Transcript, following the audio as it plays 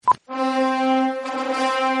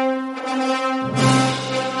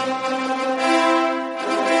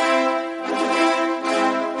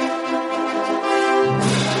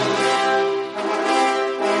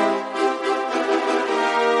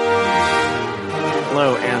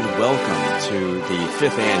Hello and welcome to the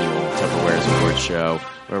 5th annual Tupperwares Awards Show,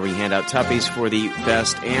 where we hand out Tuppies for the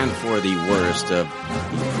best and for the worst of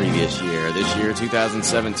the previous year. This year,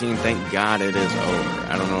 2017, thank God it is over.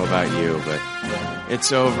 I don't know about you, but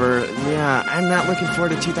it's over. Yeah, I'm not looking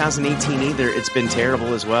forward to 2018 either. It's been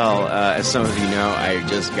terrible as well. As some of you know, I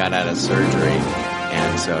just got out of surgery,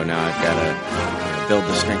 and so now I've got to build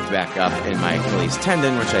the strength back up in my Achilles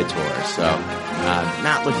tendon, which I tore. So,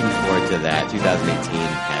 not looking forward to that. 2018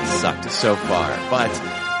 has sucked so far, but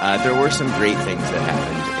there were some great things that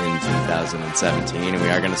happened in 2017, and we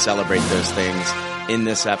are going to celebrate those things in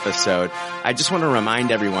this episode. I just want to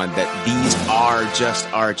remind everyone that these are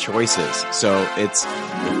just our choices. So it's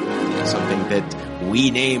something that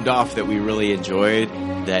we named off that we really enjoyed,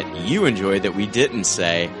 that you enjoyed, that we didn't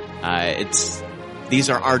say. These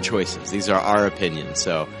are our choices. These are our opinions.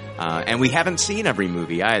 So, and we haven't seen every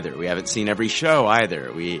movie either. We haven't seen every show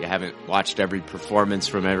either. We haven't watched every performance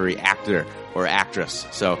from every actor or actress.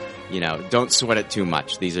 So, don't sweat it too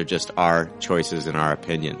much. These are just our choices and our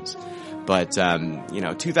opinions. But,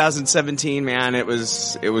 2017, man, it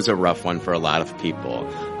was a rough one for a lot of people.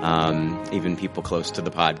 Even people close to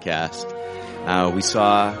the podcast. We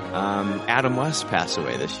saw Adam West pass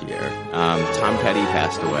away this year. Tom Petty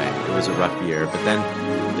passed away. It was a rough year, but then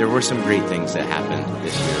there were some great things that happened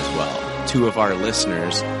this year as well. Two of our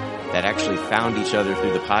listeners that actually found each other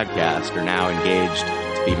through the podcast are now engaged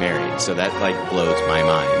to be married. So that blows my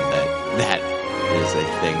mind that is a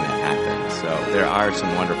thing that happened. So there are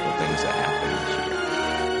some wonderful things that happened this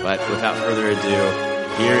year. But without further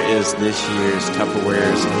ado, here is this year's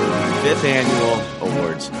Tupperwares 5th Annual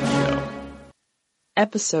Awards Show.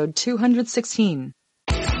 Episode 216.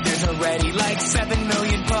 There's already 7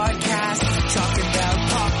 million podcasts talking about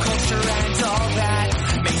pop culture and all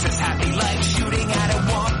that. Makes us happy like shooting at a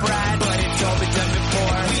womp rat, but it's all been done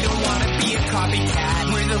before. We don't want to be a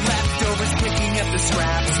copycat. We're the leftovers picking up the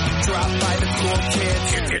scraps dropped by the cool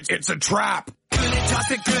kids. It's a trap. Good at toss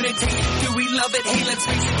it, good at taste it. Do we love it? Hey, let's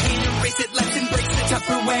face it, can't erase it. Let's embrace the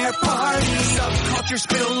Tupperware party. Subculture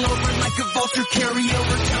spill over like a vulture. Carry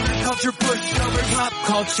over counterculture, push over pop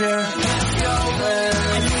culture. Leftovers.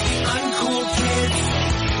 And we're the uncool kids.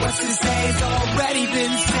 What's to say has already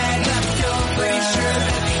been said. Leftovers. Pretty sure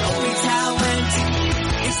that the only talent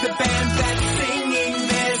is the band that's singing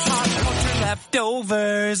this. Pop culture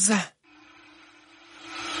leftovers.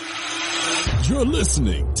 You're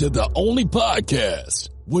listening to the only podcast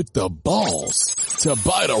with the balls to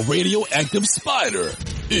bite a radioactive spider.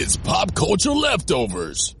 It's Pop Culture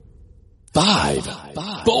Leftovers. 5,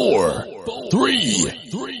 4,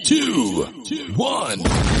 3, 2, 1.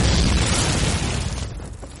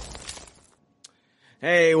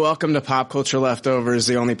 Hey, welcome to Pop Culture Leftovers,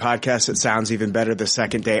 the only podcast that sounds even better the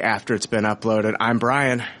second day after it's been uploaded. I'm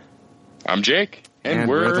Brian. I'm Jake. And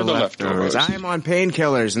we're the leftovers. I'm on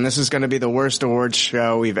painkillers, and this is going to be the worst awards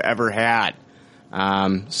show we've ever had.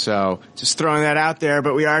 So just throwing that out there,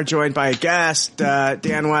 but we are joined by a guest,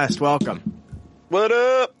 Dan West. Welcome. What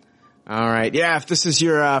up? All right. Yeah, if this is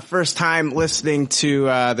your first time listening to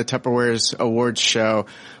the Tupperwares Awards show,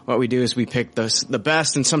 what we do is we pick the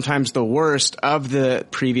best and sometimes the worst of the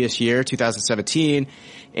previous year, 2017.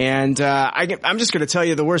 And I'm just going to tell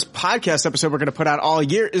you the worst podcast episode we're going to put out all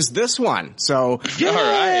year is this one. So, all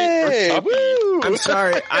right. I'm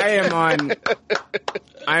sorry.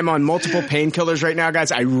 I'm on multiple painkillers right now,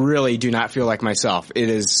 guys. I really do not feel like myself. It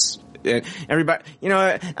is everybody,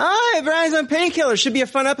 Brian's on painkillers. Should be a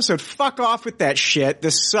fun episode. Fuck off with that shit.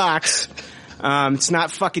 This sucks. It's not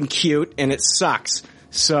fucking cute and it sucks.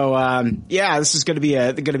 So, this is going to be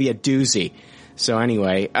a doozy. So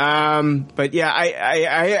anyway, but yeah,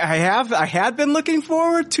 I had been looking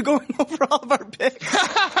forward to going over all of our picks.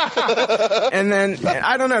 And then,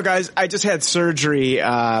 I don't know, guys, I just had surgery,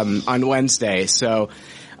 on Wednesday. So,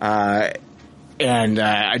 I'm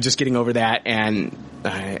just getting over that. And,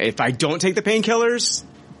 if I don't take the painkillers,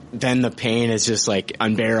 then the pain is just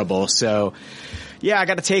unbearable. So, yeah, I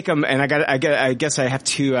got to take them, and I guess I have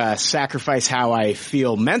to sacrifice how I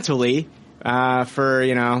feel mentally for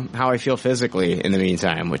how I feel physically in the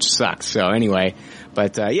meantime, which sucks. So anyway,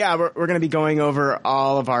 but we're going to be going over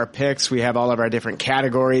all of our picks. We have all of our different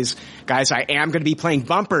categories, guys. I am going to be playing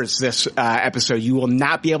bumpers this episode. You will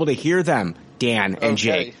not be able to hear them, Dan and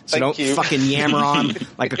Jake. So don't fucking yammer on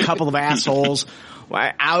like a couple of assholes.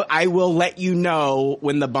 I will let you know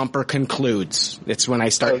when the bumper concludes. It's when I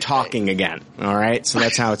start talking again. All right? So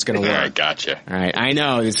that's how it's going to work. All right, gotcha. All right. I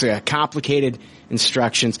know. It's complicated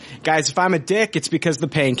instructions. Guys, if I'm a dick, it's because of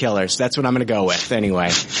the painkillers. That's what I'm going to go with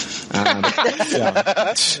anyway.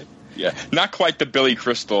 Yeah, not quite the Billy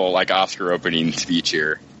Crystal like Oscar opening speech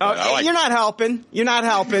here. Oh, you're not helping. You're not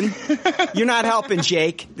helping. You're not helping,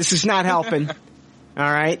 Jake. This is not helping. All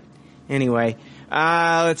right. Anyway,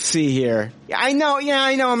 let's see here. I know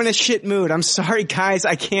I'm in a shit mood. I'm sorry, guys.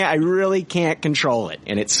 I really can't control it,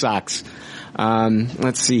 and it sucks.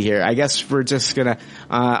 Let's see here. I guess we're just gonna,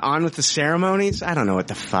 on with the ceremonies. I don't know what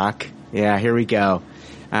the fuck. Yeah, here we go.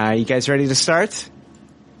 You guys ready to start?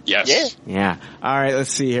 Yes. Yeah. All right, let's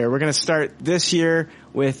see here. We're going to start this year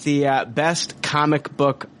with the best comic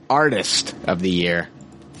book artist of the year.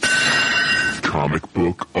 Comic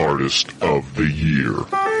book artist of the year.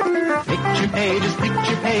 Picture pages,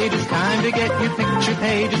 time to get your picture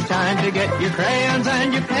pages, time to get your crayons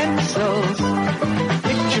and your pencils.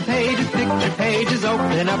 Picture pages,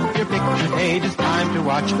 open up your picture pages, time to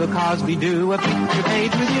watch Bill Cosby do a picture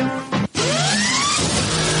page with you.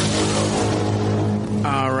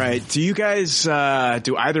 All right. Do you guys,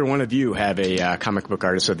 do either one of you have a comic book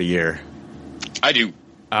artist of the year? I do.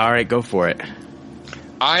 All right, go for it.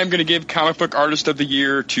 I am going to give comic book artist of the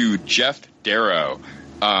year to Jeff Darrow.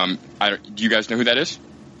 Do you guys know who that is?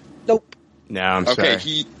 Nope. No, I'm sorry.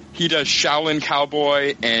 Okay, he does Shaolin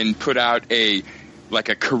Cowboy and put out a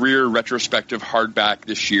career retrospective hardback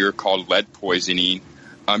this year called Lead Poisoning.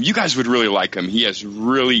 You guys would really like him. He has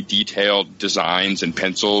really detailed designs and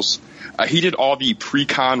pencils. He did all the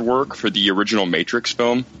pre-con work for the original Matrix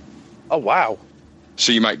film. Oh, wow.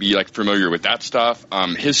 So you might be familiar with that stuff.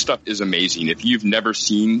 His stuff is amazing. If you've never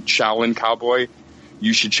seen Shaolin Cowboy,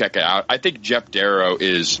 you should check it out. I think Jeff Darrow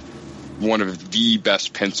is one of the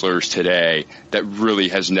best pencilers today that really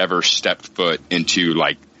has never stepped foot into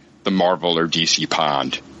the Marvel or DC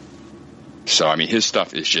pond. So, I mean, his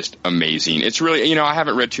stuff is just amazing. It's really, I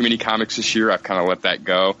haven't read too many comics this year. I've kind of let that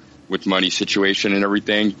go with money situation and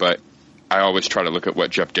everything, but I always try to look at what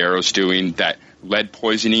Jeff Darrow's doing. That Lead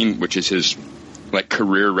Poisoning, which is his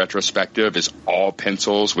career retrospective, is all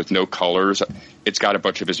pencils with no colors. It's got a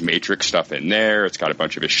bunch of his Matrix stuff in there. It's got a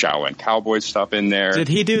bunch of his Shaolin Cowboy stuff in there. Did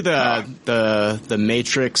he do the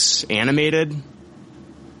Matrix animated?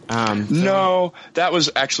 No, that was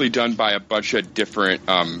actually done by a bunch of different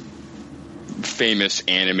famous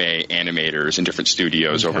animators in different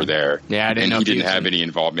studios over there. Yeah, I didn't know. And he didn't have any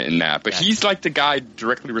involvement in that. But he's the guy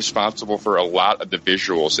directly responsible for a lot of the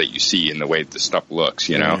visuals that you see in the way that the stuff looks,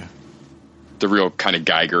 Yeah. The real kind of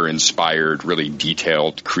Geiger-inspired, really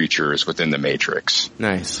detailed creatures within the Matrix.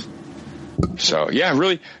 Nice. So, yeah,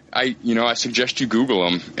 really, I suggest you Google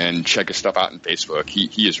him and check his stuff out on Facebook.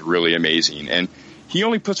 He is really amazing. And he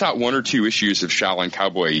only puts out 1 or 2 issues of Shaolin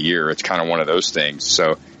Cowboy a year. It's kind of one of those things.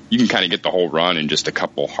 So you can kind of get the whole run in just a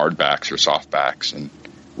couple hardbacks or softbacks, and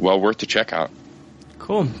well worth the checkout.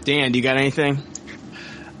 Cool. Dan, do you got anything?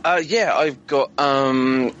 Yeah, I've got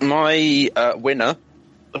my winner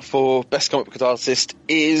for Best Comic Book Artist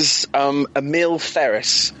is Emil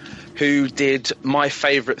Ferris, who did My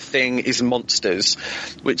Favourite Thing is Monsters,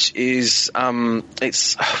 which is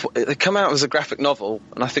it come out as a graphic novel,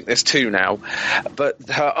 and I think there's 2 now, but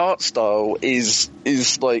her art style is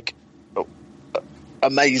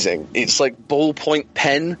amazing. It's ballpoint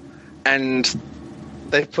pen, and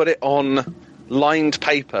they've put it on lined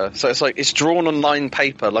paper, so it's drawn on lined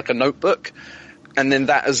paper like a notebook, and then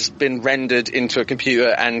that has been rendered into a computer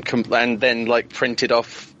and then printed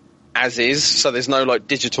off as is, so there's no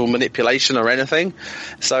digital manipulation or anything.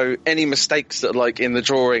 So any mistakes that are in the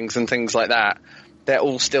drawings and things like that, they're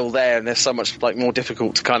all still there, and they're so much more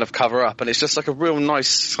difficult to kind of cover up. And it's just a real nice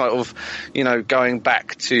sort of, going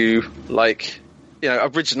back to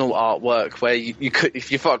original artwork where you could,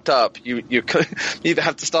 if you fucked up, you could either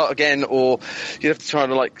have to start again, or you have to try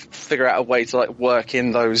to figure out a way to work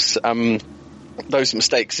in those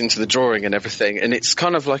mistakes into the drawing and everything. And it's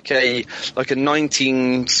kind of like a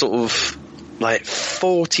 19 sort of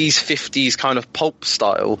 40s, 50s kind of pulp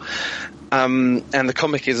style. And the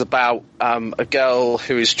comic is about a girl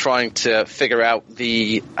who is trying to figure out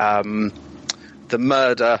the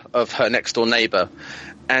murder of her next door neighbor,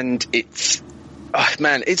 and it's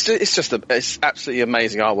absolutely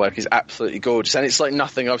amazing artwork. It's absolutely gorgeous, and it's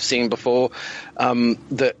nothing I've seen before.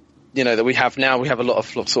 That we have now. We have a lot of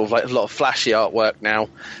flashy artwork now,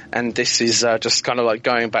 and this is just kind of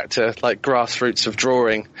going back to grassroots of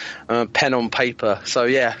drawing, pen on paper. So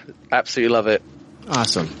yeah, absolutely love it.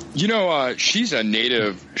 Awesome. She's a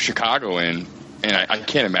native Chicagoan, and I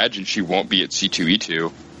can't imagine she won't be at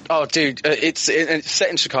C2E2. Oh, dude, it's set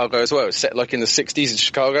in Chicago as well. It's set in the 60s in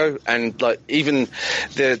Chicago, and even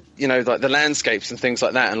the the landscapes and things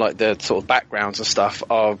like that, and the sort of backgrounds and stuff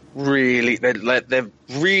are really they're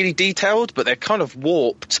really detailed, but they're kind of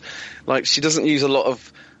warped. She doesn't use a lot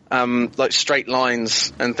of like straight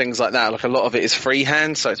lines and things like that. Like a lot of it is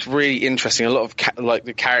freehand, so it's really interesting. A lot of like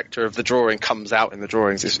the character of the drawing comes out in the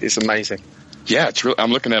drawings. It's amazing. Yeah, it's real.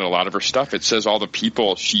 I'm looking at a lot of her stuff. It says all the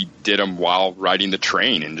people she did them while riding the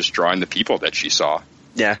train and just drawing the people that she saw.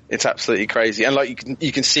 Yeah, it's absolutely crazy. And like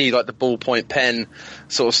you can see like the ballpoint pen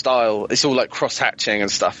sort of style. It's all like cross hatching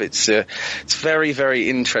and stuff. It's very, very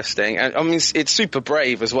interesting. And I mean, it's super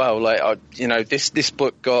brave as well. Like this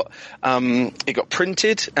book got it got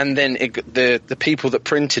printed, and then the people that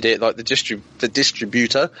printed it, like the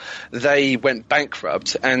distributor, they went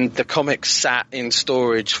bankrupt, and the comic sat in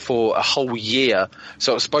storage for a whole year.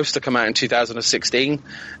 So it was supposed to come out in 2016,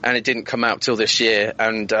 and it didn't come out till this year.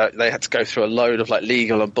 And they had to go through a load of like legal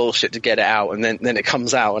and bullshit to get it out, and then it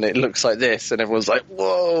comes out and it looks like this, and everyone's like,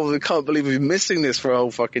 whoa, I can't believe we've been missing this for a whole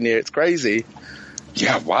fucking year. It's crazy.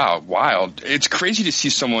 Yeah, wow, wild. It's crazy to see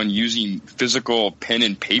someone using physical pen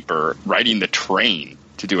and paper writing the train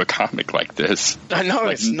to do a comic like this. I know,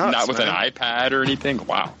 like, it's nuts, not with man. an iPad or anything.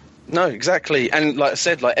 Wow. No, exactly. And like I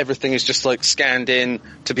said, like everything is just like scanned in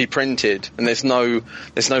to be printed, and there's no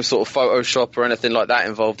sort of Photoshop or anything like that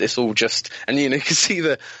involved. It's all just, and you can see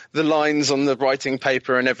the lines on the writing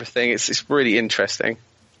paper and everything. It's really interesting.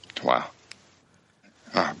 Wow.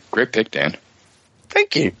 Oh, great pick, Dan.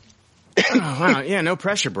 Thank you. Oh, wow. Yeah, no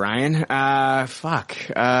pressure, Brian.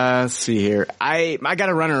 Let's see here. I got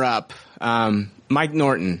a runner up. Mike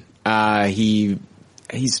Norton.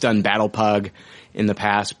 He's done Battle Pug in the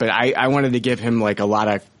past, but I wanted to give him like a lot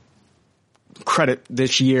of credit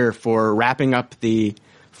this year for wrapping up the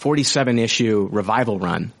 47 issue revival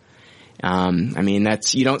run. I mean,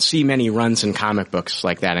 you don't see many runs in comic books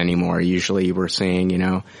like that anymore. Usually we're seeing,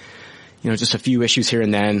 just a few issues here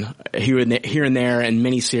and then, here and there, and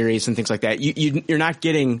miniseries and things like that. You're not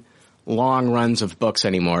getting long runs of books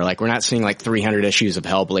anymore. Like, we're not seeing like 300 issues of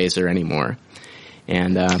Hellblazer anymore.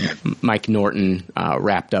 And Mike Norton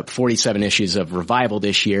wrapped up 47 issues of Revival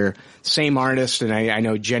this year. Same artist, and I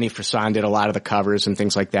know Jenny Frison did a lot of the covers and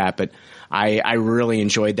things like that, but I really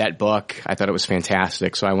enjoyed that book. I thought it was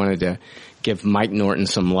fantastic, so I wanted to give Mike Norton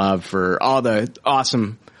some love for all the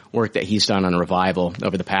awesome work that he's done on Revival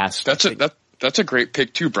over the past. That's a great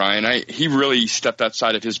pick too, Brian. He really stepped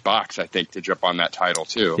outside of his box, I think, to jump on that title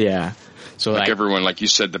too. Yeah. So like everyone, like you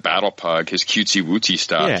said, the Battle Pug, his cutesy wootsy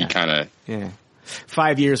stuff. Yeah. He kind of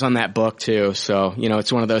 5 years on that book too, so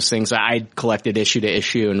it's one of those things I collected issue to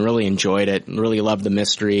issue and really enjoyed it and really loved the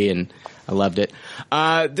mystery, and I loved it.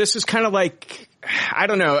 This is kind of like, I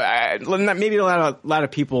don't know, maybe a lot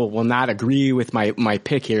of people will not agree with my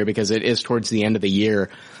pick here because it is towards the end of the year,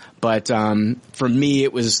 but for me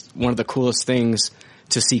it was one of the coolest things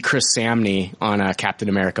to see Chris Samnee on a Captain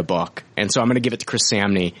America book, and so I'm going to give it to Chris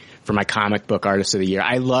Samnee for my comic book artist of the year.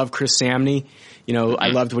 I love Chris Samnee. I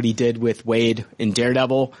loved what he did with Wade in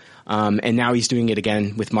Daredevil, and now he's doing it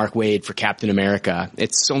again with Mark Waid for Captain America.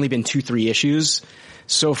 It's only been 2-3 issues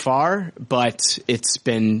so far, but it's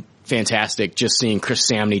been fantastic just seeing Chris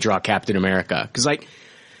Samnee draw Captain America. Because,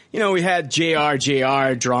 we had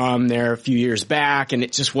JR draw him there a few years back, and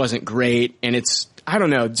it just wasn't great. And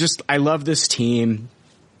I love this team,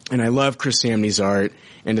 and I love Chris Samnee's art,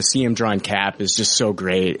 and to see him drawing Cap is just so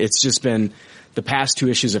great. It's just been the past 2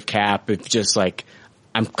 issues of Cap, it's just like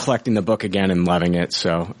I'm collecting the book again and loving it.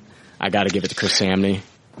 So I got to give it to Chris Samnee.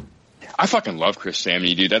 I fucking love Chris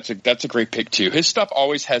Samnee, dude. That's a great pick too. His stuff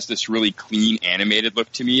always has this really clean animated look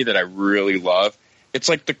to me that I really love. It's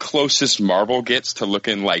like the closest Marvel gets to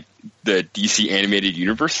looking like the DC animated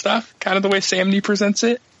universe stuff, kind of the way Samnee presents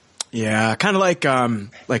it. Yeah, kind of like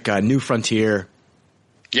a New Frontier.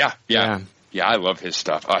 Yeah, I love his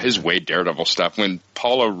stuff. His Wade Daredevil stuff. When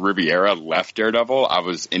Paulo Riviera left Daredevil, I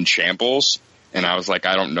was in shambles, and I was like,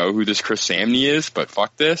 I don't know who this Chris Samnee is, but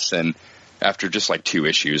fuck this. And after just like 2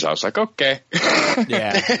 issues, I was like, okay.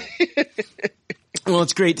 Yeah. Well,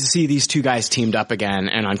 it's great to see these two guys teamed up again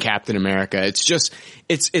and on Captain America. It's just,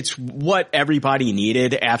 it's what everybody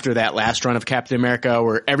needed after that last run of Captain America,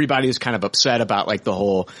 where everybody was kind of upset about like the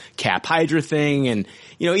whole Cap Hydra thing. And,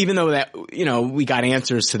 even though that, we got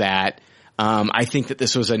answers to that, I think that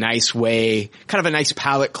this was a nice way, kind of a nice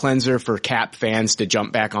palate cleanser for Cap fans to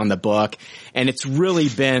jump back on the book. And it's really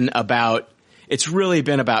been about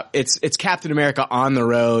it's Captain America on the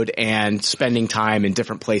road and spending time in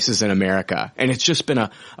different places in America. And it's just been a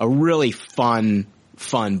really fun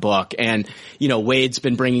book. And, Wade's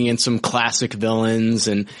been bringing in some classic villains,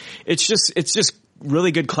 and it's just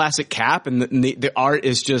really good classic Cap, and the art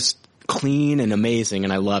is just clean and amazing,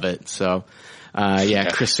 and I love it. So,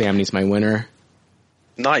 Chris Samnee's my winner.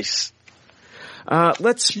 Nice.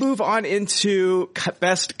 Let's move on into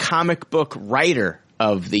best comic book writer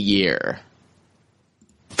of the year.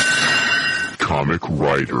 Comic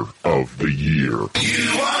Writer of the Year.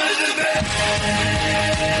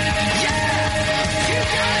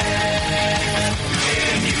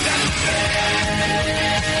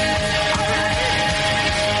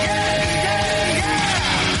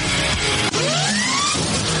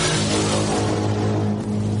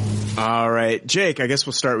 All right, Jake, I guess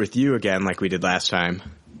we'll start with you again like we did last time.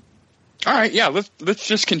 All right, yeah, let's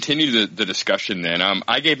just continue the discussion then.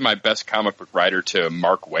 I gave my best comic book writer to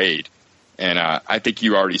Mark Waid, and I think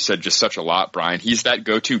you already said just such a lot, Brian. He's that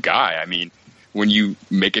go-to guy. I mean, when you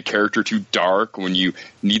make a character too dark, when you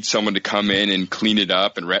need someone to come in and clean it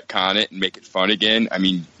up and retcon it and make it fun again, I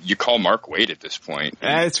mean, you call Mark Waid at this point.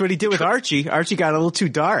 That's what he did with Archie. Archie got a little too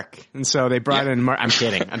dark, and so they brought in Mark. I'm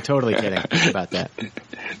kidding. I'm totally kidding about that.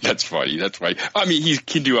 That's funny. That's funny. I mean, he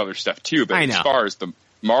can do other stuff too, but as far as the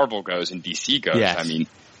Marvel goes and DC goes, I mean,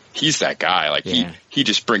 he's that guy. Like he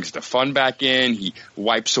just brings the fun back in. He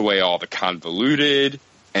wipes away all the convoluted,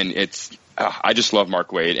 and it's. I just love Mark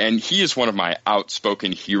Waid, and he is one of my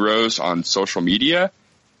outspoken heroes on social media,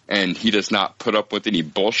 and he does not put up with any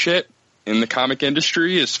bullshit in the comic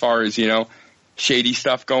industry as far as, shady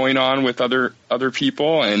stuff going on with other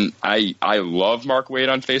people, and I love Mark Waid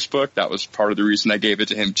on Facebook. That was part of the reason I gave it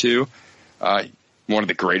to him, too. One of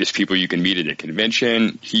the greatest people you can meet at a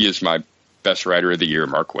convention. He is my best writer of the year,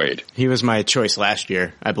 Mark Waid. He was my choice last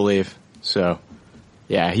year, I believe. So,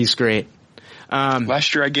 yeah, he's great.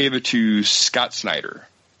 Last year I gave it to Scott Snyder.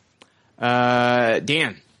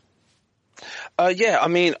 Dan. Yeah, I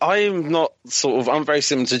mean, I'm very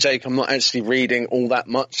similar to Jake. I'm not actually reading all that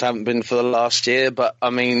much. I haven't been for the last year, but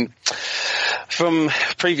I mean, from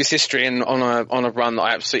previous history and on a run that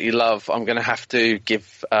I absolutely love, I'm going to have to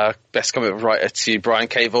give best comic book writer to Brian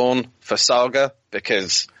K. Vaughan for Saga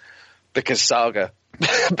because Saga,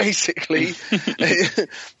 basically,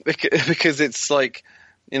 because it's like,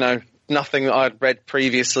 nothing that I'd read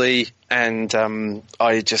previously, and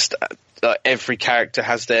I just every character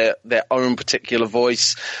has their own particular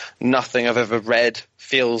voice. Nothing I've ever read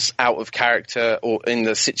feels out of character or in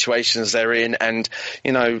the situations they're in, and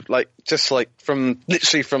from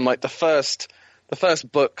the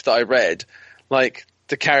first book that I read, like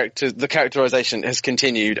the characterization has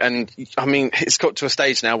continued, and I mean it's got to a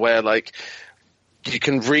stage now where like you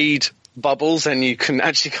can read bubbles and you can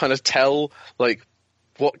actually kind of tell like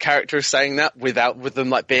what character is saying that with them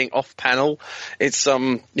like being off panel. It's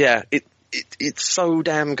it's so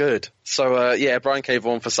damn good. So Brian K.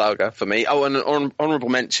 Vaughan for Saga for me. Oh, and an honorable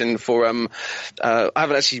mention for I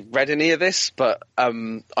haven't actually read any of this, but I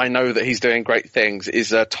know that he's doing great things.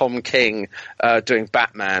 Is Tom King doing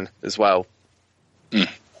Batman as well?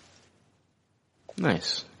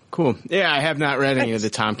 Nice, cool. Yeah, I have not read any of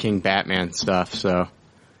the Tom King Batman stuff, so.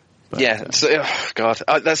 But, God,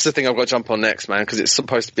 that's the thing I've got to jump on next, man, because it's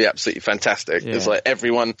supposed to be absolutely fantastic. Yeah. It's like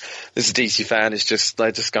everyone, this is a DC fan,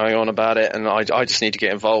 they're just going on about it, and I just need to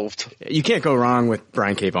get involved. You can't go wrong with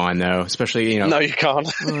Brian K. Vaughan, though, especially, No, you can't.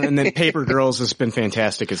 And then Paper Girls has been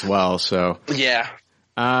fantastic as well, so. Yeah.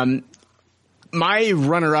 My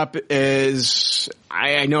runner-up is,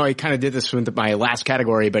 I know I kind of did this with my last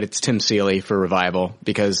category, but it's Tim Seeley for Revival,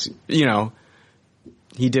 because,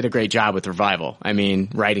 he did a great job with Revival. I mean,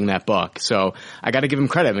 writing that book. So I got to give him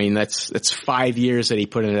credit. I mean, that's 5 years that he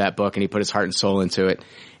put into that book, and he put his heart and soul into it.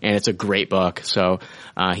 And it's a great book. So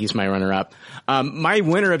he's my runner-up. My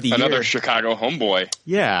winner of the year. Another Chicago homeboy.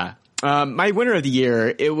 Yeah. My winner of the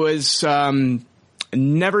year, it was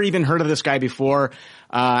never even heard of this guy before.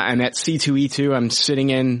 I'm at C2E2. I'm sitting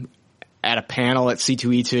in at a panel at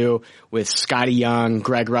C2E2 with Scotty Young,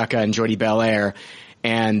 Greg Rucka, and Jordy Belair.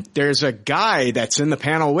 And there's a guy that's in the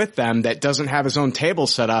panel with them that doesn't have his own table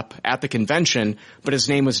set up at the convention, but his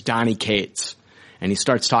name was Donny Cates. And he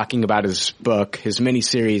starts talking about his book, his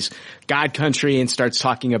miniseries, God Country, and starts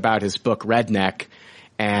talking about his book, Redneck.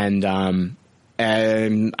 And I'm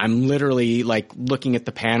literally like looking at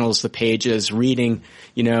the panels, the pages, reading,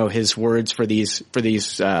 his words for these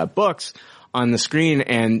books on the screen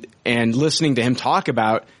and listening to him talk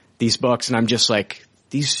about these books. And I'm just like,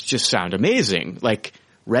 these just sound amazing. Like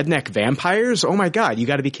redneck vampires? Oh my God, you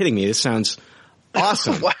gotta be kidding me. This sounds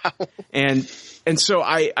awesome. Wow. And so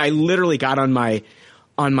I literally got on my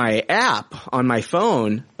app, on my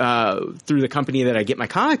phone, through the company that I get my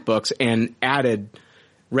comic books and added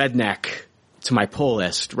Redneck to my pull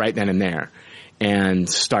list right then and there and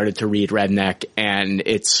started to read Redneck, and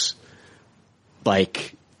it's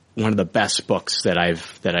like one of the best books that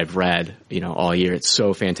I've read, all year. It's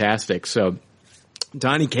so fantastic. So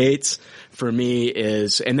Donny Cates for me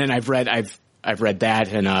is, and then I've read that,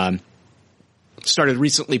 and started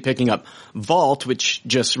recently picking up Vault, which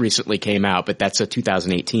just recently came out, but that's a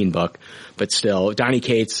 2018 book. But still, Donny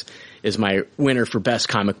Cates is my winner for best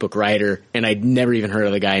comic book writer, and I'd never even heard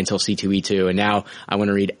of the guy until C2E2, and now I want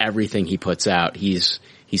to read everything he puts out. He's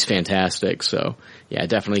fantastic. So yeah,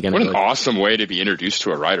 definitely gonna. What an awesome way to be introduced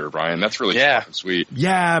to a writer, Brian. That's really fucking sweet.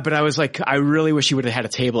 Yeah, but I was like, I really wish he would have had a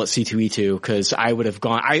table at C2E2 because I would have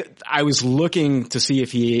gone. I was looking to see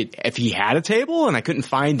if he had a table, and I couldn't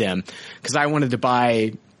find him because I wanted to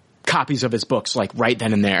buy copies of his books like right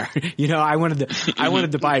then and there. You know, I wanted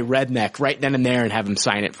to buy Redneck right then and there and have him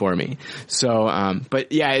sign it for me. So,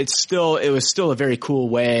 but yeah, it was still a very cool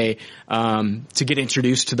way to get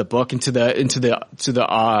introduced to the book and to the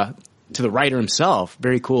writer himself.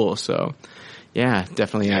 Very cool. So yeah,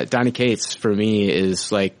 definitely. Donny Cates for me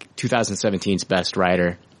is like 2017's best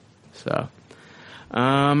writer. So,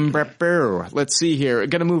 let's see here.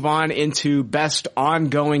 Going to move on into best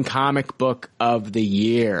ongoing comic book of the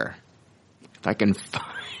year. If I can find,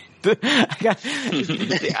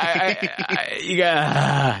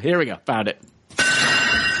 here we go. Found it.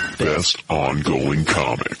 Best ongoing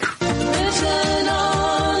comic. Listen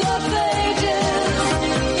on the pages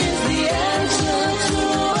is the answer to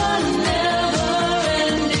a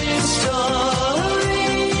never-ending story.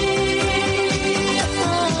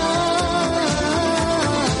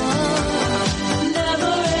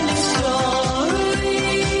 Never-ending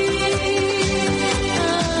story.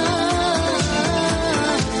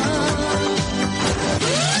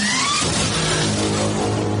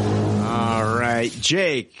 All right,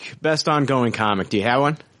 Jake, best ongoing comic. Do you have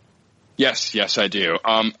one? Yes, I do.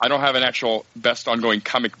 I don't have an actual best ongoing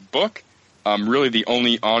comic book. Really the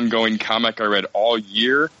only ongoing comic I read all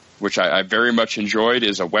year, which I very much enjoyed,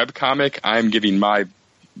 is a webcomic. I'm giving my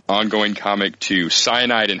ongoing comic to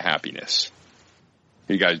Cyanide and Happiness.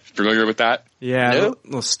 Are you guys familiar with that? Yeah, Nope.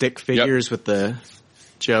 little stick figures with the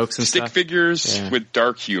jokes and Stick stuff. figures Yeah. with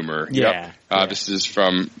dark humor. Yeah, yeah. This is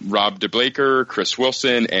from Rob DeBlaker, Chris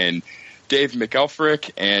Wilson, and Dave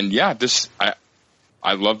McElfrick. And yeah,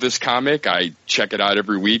 I love this comic. I check it out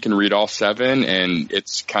every week and read all 7, and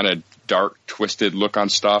it's kind of dark, twisted look on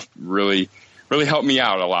stuff. Really, really helped me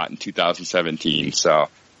out a lot in 2017. So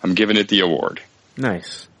I'm giving it the award.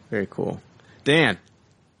 Nice. Very cool. Dan.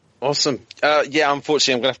 Awesome. Yeah,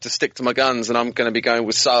 unfortunately, I'm going to have to stick to my guns, and I'm going to be going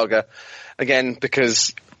with Saga again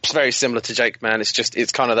because it's very similar to Jake, man.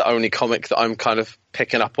 It's kind of the only comic that I'm kind of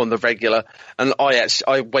picking up on the regular, and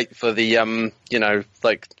I wait for the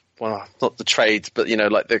well, not the trades, but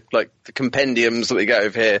like the compendiums that we get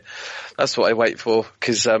over here. That's what I wait for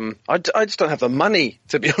because I just don't have the money,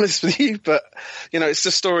 to be honest with you. But it's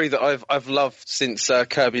the story that I've loved since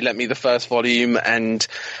Kirby lent me the first volume, and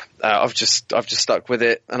I've just stuck with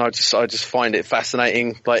it, and I just find it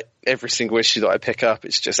fascinating. Like every single issue that I pick up,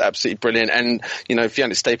 it's just absolutely brilliant. And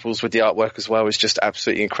Fiona Staples with the artwork as well is just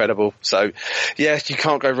absolutely incredible. So yeah, you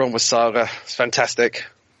can't go wrong with Saga. It's fantastic.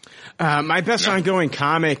 My best ongoing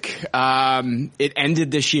comic, it ended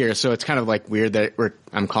this year, so it's kind of like weird that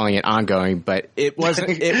I'm calling it ongoing, but it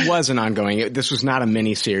wasn't ongoing. This was not a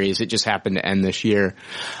mini series. It just happened to end this year.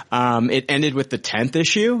 It ended with the 10th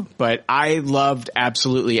issue, but I loved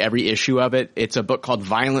absolutely every issue of it. It's a book called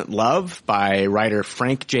Violent Love by writer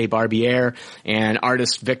Frank J. Barbiere and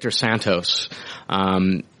artist Victor Santos.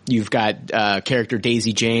 You've got, character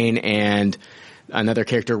Daisy Jane and another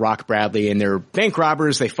character, Rock Bradley, and they're bank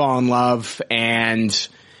robbers. They fall in love, and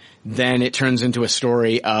then it turns into a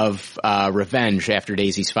story of revenge after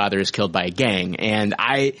Daisy's father is killed by a gang. And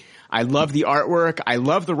I love the artwork. I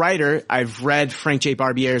love the writer. I've read Frank J.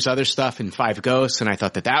 Barbiere's other stuff in Five Ghosts, and I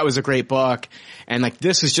thought that was a great book. And like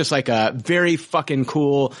this is just like a very fucking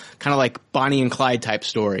cool, kind of like Bonnie and Clyde type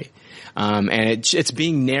story. And it's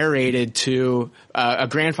being narrated to, a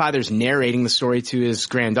grandfather's narrating the story to his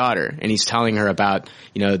granddaughter, and he's telling her about,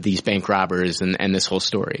 these bank robbers and this whole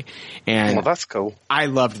story. And Oh, that's cool. I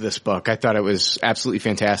loved this book. I thought it was absolutely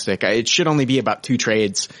fantastic. It should only be about 2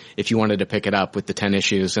 trades if you wanted to pick it up with the 10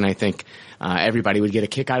 issues, and I think, everybody would get a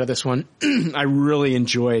kick out of this one. I really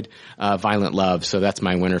enjoyed, Violent Love, so that's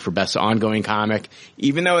my winner for best ongoing comic,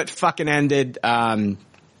 even though it fucking ended,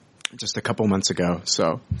 just a couple months ago,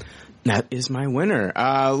 so. That is my winner.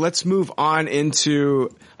 Let's move on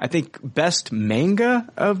into, I think, best manga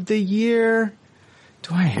of the year.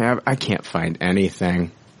 I can't find anything.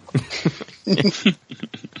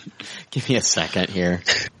 Give me a second here.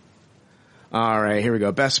 All right, here we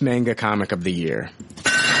go. Best manga comic of the year.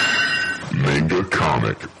 Manga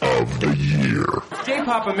comic of the year.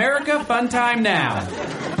 J-Pop America, fun time now.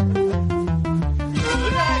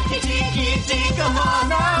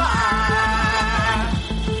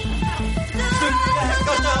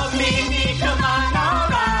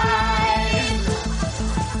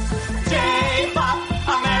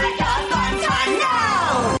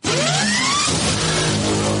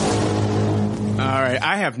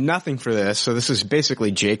 I have nothing for this, so this is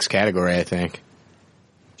basically Jake's category, I think.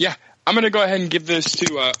 Yeah, I'm going to go ahead and give this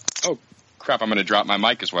to, oh, crap, I'm going to drop my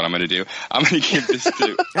mic is what I'm going to do. I'm going to give this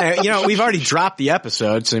to... we've already dropped the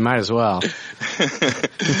episode, so you might as well.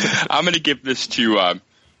 I'm going to give this to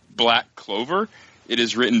Black Clover. It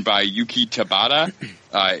is written by Yuki Tabata.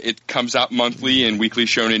 It comes out monthly in Weekly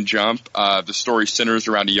Shonen Jump. The story centers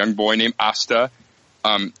around a young boy named Asta.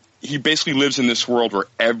 He basically lives in this world where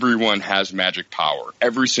everyone has magic power.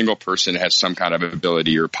 Every single person has some kind of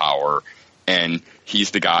ability or power, and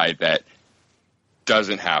he's the guy that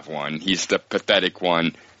doesn't have one. He's the pathetic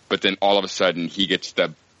one, but then all of a sudden he gets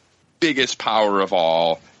the biggest power of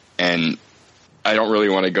all, and I don't really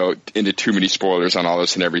want to go into too many spoilers on all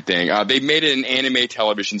this and everything. They made it an anime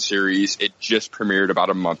television series. It just premiered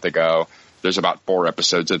about a month ago. There's about 4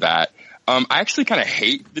 episodes of that. I actually kind of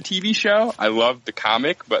hate the TV show. I love the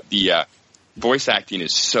comic, but the voice acting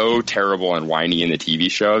is so terrible and whiny in the TV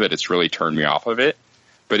show that it's really turned me off of it.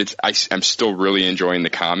 But I'm still really enjoying the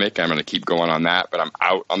comic. I'm going to keep going on that, but I'm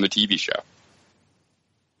out on the TV show.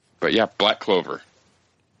 But yeah, Black Clover.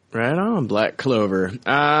 Right on, Black Clover.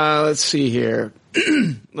 Let's see here.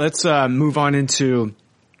 Let's move on into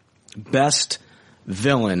Best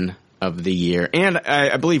Villain of the Year. And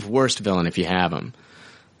I believe Worst Villain if you have them.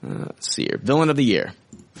 Let's see here. Villain of the Year.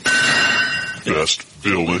 Best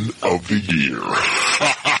Villain of the Year.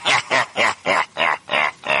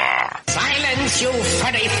 Silence, you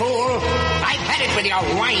furry fool! I've had it with your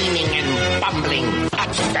whining and bumbling.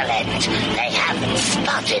 Excellent! They haven't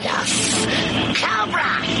spotted us.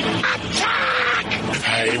 Cobra, attack!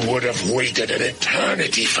 I would have waited an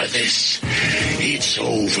eternity for this. It's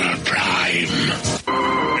over, Prime.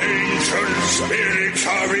 Ancient spirits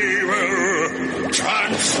of evil,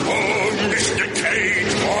 transform this decayed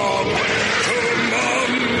form to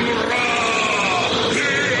Mumra,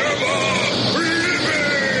 the ever-living.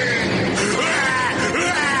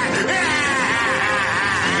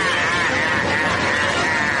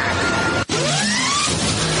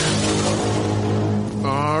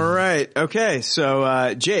 All right. Okay.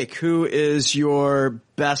 So, Jake, who is your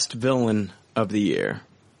best villain of the year?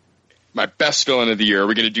 My best villain of the year. Are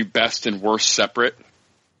we going to do best and worst separate?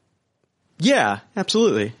 Yeah,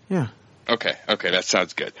 absolutely. Yeah. Okay, that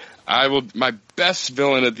sounds good. My best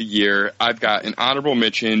villain of the year, I've got an honorable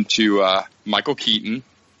mention to Michael Keaton.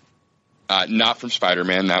 Not from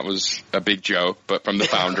Spider-Man, that was a big joke, but from The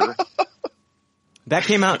Founder. That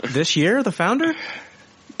came out this year, The Founder?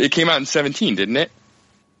 It came out in 2017, didn't it?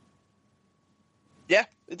 Yeah,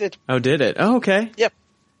 it did. Oh, did it? Oh, okay. Yep.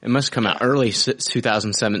 It must come out early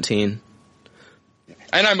 2017.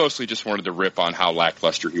 And I mostly just wanted to rip on how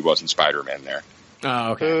lackluster he was in Spider-Man there.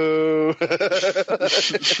 Oh, okay.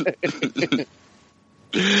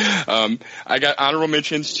 I got honorable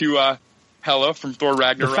mentions to Hela from Thor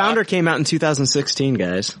Ragnarok. The Founder came out in 2016,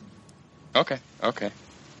 guys. Okay.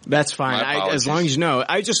 That's fine. As long as you know,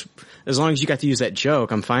 as long as you got to use that joke,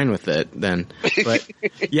 I'm fine with it then. But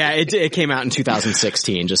yeah, it came out in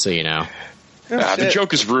 2016, just so you know. The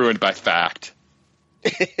joke is ruined by fact.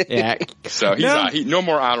 Yeah. So no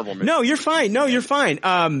more honorable mentions. No, you're fine.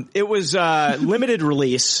 It was limited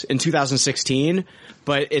release in 2016,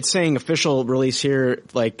 but it's saying official release here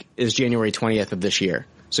is January 20th of this year.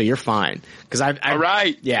 So you're fine. All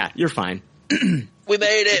right. Yeah, you're fine. We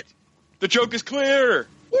made it. The joke is clear.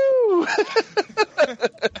 Woo!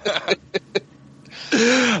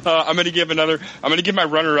 I'm going to give my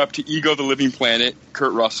runner-up to Ego the Living Planet,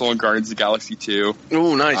 Kurt Russell in Guardians of the Galaxy 2.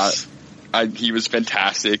 Oh, nice. He was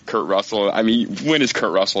fantastic, Kurt Russell. I mean, when is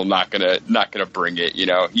Kurt Russell not gonna bring it? You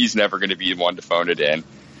know, he's never going to be the one to phone it in.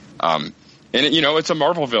 And it's a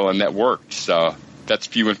Marvel villain that worked, so that's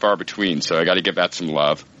few and far between. So I got to give that some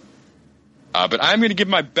love. But I'm going to give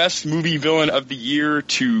my best movie villain of the year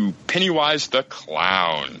to Pennywise the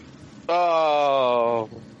Clown. Oh.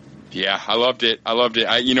 Yeah, I loved it.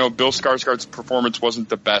 Bill Skarsgård's performance wasn't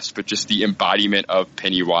the best, but just the embodiment of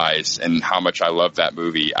Pennywise and how much I love that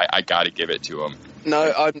movie. I got to give it to him.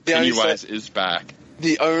 No, Pennywise is back.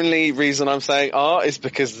 The only reason I'm saying is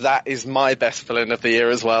because that is my best villain of the year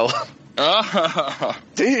as well. Dude, I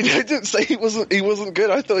didn't say he wasn't good.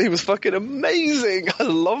 I thought he was fucking amazing. I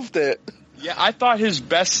loved it. Yeah, I thought his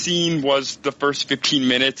best scene was the first 15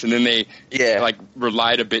 minutes, and then they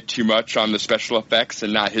relied a bit too much on the special effects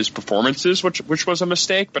and not his performances, which was a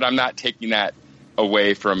mistake. But I'm not taking that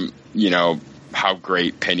away from how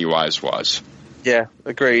great Pennywise was. Yeah,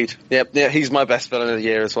 agreed. Yeah, he's my best villain of the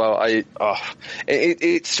year as well.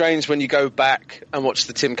 It's strange when you go back and watch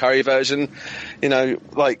the Tim Curry version. We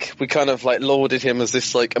kind of lauded him as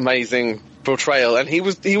this amazing portrayal, and he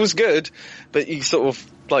was good, but you sort of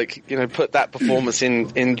like, you know, put that performance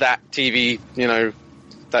in that TV, you know,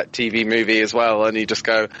 that TV movie as well, and you just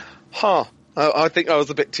go, huh. I think I was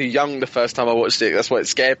a bit too young the first time I watched it. That's why it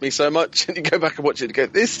scared me so much. And you go back and watch it and go,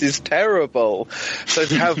 this is terrible. So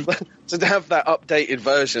to have that updated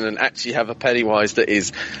version and actually have a Pennywise that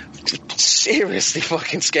is seriously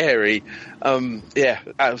fucking scary, yeah,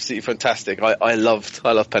 absolutely fantastic. I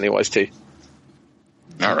love Pennywise too.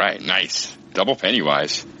 All right, nice. Double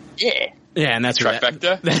Pennywise. Yeah. Yeah, and that's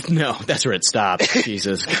trifecta. No, that's where it stopped.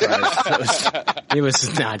 Jesus Christ, it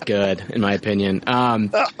was not good in my opinion.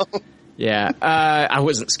 Yeah, I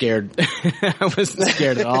wasn't scared. I wasn't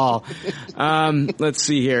scared at all. Let's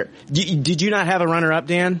see here. Did you not have a runner-up,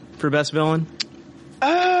 Dan, for best villain?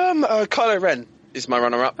 Kylo Ren is my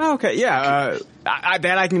runner-up. Oh, okay, yeah.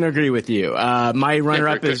 That I can agree with you. My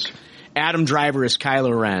runner-up is Adam Driver as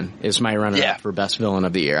Kylo Ren is my runner-up for best villain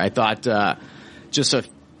of the year. I thought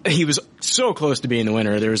he was so close to being the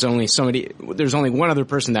winner. There's only one other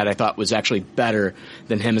person that I thought was actually better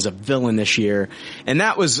than him as a villain this year, and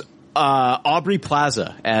that was Aubrey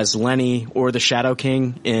Plaza as Lenny or the Shadow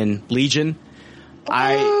King in Legion.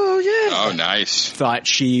 Oh, nice. Thought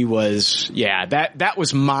she was, that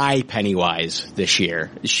was my Pennywise this year.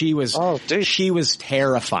 She was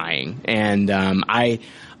terrifying. And,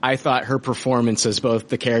 I thought her performance as both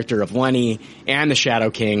the character of Lenny and the Shadow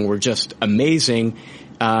King were just amazing.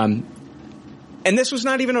 And this was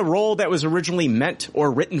not even a role that was originally meant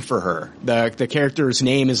or written for her. The character's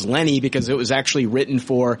name is Lenny because it was actually written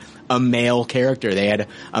for a male character. They had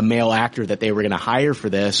a male actor that they were going to hire for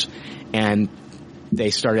this, and they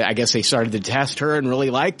started to test her and really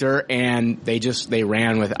liked her, and they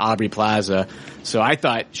ran with Aubrey Plaza. So I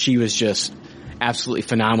thought she was just absolutely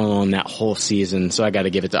phenomenal in that whole season. So I got to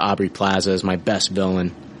give it to Aubrey Plaza as my best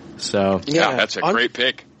villain. So yeah, that's a great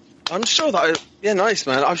pick. I'm sure that nice,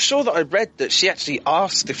 man. I'm sure that I read that she actually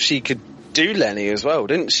asked if she could do Lenny as well,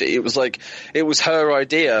 didn't she? It was her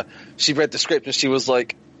idea. She read the script and she was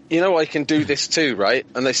like, I can do this too, right?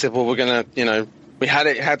 And they said, well, we're gonna, we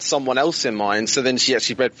had someone else in mind. So then she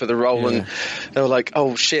actually read for the role and they were like,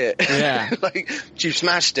 oh shit. Yeah. Like, you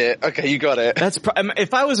smashed it. Okay, you got it.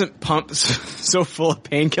 If I wasn't pumped so full of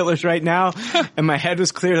painkillers right now and my head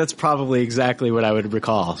was clear, that's probably exactly what I would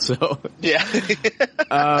recall. So. Yeah.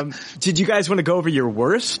 Did you guys want to go over your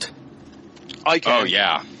worst? I can. Oh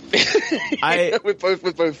yeah. We're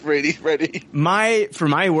both really ready. For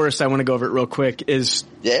my worst, I want to go over it real quick, is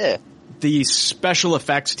the special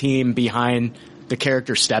effects team behind the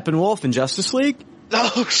character Steppenwolf in Justice League.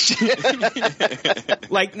 Oh shit.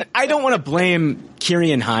 I don't want to blame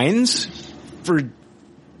Ciarán Hinds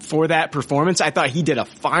for that performance. I thought he did a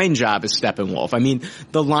fine job as Steppenwolf. I mean,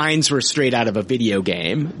 the lines were straight out of a video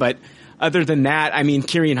game, but other than that, I mean,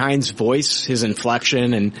 Ciarán Hinds' voice, his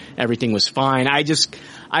inflection and everything was fine.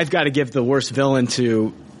 I've got to give the worst villain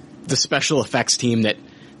to the special effects team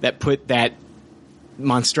that put that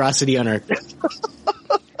monstrosity on our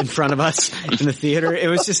in front of us in the theater. It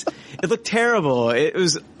looked terrible. It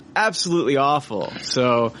was absolutely awful.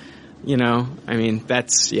 So, I mean,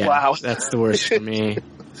 that's the worst for me.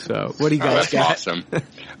 So, what do you guys got? Awesome.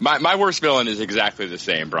 My worst villain is exactly the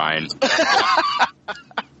same, Brian.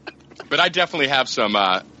 But I definitely have some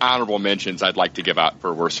honorable mentions I'd like to give out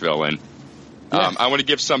for worst villain. Yeah. I want to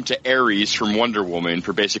give some to Ares from Wonder Woman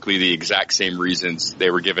for basically the exact same reasons they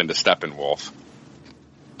were given to Steppenwolf.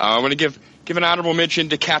 I want to give an honorable mention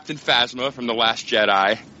to Captain Phasma from The Last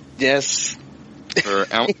Jedi. Yes.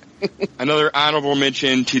 Another honorable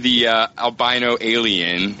mention to the albino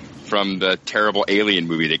alien from the terrible Alien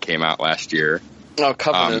movie that came out last year. Oh,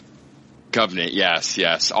 Covenant. Covenant,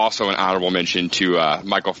 yes. Also an honorable mention to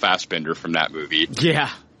Michael Fassbender from that movie. Yeah.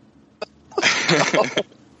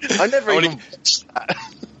 I never even watched that.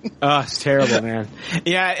 Oh, it's terrible, man.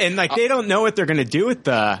 Yeah, and they don't know what they're going to do with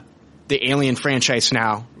the Alien franchise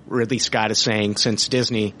now, Ridley Scott is saying, since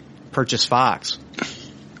Disney purchased Fox.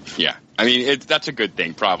 Yeah. I mean, that's a good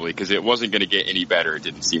thing, probably, because it wasn't going to get any better, it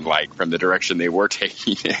didn't seem like, from the direction they were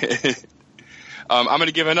taking it. I'm going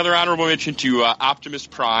to give another honorable mention to Optimus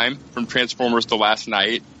Prime from Transformers The Last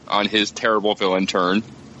Knight on his terrible villain turn.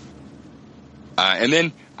 And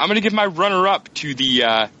then I'm going to give my runner-up to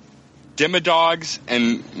the Demodogs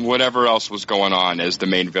and whatever else was going on as the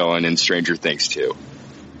main villain in Stranger Things 2.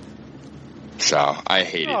 So, I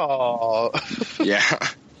hate it. Aww. Yeah.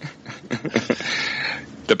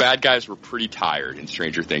 The bad guys were pretty tired in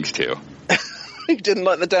Stranger Things 2. You didn't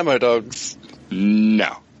like the Demodogs?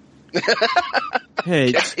 No.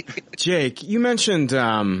 Hey, Jake, you mentioned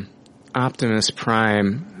Optimus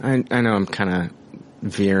Prime. I know I'm kind of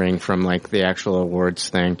veering from the actual awards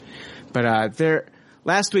thing, but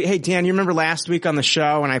last week, hey, Dan, you remember last week on the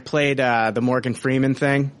show when I played the Morgan Freeman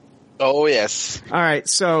thing? Oh, yes. All right,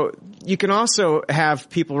 so you can also have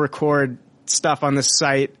people record stuff on this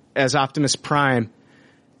site as Optimus Prime.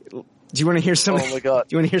 Do you want to hear some? Oh my God!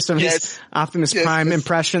 Do you want to hear some of these Optimus Prime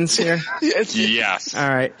impressions here? Yes. All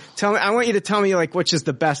right. Tell me. I want you to tell me like which is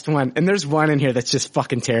the best one. And there's one in here that's just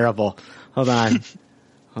fucking terrible. Hold on.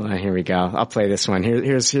 Here we go. I'll play this one.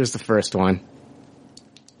 Here's the first one.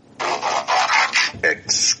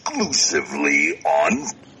 Exclusively on.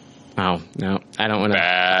 Oh no, I don't want to.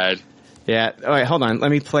 Bad. Yeah. All right. Hold on.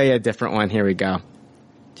 Let me play a different one. Here we go.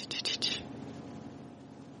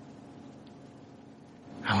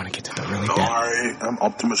 I want to get to the really bad. I am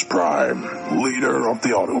Optimus Prime, leader of the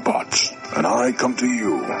Autobots, and I come to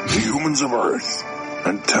you, the humans of Earth,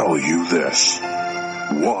 and tell you this.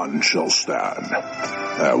 One shall stand,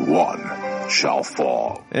 and one shall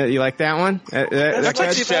fall. You like that one? That's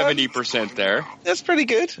like 70% there. That's pretty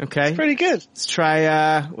good. Okay. That's pretty good. Let's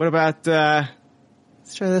try, what about,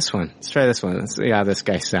 let's try this one. Let's see how this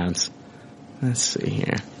guy sounds. Let's see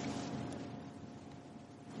here.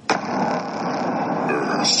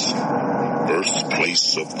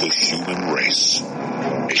 Birthplace of the human race.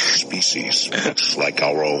 A species much like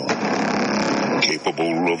our own,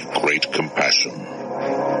 capable of great compassion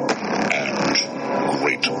and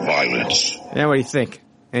great violence. Yeah, what do you think?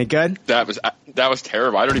 Any good? That was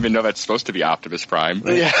terrible. I don't even know that's supposed to be Optimus Prime.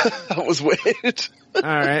 Yeah, that was weird. All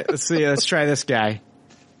right, let's see. Let's try this guy.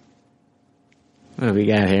 What do we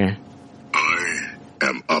got here? I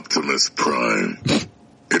am Optimus Prime.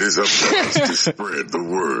 It is up to us to spread the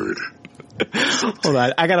word. Hold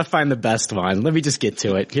on, I gotta find the best one. Let me just get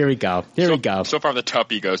to it. Here we go. We go. So far, the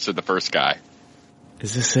tuppy goes to the first guy.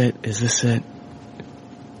 Is this it?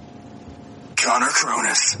 Connor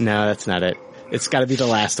Cronus. No, that's not it. It's gotta be the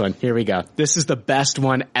last one. Here we go. This is the best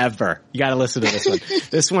one ever. You gotta listen to this one.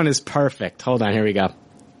 This one is perfect. Hold on, here we go.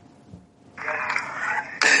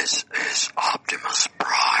 This is Optimus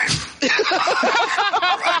Prime.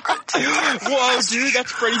 Whoa, dude,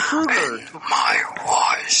 that's Freddy Krueger. My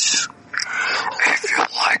voice. If you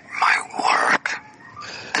like my work,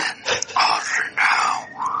 then order now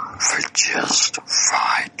for just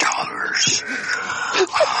 $5.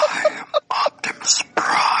 I am Optimus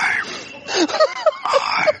Prime.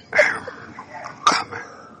 I am coming.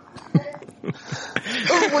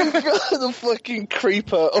 Oh my God, the fucking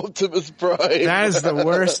creeper Optimus Prime. That is the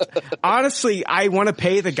worst. Honestly, I want to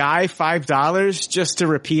pay the guy $5 just to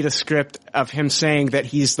repeat a script of him saying that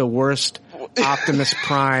he's the worst Optimus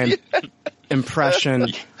Prime impression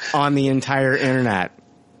on the entire internet.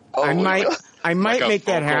 I might like make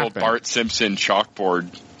that happen. Bart Simpson chalkboard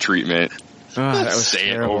treatment. Oh, that was Say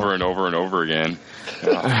terrible. it over and over and over again.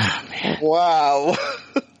 Oh, man. Wow.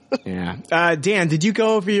 Yeah. Dan, did you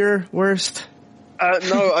go over your worst?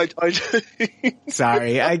 No, I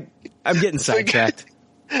Sorry, I'm getting sidetracked.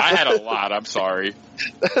 I had a lot. I'm sorry.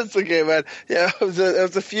 That's okay, man. Yeah, there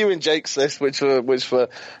was a few in Jake's list which were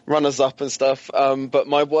runners up and stuff. But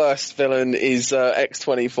my worst villain is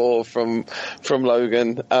X-24 from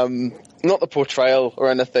Logan. Not the portrayal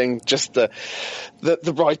or anything, just the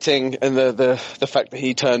writing and the fact that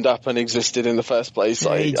he turned up and existed in the first place.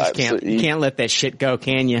 Yeah, you just can't let that shit go,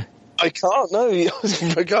 can you? I can't, no. If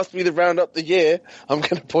you asked me to round up the year, I'm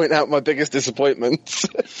going to point out my biggest disappointments.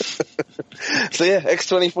 So yeah,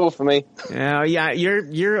 X-24 for me. Oh yeah,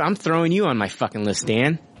 I'm throwing you on my fucking list,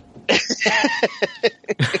 Dan.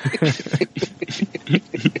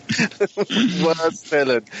 Worst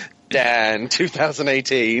villain, Dan,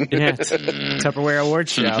 2018. Yeah, Tupperware Award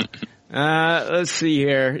Show. Let's see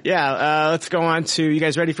here. Yeah, let's go on to, you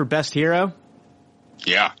guys ready for Best Hero?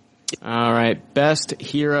 Yeah. All right, Best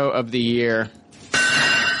Hero of the Year.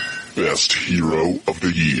 Best Hero of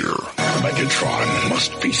the Year. Megatron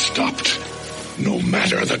must be stopped, no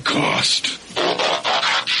matter the cost.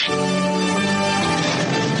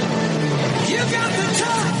 You got the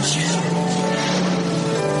touch.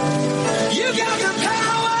 You got the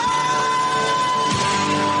power.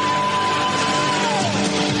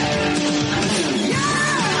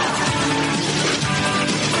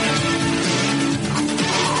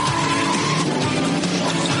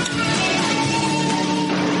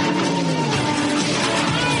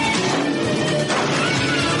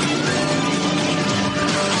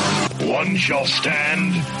 One shall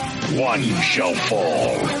stand, one shall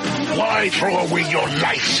fall. Why throw away your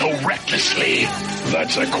life so recklessly?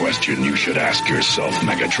 That's a question you should ask yourself,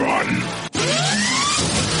 Megatron.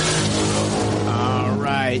 All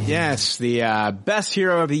right, yes, the Best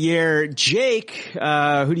Hero of the Year. Jake,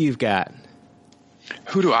 who do you've got?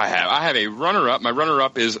 Who do I have? I have a runner-up. My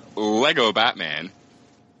runner-up is Lego Batman.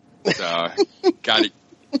 So got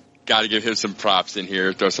to give him some props in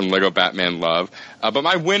here. Throw some Lego Batman love. But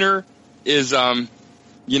my winner is, kind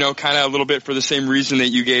of a little bit for the same reason that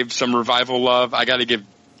you gave some revival love. I got to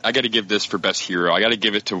give this for best hero. I got to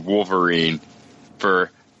give it to Wolverine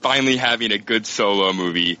for finally having a good solo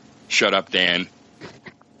movie. Shut up, Dan.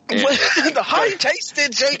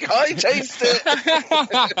 High-tasted, Jake. High-tasted.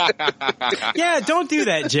 Yeah, don't do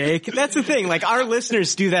that, Jake. That's the thing. Like, our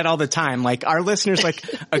listeners do that all the time. Like, our listeners,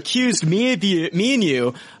 accused me and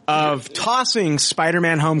you of tossing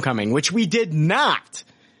Spider-Man Homecoming, which we did not.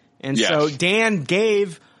 And so Dan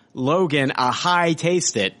gave Logan a high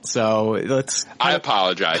taste it. So I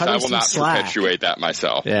apologize. I will not perpetuate that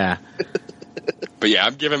myself. Yeah. But yeah,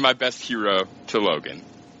 I'm giving my best hero to Logan.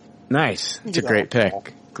 Nice. It's a great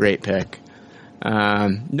pick. Great pick.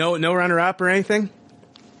 No runner-up or anything?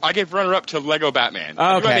 I gave runner-up to Lego Batman.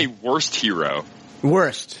 Oh, okay. I do have a worst hero.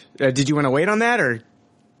 Worst. Did you want to wait on that, or?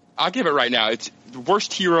 I'll give it right now. The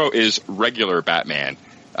worst hero is regular Batman.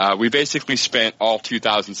 We basically spent all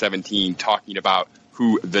 2017 talking about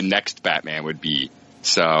who the next Batman would be.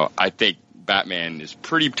 So I think Batman is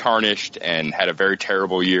pretty tarnished and had a very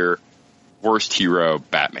terrible year. Worst hero,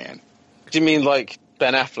 Batman. Do you mean like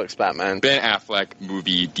Ben Affleck's Batman? Ben Affleck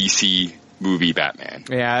movie, DC movie Batman.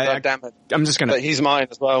 Yeah, God damn it. I'm just gonna. But he's mine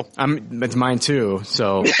as well. It's mine too.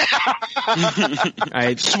 So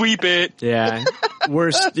I sweep it. Yeah,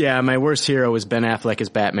 worst. Yeah, my worst hero was Ben Affleck as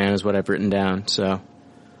Batman, is what I've written down. So.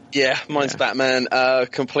 Yeah, mine's Batman.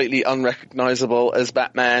 Completely unrecognizable as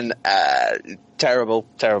Batman. Terrible.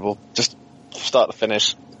 Just start to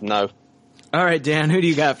finish. No. All right, Dan. Who do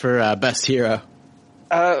you got for best hero?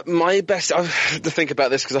 My best, I had to think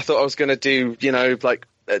about this because I thought I was going to do,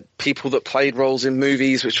 people that played roles in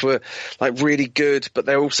movies which were like really good, but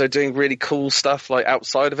they're also doing really cool stuff like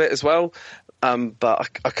outside of it as well. But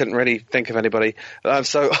I couldn't really think of anybody.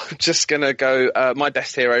 So I'm just going to go, my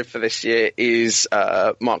best hero for this year is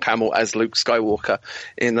Mark Hamill as Luke Skywalker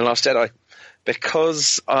in The Last Jedi.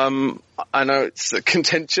 Because I know it's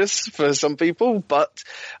contentious for some people, but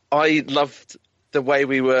I loved the way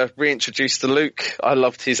we were reintroduced to Luke. I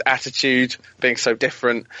loved his attitude being so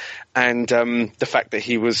different, and the fact that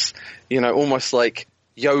he was, almost like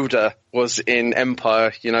Yoda was in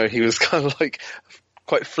Empire. He was kind of like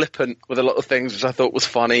quite flippant with a lot of things, which I thought was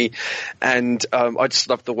funny. And I just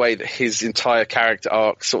loved the way that his entire character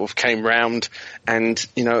arc sort of came round. And,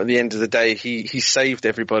 at the end of the day, he saved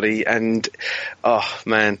everybody. And, oh,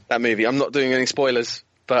 man, that movie. I'm not doing any spoilers,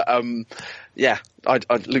 but, Luke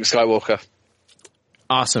Skywalker.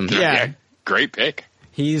 Awesome. Yeah. Great pick.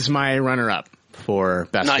 He's my runner-up for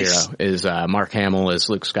best hero, is Mark Hamill as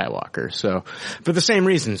Luke Skywalker. So, for the same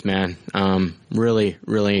reasons, man. Really,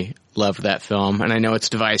 really loved that film. And I know it's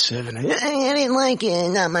divisive, and I didn't like it,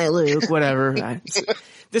 not my Luke, whatever.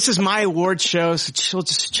 This is my award show, so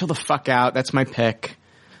chill the fuck out. That's my pick.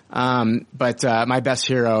 But my best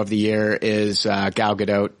hero of the year is Gal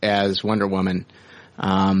Gadot as Wonder Woman.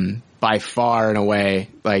 By far and away,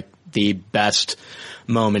 like, the best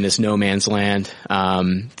moment is No Man's Land.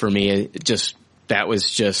 For me, that was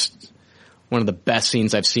just one of the best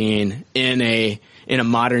scenes I've seen in a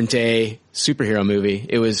modern day superhero movie.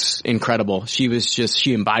 It was incredible.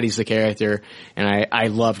 She embodies the character, and I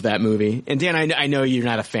loved that movie. And Dan, I know you're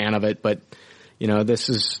not a fan of it, but this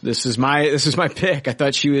is my pick. I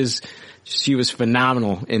thought she was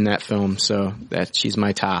phenomenal in that film, so that she's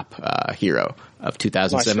my top hero of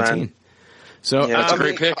 2017. Nice, so yeah, that's a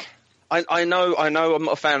great pick. I know I'm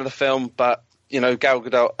not a fan of the film, but Gal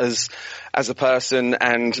Gadot as a person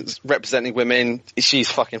and representing women,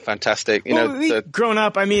 she's fucking fantastic. Growing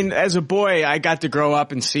up, as a boy, I got to grow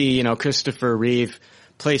up and see, Christopher Reeve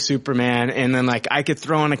play Superman, and then I could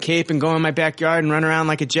throw on a cape and go in my backyard and run around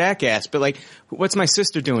like a jackass. But what's my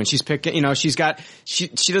sister doing? She's picking, she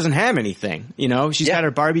doesn't have anything, she's got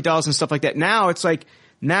her Barbie dolls and stuff like that. Now it's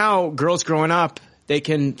now girls growing up, they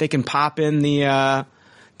can pop in the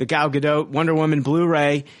Gal Gadot Wonder Woman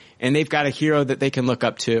Blu-ray, and they've got a hero that they can look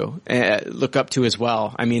up to as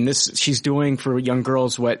well. She's doing for young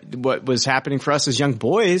girls what was happening for us as young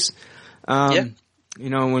boys, when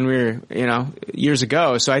we were, years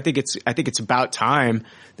ago. So I think it's about time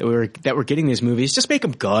that we're getting these movies. Just make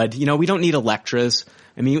them good. We don't need Electras.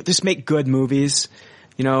 Just make good movies.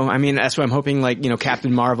 That's what I'm hoping,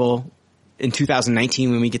 Captain Marvel in 2019,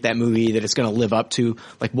 when we get that movie, that it's going to live up to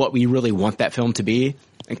what we really want that film to be.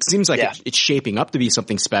 It seems like it's shaping up to be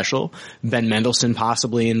something special. Ben Mendelsohn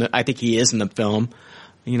possibly I think he is in the film.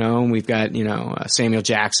 We've got, Samuel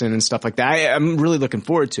Jackson and stuff like that. I'm really looking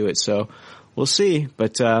forward to it. So we'll see.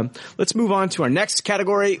 But, let's move on to our next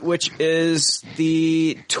category, which is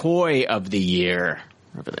the toy of the year.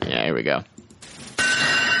 Yeah, here we go.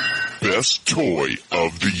 Best toy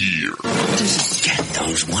of the year. Just get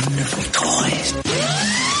those wonderful toys.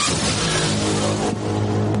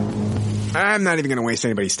 I'm not even going to waste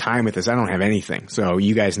anybody's time with this. I don't have anything. So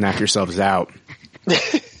you guys knock yourselves out.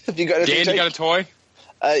 Have you got Dan, you got a toy?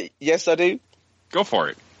 Yes, I do. Go for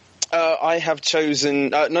it. I have chosen,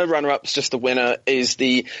 no runner-ups, just the winner, is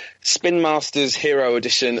the Spin Masters Hero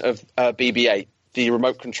Edition of BB-8. The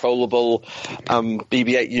remote controllable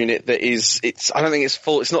BB-8 unit that is, I don't think it's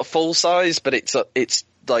full, it's not full size, but it's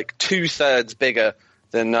like 2/3 bigger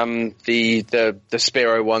than the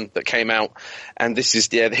Spiro one that came out. And this is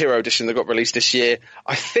the Hero Edition that got released this year.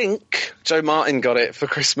 I think Joe Martin got it for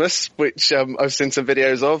Christmas, which I've seen some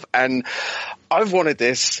videos of, and I've wanted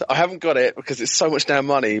this. I haven't got it because it's so much damn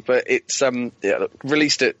money, but it's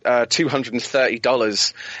released at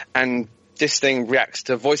 $230, and this thing reacts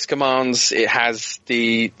to voice commands. It has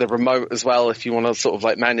the remote as well if you want to sort of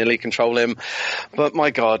like manually control him. But my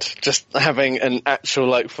God, just having an actual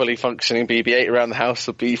like fully functioning BB-8 around the house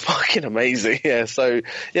would be fucking amazing. Yeah, so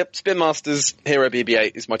yep, Spin Masters Hero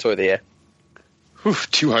BB-8 is my toy of the year. Whew,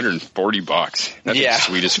 $240. That thing's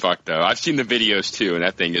sweet as fuck though. I've seen the videos too, and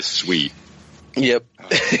that thing is sweet. Yep.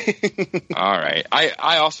 All right.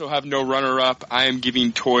 I also have no runner-up. I am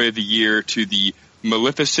giving toy of the year to the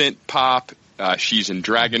Maleficent Pop. She's in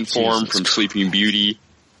dragon form from Sleeping Beauty.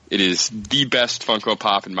 It is the best Funko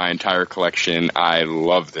Pop in my entire collection. I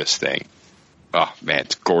love this thing. Oh man,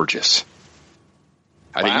 it's gorgeous.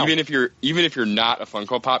 I think even if you're not a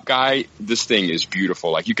Funko Pop guy, this thing is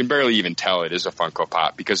beautiful. Like you can barely even tell it is a Funko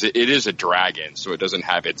Pop because it is a dragon, so it doesn't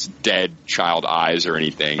have its dead child eyes or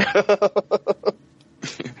anything.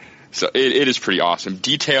 So it is pretty awesome.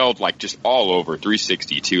 Detailed like just all over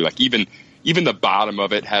 360 too. Like even the bottom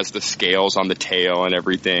of it has the scales on the tail and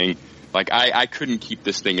everything. Like I couldn't keep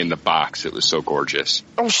this thing in the box. It was so gorgeous.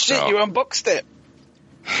 Oh shit, you unboxed it.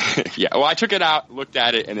 Yeah, well I took it out, looked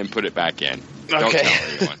at it, and then put it back in. Don't tell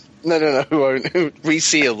anyone. No, we won't.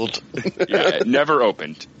 Resealed. Yeah, it never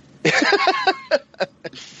opened.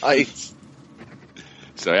 Nice.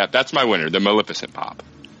 So yeah, that's my winner, the Maleficent Pop.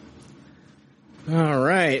 All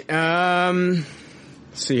right. Let's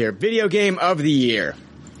see here. Video game of the year.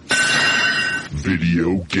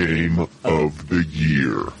 Video game of the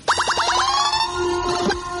year.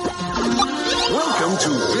 Welcome to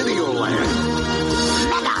Videoland.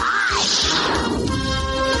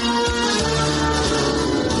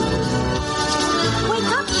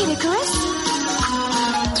 Wake up, Kid Icarus.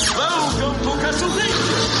 Welcome to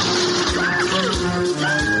Castlevania.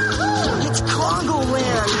 It's Congo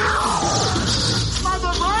Land.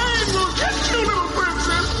 Mother Brain will get you, little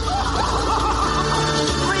princess.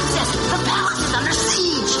 Princess, the palace is under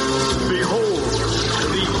siege. Behold,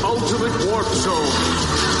 the ultimate warp zone.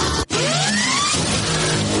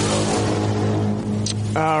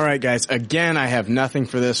 All right, guys. Again, I have nothing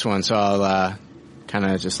for this one, so I'll kind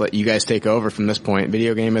of just let you guys take over from this point.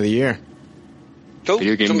 Video game of the year. Cool.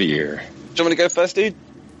 Video game of the year. Do you want me to go first, dude?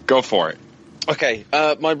 Go for it. Okay,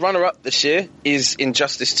 my runner-up this year is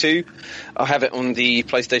Injustice 2. I have it on the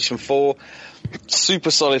PlayStation 4.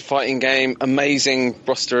 Super solid fighting game, amazing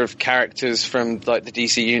roster of characters from like the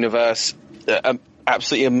DC universe.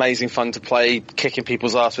 Absolutely amazing fun to play. Kicking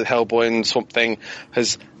people's ass with Hellboy and Swamp Thing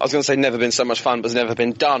has, I was going to say never been so much fun, but it's never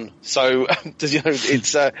been done. So,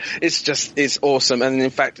 it's awesome. And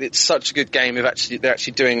in fact, it's such a good game. They're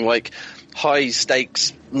actually doing like high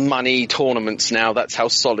stakes money tournaments now. That's how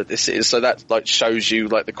solid this is. So that like shows you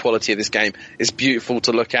like the quality of this game. It's beautiful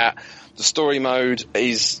to look at. The story mode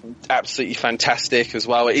is absolutely fantastic as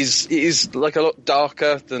well. It is like a lot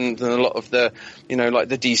darker than a lot of the, like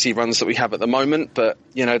the DC runs that we have at the moment. But,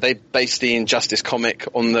 they based the Injustice comic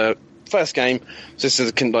on the first game. So this is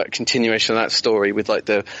a continuation of that story with like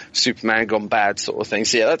the Superman gone bad sort of thing.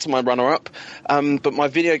 So yeah, that's my runner-up. But my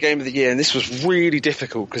video game of the year, and this was really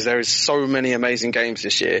difficult because there is so many amazing games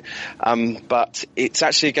this year. But it's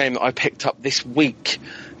actually a game that I picked up this week.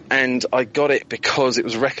 And I got it because it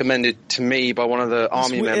was recommended to me by one of the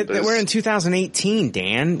army members. We're in 2018,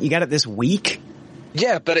 Dan. You got it this week?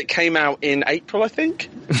 Yeah, but it came out in April, I think.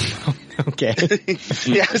 Okay.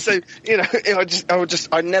 Yeah, so,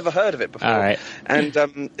 I never heard of it before. All right. And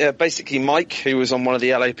basically Mike, who was on one of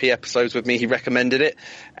the LAP episodes with me, he recommended it,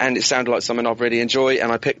 and it sounded like something I'd really enjoy,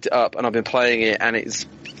 and I picked it up, and I've been playing it, and it's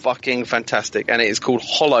fucking fantastic. And it is called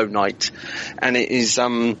Hollow Knight, and it is,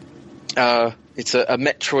 it's a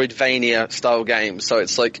Metroidvania style game. So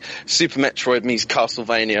it's like Super Metroid meets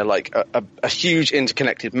Castlevania, like a huge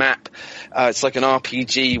interconnected map. It's like an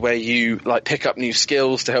RPG where you like pick up new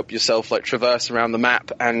skills to help yourself like traverse around the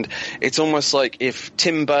map. And it's almost like if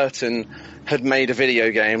Tim Burton had made a video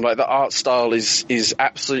game. Like, the art style is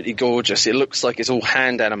absolutely gorgeous. It looks like it's all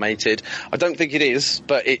hand animated. I don't think it is,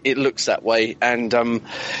 but it looks that way. And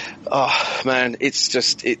oh man,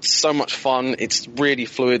 it's so much fun. It's really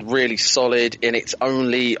fluid, really solid, and it's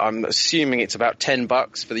only, I'm assuming it's about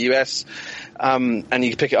 $10 for the US. And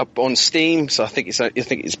you can pick it up on Steam, so I think it's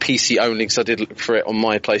PC only, because I did look for it on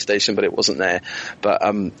my PlayStation, but it wasn't there. But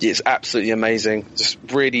it's absolutely amazing. Just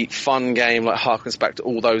really fun game, like harkens back to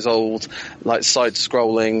all those old, like,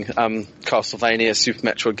 side-scrolling Castlevania, Super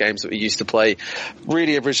Metroid games that we used to play.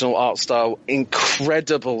 Really original art style,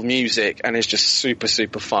 incredible music, and it's just super,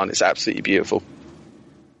 super fun. It's absolutely beautiful.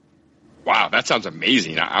 Wow, that sounds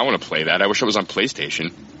amazing. I want to play that. I wish it was on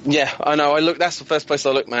PlayStation. Yeah, I know. That's the first place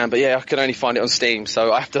I looked, man. But yeah, I can only find it on Steam,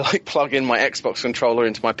 so I have to like plug in my Xbox controller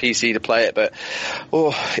into my PC to play it. But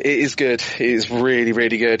it is good. It is really,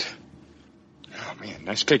 really good. Oh man,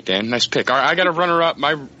 nice pick, Dan. Nice pick. All right, I got a runner-up.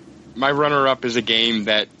 My runner-up is a game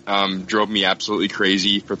that drove me absolutely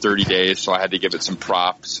crazy for 30 days, so I had to give it some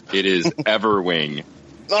props. It is Everwing.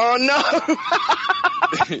 Oh no!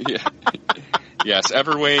 Yeah. Yes,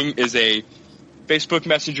 Everwing is a Facebook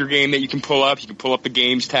Messenger game that you can pull up. You can pull up the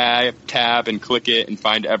games tab and click it and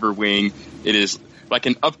find Everwing. It is like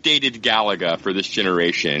an updated Galaga for this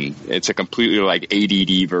generation. It's a completely like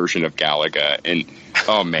ADD version of Galaga. And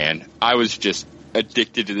oh man, I was just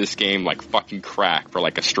addicted to this game like fucking crack for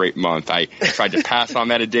like a straight month. I tried to pass on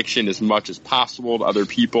that addiction as much as possible to other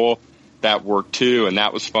people. That worked too, and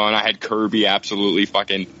that was fun. I had Kirby absolutely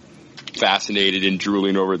fucking fascinated and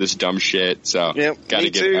drooling over this dumb shit. So gotta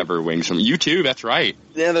give Everwing some. You too, that's right.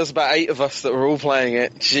 Yeah, there's about 8 of us that were all playing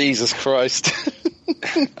it. Jesus Christ.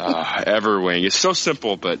 Everwing is so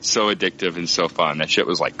simple but so addictive and so fun. That shit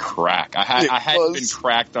was like crack. I hadn't been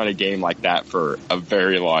cracked on a game like that for a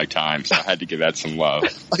very long time, so I had to give that some love.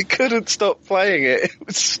 I couldn't stop playing it. It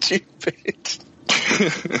was stupid.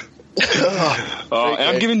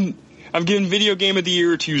 And I'm giving video game of the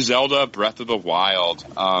year to Zelda Breath of the Wild.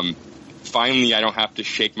 Finally, I don't have to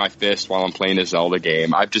shake my fist while I'm playing a Zelda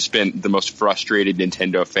game. I've just been the most frustrated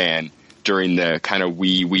Nintendo fan during the kind of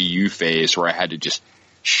Wii U phase, where I had to just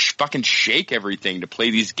fucking shake everything to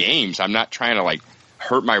play these games. I'm not trying to like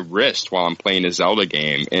hurt my wrist while I'm playing a Zelda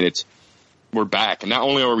game, and we're back. And not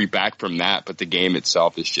only are we back from that, but the game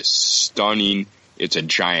itself is just stunning. It's a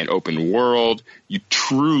giant open world. You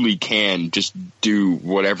truly can just do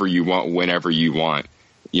whatever you want whenever you want.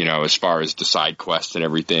 You know, as far as the side quests and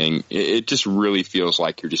everything, it just really feels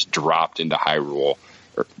like you're just dropped into Hyrule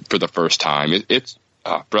for the first time. It's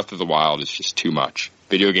Breath of the Wild is just too much.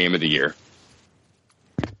 Video game of the year.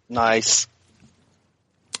 Nice.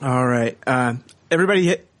 All right.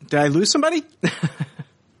 Everybody did I lose somebody?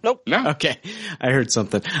 Nope. No. Okay. I heard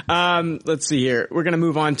something. Let's see here. We're going to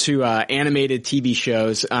move on to animated TV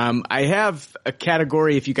shows. I have a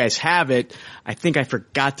category, if you guys have it. I think I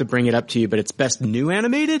forgot to bring it up to you, but it's Best New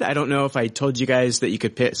Animated. I don't know if I told you guys that you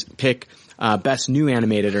could pick Best New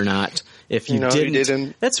Animated or not. If you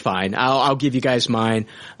didn't, that's fine. I'll give you guys mine,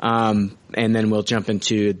 and then we'll jump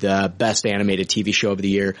into the Best Animated TV Show of the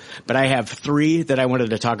year. But I have 3 that I wanted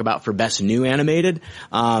to talk about for Best New Animated.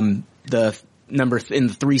 The number in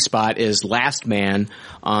the 3 spot is Last Man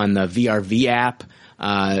on the VRV app.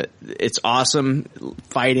 It's awesome.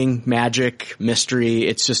 Fighting, magic, mystery.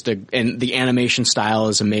 It's just and the animation style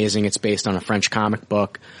is amazing. It's based on a French comic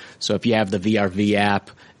book. So if you have the VRV app,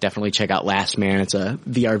 definitely check out Last Man. It's a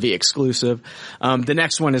VRV exclusive. The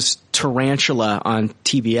next one is Tarantula on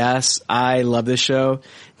TBS. I love this show.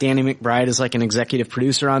 Danny McBride is like an executive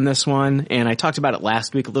producer on this one. And I talked about it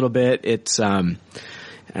last week a little bit. It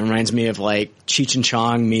reminds me of like Cheech and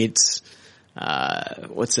Chong meets,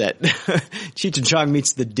 what's that? Cheech and Chong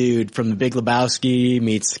meets the dude from The Big Lebowski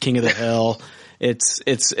meets King of the Hill.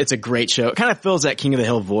 It's a great show. It kind of fills that King of the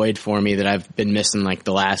Hill void for me that I've been missing like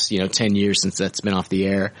the last, 10 years since that's been off the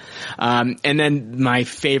air. And then my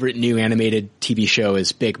favorite new animated TV show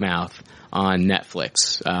is Big Mouth on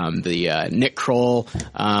Netflix. The Nick Kroll,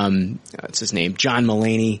 what's his name? John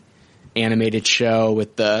Mulaney animated show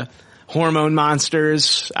with the hormone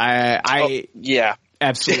monsters. Yeah.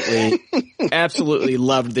 Absolutely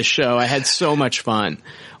loved the show. I had so much fun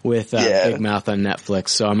with Big Mouth on Netflix.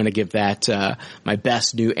 So I'm going to give that my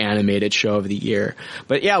best new animated show of the year.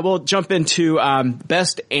 But yeah, we'll jump into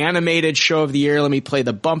best animated show of the year. Let me play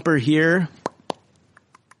the bumper here.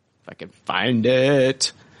 If I can find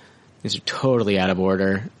it. These are totally out of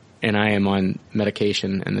order. And I am on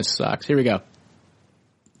medication and this sucks. Here we go.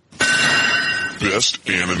 Best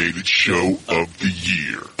Animated Show of the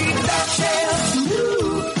Year.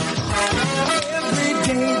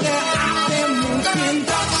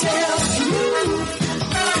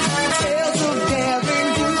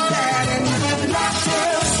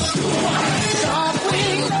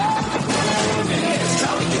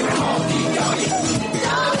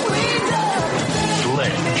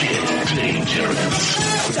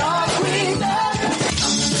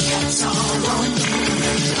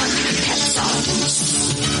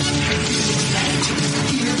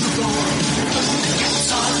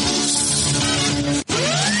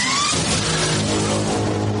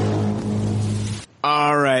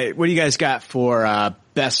 what do you guys got for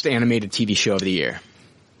best animated TV show of the year?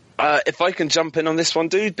 If I can jump in on this one,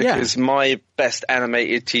 dude, because my best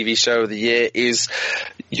animated TV show of the year is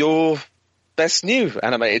your best new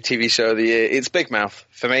animated TV show of the year. It's Big Mouth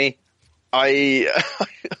for me. I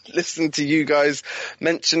listened to you guys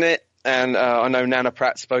mention it, and I know Nana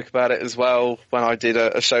Pratt spoke about it as well when I did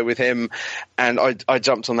a show with him, and I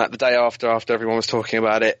jumped on that the day after everyone was talking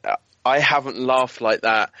about it. I haven't laughed like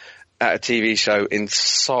that at a TV show in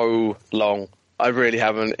so long. I really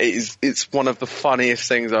haven't. It's one of the funniest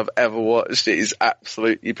things I've ever watched. It is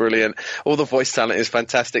absolutely brilliant. All the voice talent is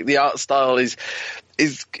fantastic. The art style is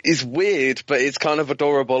weird, but it's kind of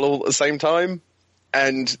adorable all at the same time.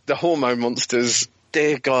 And the hormone monsters,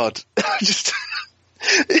 dear God,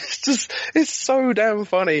 it's so damn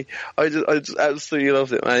funny. I just absolutely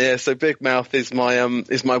loved it, man. Yeah. So Big Mouth is my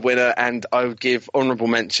winner, and I would give honourable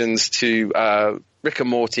mentions to Rick and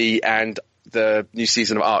Morty and the new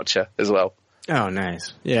season of Archer as well. Oh,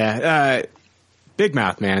 nice. Yeah. Big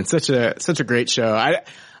Mouth, man. Such a great show.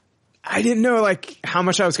 I didn't know like how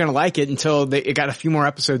much I was going to like it until it got a few more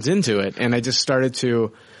episodes into it. And I just started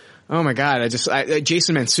to, oh my God,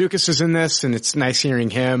 Jason Mantzoukas is in this, and it's nice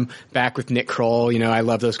hearing him back with Nick Kroll. You know, I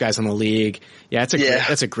love those guys on the League. Yeah,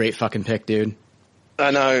 that's a great fucking pick, dude.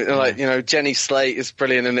 I know. Like, you know, Jenny Slate is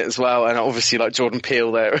brilliant in it as well. And obviously like Jordan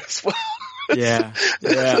Peele there as well. Yeah.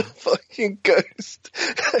 Yeah. Fucking ghost.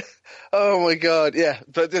 Oh my God, yeah,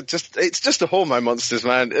 but it's just the hormone monsters,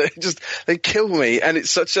 man. They kill me, and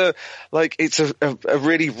it's such it's a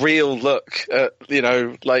really real look at, you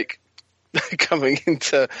know, like coming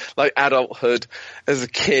into like adulthood as a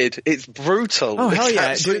kid. It's brutal. Oh hell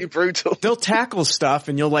yeah, it's absolutely brutal. They'll tackle stuff,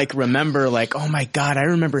 and you'll like remember, like, oh my God, I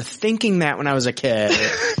remember thinking that when I was a kid.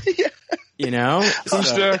 Yeah. You know,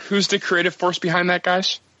 who's the creative force behind that,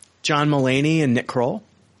 guys? John Mulaney and Nick Kroll.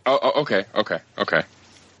 Oh, okay.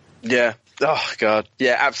 Yeah. Oh God.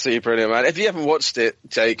 Yeah, absolutely brilliant, man. If you haven't watched it,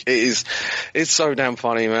 Jake, it's so damn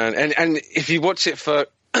funny, man. And if you watch it for,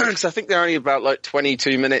 because I think they're only about like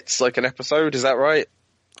 22 minutes, like an episode. Is that right?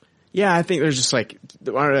 Yeah, I think there's just like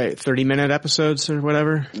 30-minute episodes or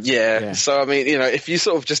whatever. Yeah. So I mean, you know, if you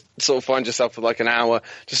sort of find yourself for like an hour,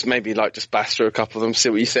 just maybe like just bash through a couple of them, see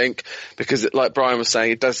what you think. Because like Brian was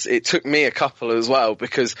saying, it took me a couple as well,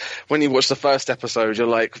 because when you watch the first episode, you're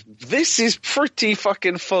like, this is pretty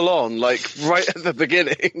fucking full on, like right at the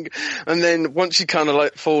beginning. And then once you kind of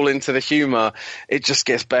like fall into the humor, it just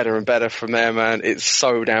gets better and better from there, man. It's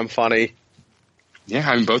so damn funny. Yeah,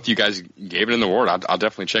 I mean, both you guys gave it an award. I'll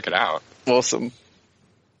definitely check it out. Awesome.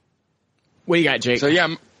 What you got, Jake? So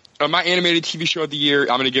yeah, my animated TV show of the year,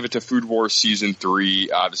 I'm going to give it to Food Wars Season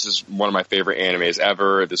 3. This is one of my favorite animes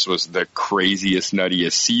ever. This was the craziest,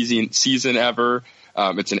 nuttiest season ever.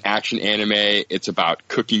 It's an action anime. It's about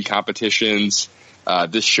cooking competitions.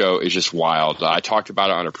 This show is just wild. I talked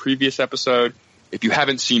about it on a previous episode. If you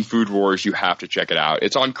haven't seen Food Wars, you have to check it out.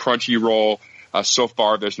 It's on Crunchyroll. So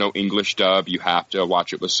far, there's no English dub. You have to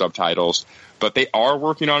watch it with subtitles. But they are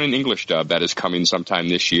working on an English dub that is coming sometime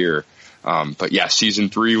this year. But yeah, Season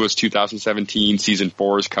 3 was 2017. Season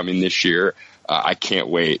 4 is coming this year. I can't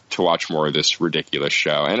wait to watch more of this ridiculous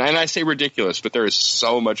show. And I say ridiculous, but there is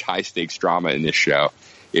so much high-stakes drama in this show.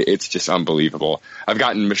 It's just unbelievable. I've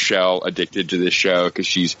gotten Michelle addicted to this show because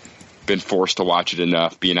she's been forced to watch it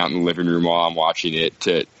enough, being out in the living room while I'm watching it,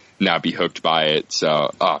 to now be hooked by it.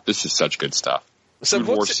 So, this is such good stuff. So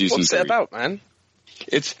what's it about, man?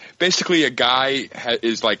 It's basically a guy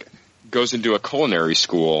goes into a culinary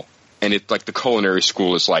school, and it's like the culinary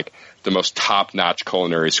school is like the most top-notch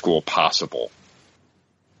culinary school possible.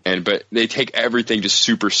 But they take everything just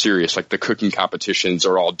super serious. Like the cooking competitions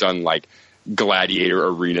are all done like gladiator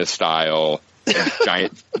arena style,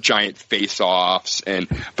 and giant face-offs,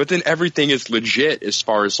 but then everything is legit as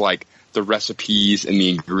far as like the recipes and the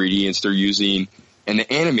ingredients they're using, and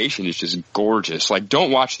the animation is just gorgeous. Like,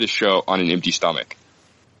 don't watch this show on an empty stomach.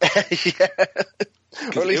 Yeah.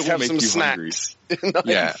 Or at least have some snacks. Nice.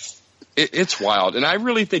 Yeah. It's wild. And I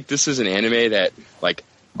really think this is an anime that, like,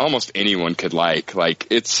 almost anyone could like.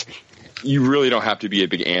 Like, you really don't have to be a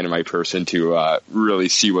big anime person to really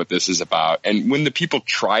see what this is about. And when the people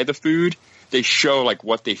try the food, they show, like,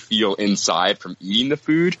 what they feel inside from eating the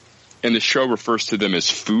food. And the show refers to them as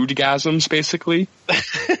foodgasms, basically.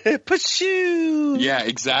 Pashoo! Yeah,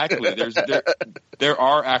 exactly. There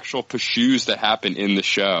are actual pashoos that happen in the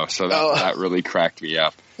show, so that really cracked me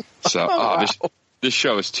up. So wow. This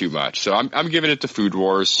show is too much. So I'm giving it to Food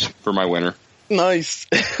Wars for my winner. Nice.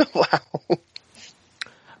 Wow.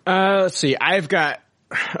 Let's see. I've got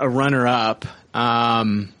a runner-up.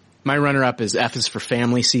 My runner-up is F is for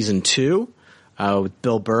Family Season 2. with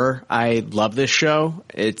Bill Burr. I love this show.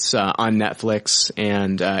 It's on Netflix,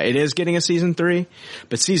 and it is getting a season 3.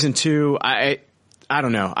 But season 2, I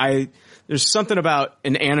don't know. There's something about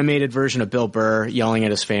an animated version of Bill Burr yelling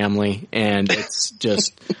at his family, and it's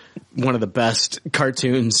just one of the best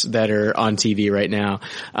cartoons that are on TV right now.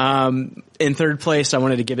 In third place, I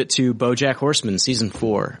wanted to give it to BoJack Horseman, season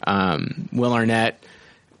 4. Will Arnett,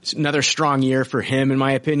 another strong year for him, in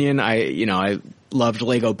my opinion. I loved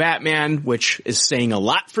Lego Batman, which is saying a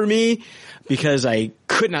lot for me because I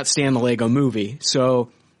could not stand the Lego movie. So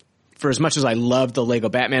for as much as I loved the Lego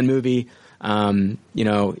Batman movie,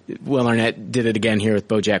 Will Arnett did it again here with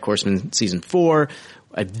BoJack Horseman season 4.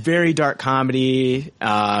 A very dark comedy,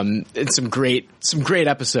 and some great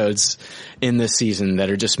episodes in this season that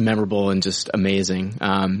are just memorable and just amazing.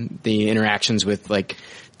 The interactions with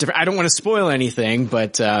I don't want to spoil anything,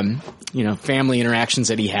 but family interactions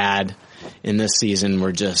that he had in this season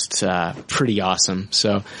were just pretty awesome.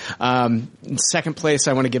 So, in second place,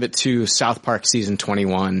 I want to give it to South Park season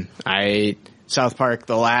 21. South Park,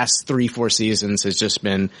 the last 3-4 seasons has just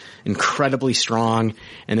been incredibly strong,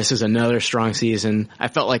 and this is another strong season. I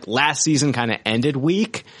felt like last season kind of ended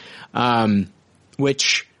weak,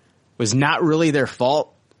 which was not really their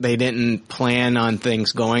fault. They didn't plan on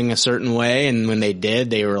things going a certain way, and when they did,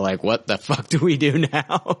 they were like, what the fuck do we do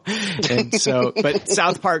now? And so, but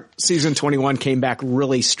South Park season 21 came back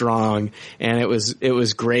really strong, and it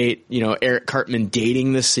was great. Eric Cartman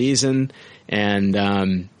dating this season,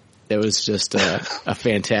 and it was just a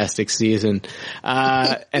fantastic season.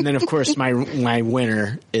 And then, of course, my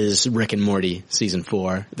winner is Rick and Morty season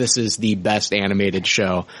 4. This is the best animated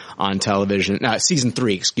show on television. Season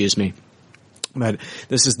 3, excuse me. But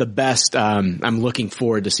this is the best. I'm looking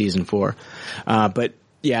forward to season 4. But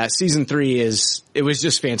yeah, season 3 it was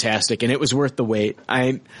just fantastic, and it was worth the wait.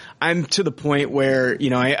 I'm to the point where,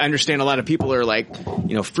 I understand a lot of people are like,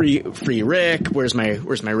 free Rick. Where's my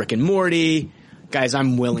Rick and Morty? Guys,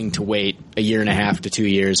 I'm willing to wait 1.5 to 2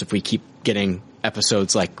 years if we keep getting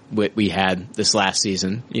episodes like what we had this last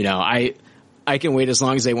season. I can wait as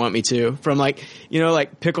long as they want me to. From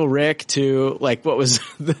Pickle Rick to what was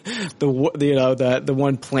the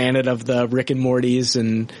one planet of the Rick and Mortys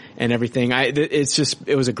and everything.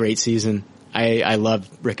 It was a great season. I love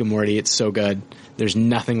Rick and Morty. It's so good. There's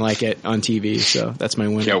nothing like it on TV, so that's my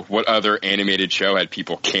winner. Yeah, what other animated show had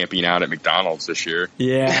people camping out at McDonald's this year?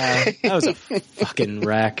 Yeah, that was a fucking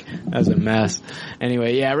wreck. That was a mess.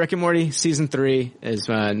 Anyway, yeah, Rick and Morty season 3 is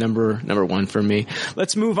number 1 for me.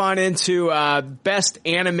 Let's move on into best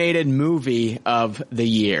animated movie of the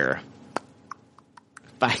year.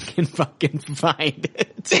 If I can fucking find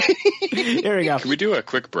it. Here we go. Can we do a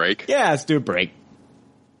quick break? Yeah, let's do a break.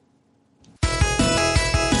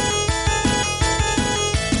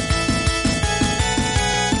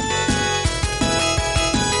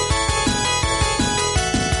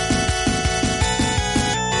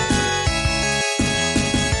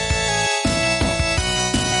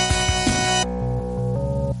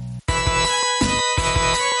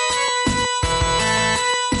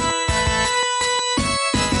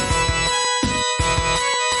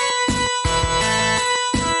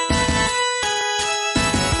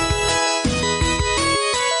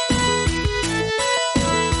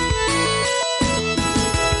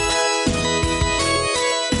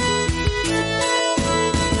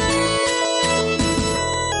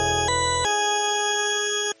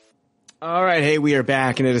 Hey, we are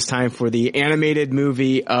back, and it is time for the animated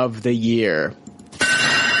movie of the year.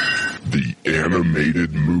 The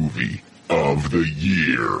animated movie of the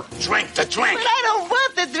year. Drink the drink. But I don't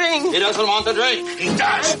want the drink. He doesn't want the drink. He does.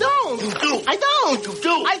 I don't. You do. I don't. You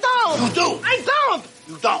do. I don't. You do. I don't.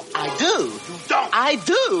 You don't. I do. You don't. I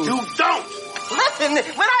do. You don't. Listen,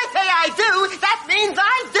 when I say I do, that means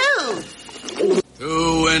I do.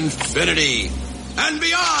 To infinity and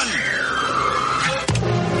beyond.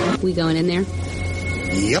 We going in there?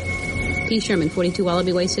 Yep. P. Sherman, 42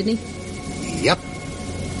 Wallaby Way, Sydney? Yep.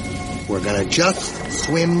 We're gonna just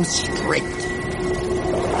swim straight.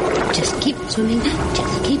 Just keep swimming.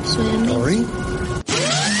 Just keep swimming. Sorry?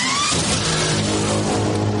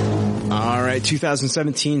 All right,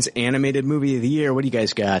 2017's animated movie of the year. What do you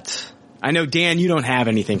guys got? I know, Dan, you don't have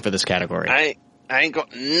anything for this category. I ain't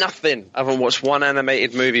got nothing. I haven't watched one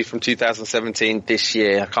animated movie from 2017 this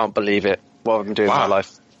year. I can't believe it. What have I been doing with my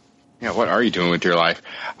life? Yeah, what are you doing with your life?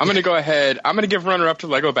 I'm going to go ahead. I'm going to give runner-up to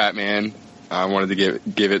Lego Batman. I wanted to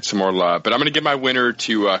give it some more love. But I'm going to give my winner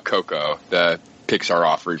to Coco, the Pixar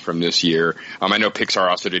offering from this year. I know Pixar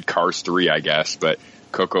also did Cars 3, I guess, but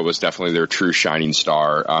Coco was definitely their true shining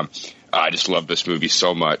star. I just love this movie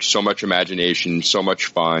so much. So much imagination, so much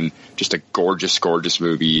fun. Just a gorgeous, gorgeous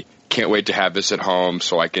movie. Can't wait to have this at home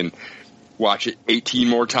so I can watch it 18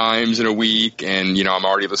 more times in a week. And, you know, I'm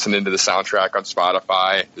already listening to the soundtrack on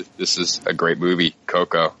Spotify. This is a great movie,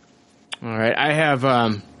 Coco. All right. I have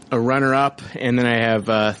a runner-up, and then I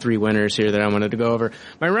have 3 winners here that I wanted to go over.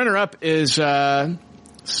 My runner-up is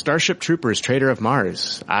Starship Troopers, Traitor of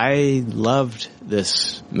Mars. I loved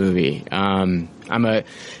this movie. I'm a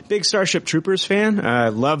big Starship Troopers fan. I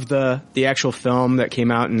love the actual film that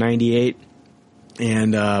came out in 98.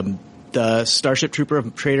 And the Starship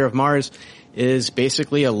Traitor of Mars is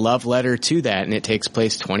basically a love letter to that, and it takes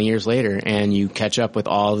place 20 years later, and you catch up with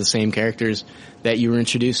all the same characters that you were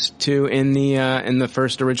introduced to in the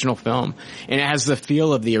first original film. And it has the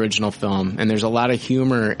feel of the original film, and there's a lot of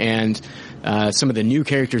humor, and some of the new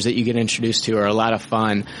characters that you get introduced to are a lot of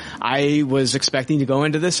fun. I was expecting to go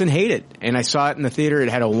into this and hate it, and I saw it in the theater. It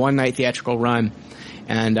had a one-night theatrical run.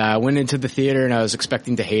 And I went into the theater and I was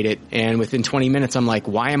expecting to hate it. And within 20 minutes, I'm like,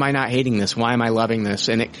 why am I not hating this? Why am I loving this?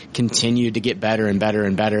 And it continued to get better and better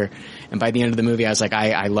and better. And by the end of the movie, I was like,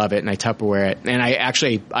 I love it, and I Tupperware it. And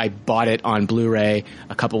I bought it on Blu-ray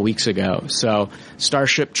a couple weeks ago. So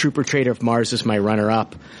Starship Trooper Traitor of Mars is my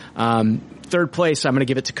runner-up. Third place, I'm going to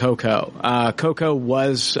give it to Coco. Coco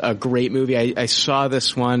was a great movie. I saw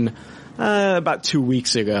this one about 2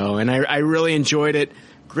 weeks ago, and I really enjoyed it.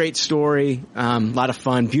 Great story, a lot of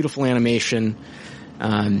fun, beautiful animation,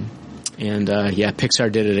 and Pixar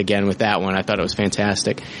did it again with that one. I thought it was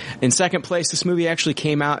fantastic. In second place, this movie actually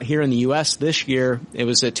came out here in the U.S. this year. It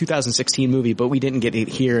was a 2016 movie, but we didn't get it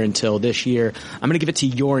here until this year. I'm going to give it to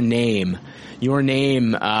Your Name. Your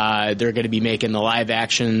Name, they're going to be making the live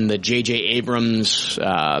action. The J.J. Abrams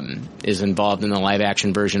is involved in the live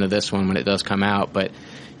action version of this one when it does come out, but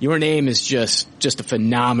Your Name is just a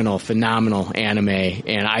phenomenal anime,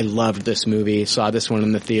 and I loved this movie. Saw this one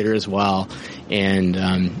in the theater as well, and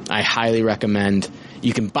I highly recommend.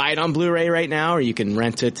 You can buy it on Blu-ray right now, or you can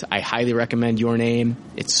rent it. I highly recommend Your Name.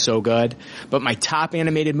 It's so good. But my top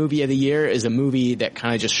animated movie of the year is a movie that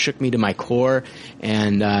kind of just shook me to my core,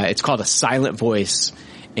 and it's called A Silent Voice.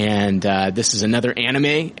 And this is another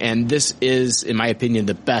anime, and this is, in my opinion,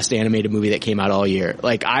 the best animated movie that came out all year.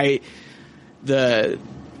 Like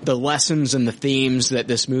the lessons and the themes that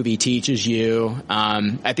this movie teaches you.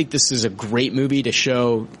 I think this is a great movie to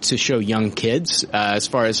show young kids, as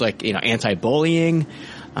far as anti-bullying.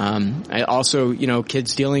 I also,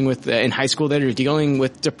 kids dealing with, in high school that are dealing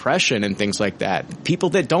with depression and things like that. People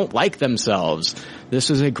that don't like themselves. This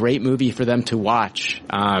is a great movie for them to watch.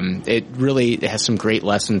 It really has some great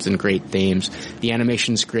lessons and great themes. The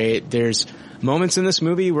animation's great. There's moments in this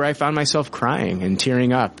movie where I found myself crying and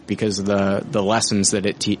tearing up because of the lessons that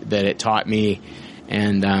it taught me,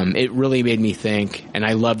 and it really made me think. And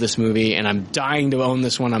I love this movie, and I'm dying to own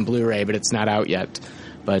this one on Blu-ray, but it's not out yet.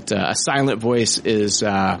 But A Silent Voice is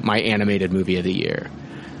my animated movie of the year.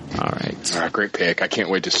 All right, great pick. I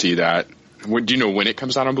can't wait to see that. Do you know when it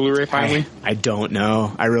comes out on Blu-ray finally? I don't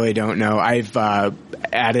know. I really don't know. I've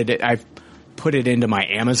added it. I've put it into my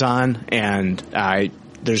Amazon, and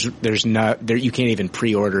there's not there. You can't even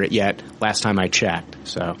pre-order it yet. Last time I checked,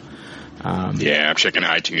 so. I'm checking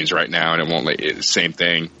iTunes right now, and it won't let you. Same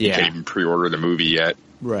thing. You can't even pre-order the movie yet.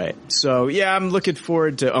 Right. So I'm looking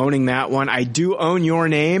forward to owning that one. I do own Your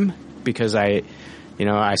Name because I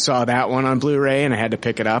saw that one on Blu-ray and I had to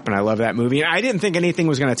pick it up, and I love that movie. And I didn't think anything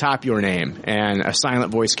was going to top Your Name, and A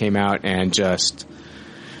Silent Voice came out and just.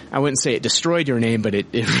 I wouldn't say it destroyed Your Name, but it's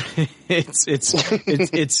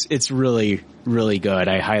really, really good.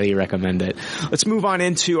 I highly recommend it. Let's move on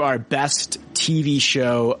into our best TV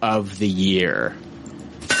show of the year.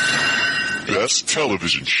 Best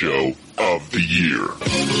television show of the year.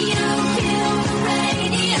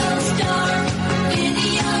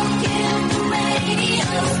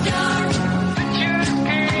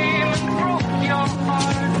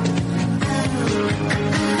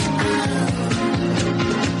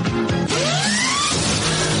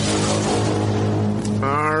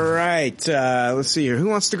 Let's see here. Who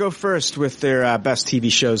wants to go first with their best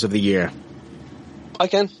TV shows of the year? I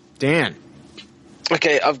can. Dan.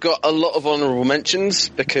 Okay, I've got a lot of honourable mentions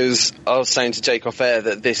because I was saying to Jake off air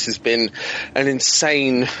that this has been an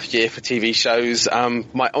insane year for TV shows.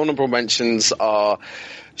 My honourable mentions are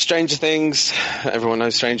Stranger Things. Everyone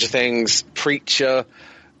knows Stranger Things. Preacher,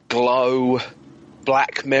 Glow,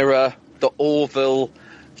 Black Mirror, The Orville,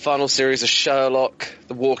 final series of Sherlock,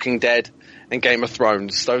 The Walking Dead, and Game of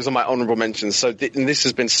Thrones. Those are my honourable mentions. So and this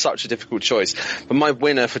has been such a difficult choice. But my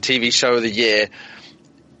winner for TV show of the year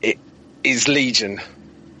is Legion,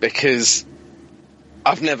 because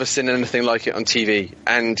I've never seen anything like it on TV,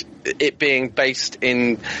 and it being based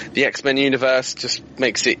in the X-Men universe just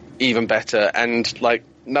makes it even better. And like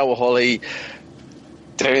Noah Hawley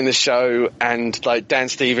doing the show, and like Dan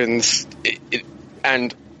Stevens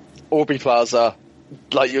and Aubrey Plaza,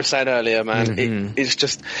 like you were saying earlier, man,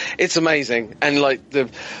 it's amazing. And like the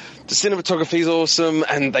cinematography is awesome,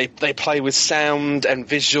 and they play with sound and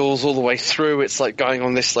visuals all the way through. It's like going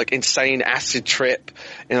on this like insane acid trip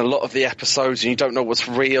in a lot of the episodes, and you don't know what's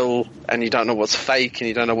real and you don't know what's fake and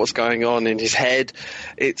you don't know what's going on in his head.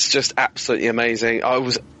 It's just absolutely amazing.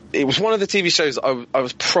 It was one of the TV shows I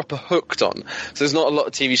was proper hooked on. So there's not a lot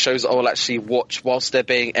of TV shows I will actually watch whilst they're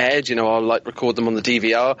being aired. You know, I'll like record them on the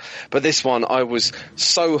DVR. But this one, I was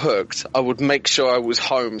so hooked, I would make sure I was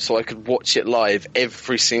home so I could watch it live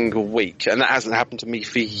every single week. And that hasn't happened to me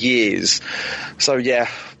for years. So yeah,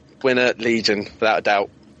 winner Legion, without a doubt.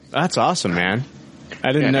 That's awesome, man.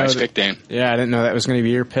 I didn't know. Nice pick, Dan. Yeah, I didn't know that was going to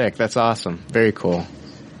be your pick. That's awesome. Very cool.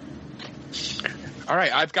 All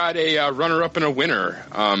right, I've got a runner-up and a winner.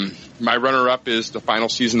 My runner-up is the final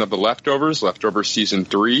season of The Leftovers Season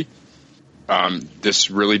 3. This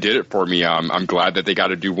really did it for me. I'm glad that they got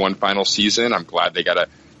to do one final season. I'm glad they got to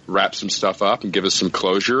wrap some stuff up and give us some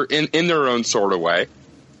closure in their own sort of way.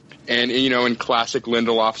 And, you know, in classic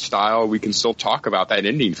Lindelof style, we can still talk about that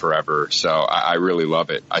ending forever. So I really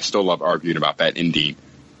love it. I still love arguing about that ending.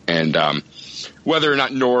 And whether or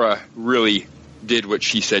not Nora really did what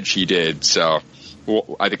she said she did. So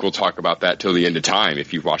I think we'll talk about that till the end of time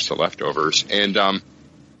if you've watched The Leftovers. And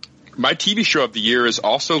my TV show of the year is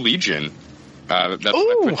also Legion. That's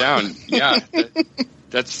what I put down. Yeah,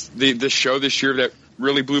 that's the show this year that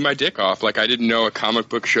really blew my dick off. Like, I didn't know a comic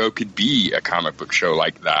book show could be a comic book show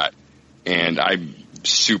like that. And I'm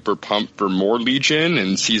super pumped for more Legion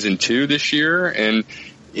and season 2 this year. And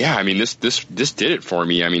yeah, I mean, this did it for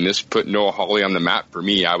me. I mean, this put Noah Hawley on the map for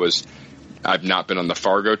me. I've not been on the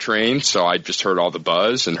Fargo train, so I just heard all the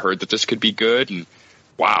buzz and heard that this could be good. And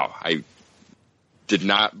wow, I did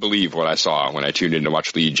not believe what I saw when I tuned in to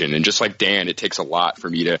watch Legion. And just like Dan, it takes a lot for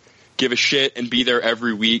me to give a shit and be there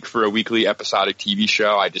every week for a weekly episodic TV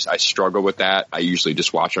show. I struggle with that. I usually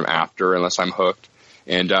just watch them after unless I'm hooked.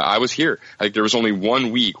 And I was here. Like, there was only 1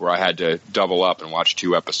 week where I had to double up and watch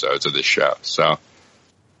 2 episodes of this show. So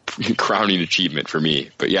crowning achievement for me.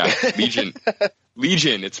 But yeah,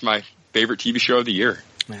 Legion, it's my favorite TV show of the year.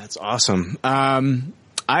 That's awesome.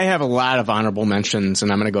 I have a lot of honorable mentions,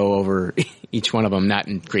 and I'm going to go over each one of them, not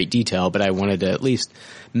in great detail, but I wanted to at least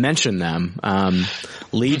mention them.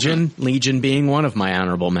 Legion being one of my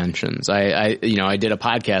honorable mentions. I did a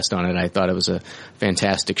podcast on it. I thought it was a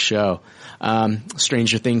fantastic show.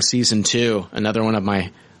 Stranger Things Season 2, another one of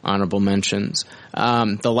my honorable mentions.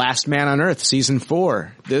 The Last Man on Earth Season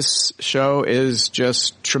 4. This show is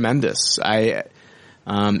just tremendous.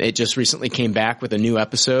 It just recently came back with a new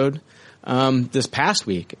episode this past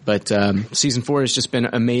week, but season 4 has just been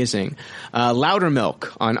amazing.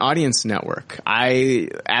 Loudermilk on Audience Network. I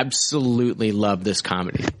absolutely love this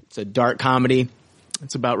comedy. It's a dark comedy.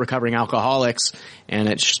 It's about recovering alcoholics, and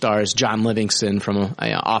it stars John Livingston from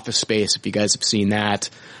Office Space, if you guys have seen that.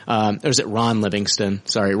 Or is it Ron Livingston?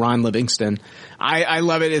 Sorry, Ron Livingston. I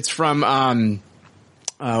love it. It's from one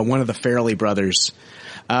of the Farrelly brothers.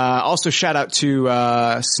 Also shout out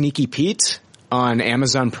to Sneaky Pete on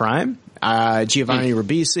Amazon Prime. Giovanni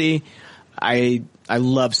Ribisi. I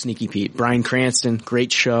love Sneaky Pete. Bryan Cranston,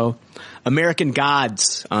 great show. American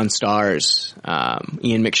Gods on Starz.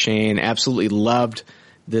 Ian McShane, absolutely loved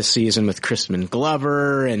this season with Crispin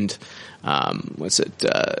Glover and I'm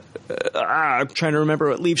trying to remember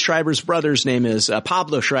what Liev Schreiber's brother's name is.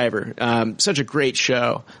 Pablo Schreiber. Such a great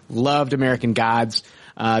show. Loved American Gods.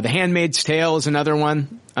 The Handmaid's Tale is another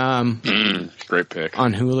one. Great pick.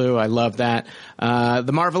 On Hulu. I love that.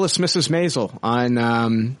 The Marvelous Mrs. Maisel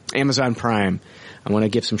on Amazon Prime. I want to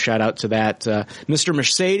give some shout out to that. Mr.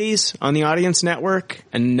 Mercedes on the Audience Network.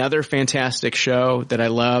 Another fantastic show that I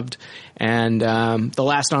loved. And the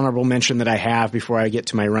last honorable mention that I have before I get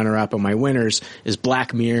to my runner-up and my winners is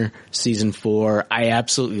Black Mirror Season 4. I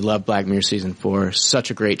absolutely love Black Mirror Season 4.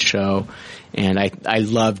 Such a great show. And I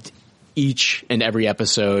loved every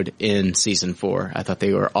episode in Season 4. I thought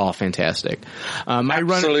they were all fantastic.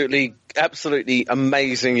 Absolutely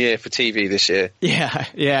amazing year for TV this year. Yeah.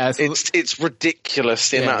 It's ridiculous,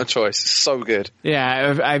 the amount of choice. It's so good.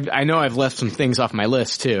 Yeah, I know I've left some things off my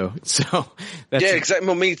list too. So yeah, exactly.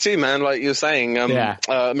 Well, me too, man. Like you were saying,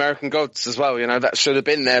 American Gods as well. You know, that should have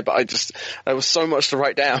been there, but there was so much to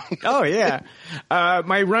write down. Oh yeah.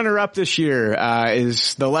 My runner-up this year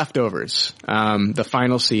is The Leftovers, the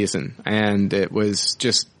final season, and it was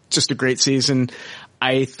just a great season.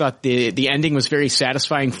 I thought the ending was very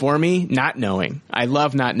satisfying for me, not knowing. I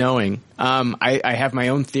love not knowing. I have my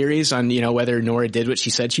own theories on, whether Nora did what she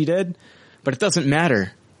said she did, but it doesn't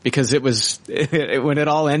matter because it was, when it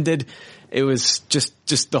all ended, it was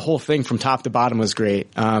just the whole thing from top to bottom was great.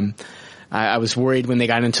 I was worried when they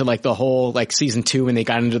got into like the whole, like season 2, when they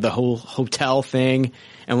got into the whole hotel thing.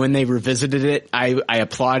 And when they revisited it, I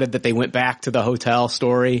applauded that they went back to the hotel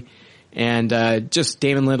story. And just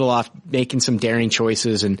Damon Lindelof making some daring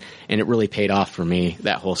choices, and it really paid off for me,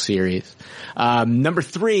 that whole series. Number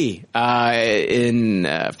 3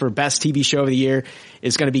 for best TV show of the year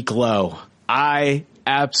is going to be Glow. I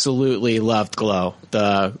absolutely loved Glow,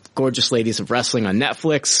 the Gorgeous Ladies of Wrestling on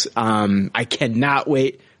Netflix. I cannot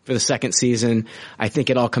wait for the second season. I think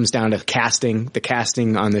it all comes down to casting. The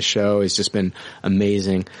casting on this show has just been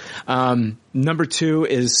amazing. Number 2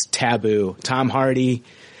 is Taboo. Tom Hardy.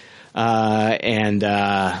 I'm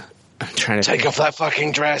trying to take off that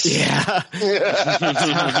fucking dress. Yeah.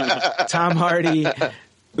 Tom Hardy,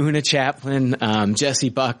 Una Chaplin, Jesse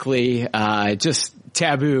Buckley, just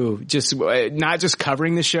Taboo, just not just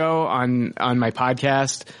covering the show on my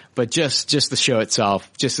podcast, but just the show itself.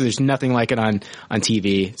 Just there's nothing like it on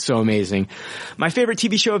TV. So amazing. My favorite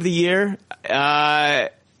TV show of the year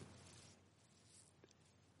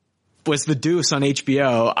was The Deuce on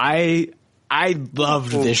HBO. I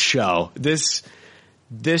loved this show. This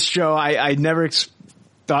show, I never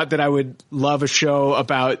thought that I would love a show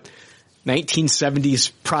about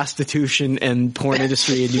 1970s prostitution and porn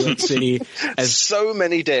industry in New York City. So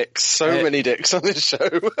many dicks on this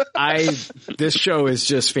show. This show is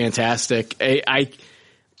just fantastic.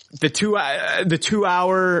 The 2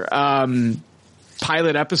 hour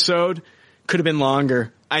pilot episode could have been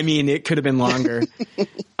longer. I mean, it could have been longer.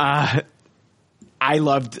 I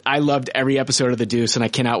loved every episode of The Deuce, and I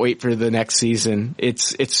cannot wait for the next season.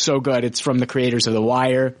 It's so good. It's from the creators of The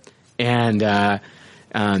Wire, and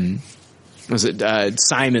was it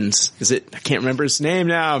Simons? I can't remember his name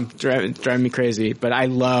now. Driving me crazy. But I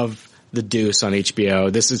love The Deuce on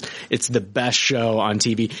HBO. It's the best show on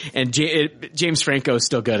TV, and James Franco is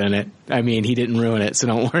still good in it. I mean, he didn't ruin it, so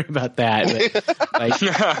don't worry about that. But,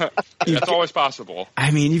 that's always possible.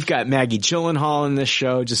 I mean, you've got Maggie Gyllenhaal in this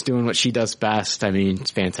show, just doing what she does best. I mean,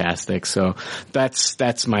 it's fantastic. So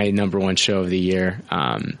that's my number 1 show of the year.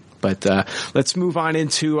 But let's move on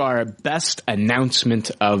into our best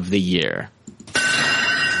announcement of the year.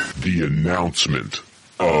 The announcement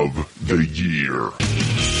of the year.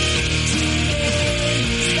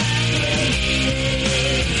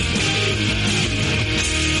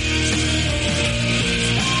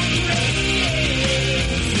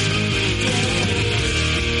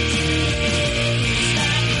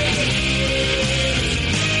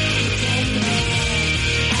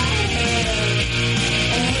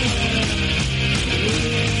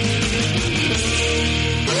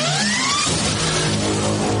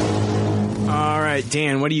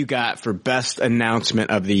 Dan, what do you got for best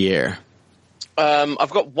announcement of the year? I've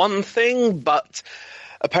got one thing, but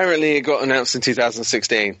apparently it got announced in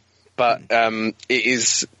 2016. But it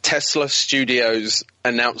is Tesla Studios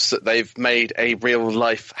announced that they've made a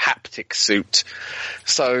real-life haptic suit.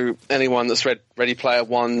 So anyone that's read Ready Player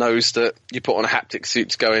One knows that you put on a haptic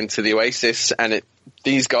suit to go into the Oasis, and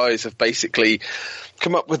these guys have basically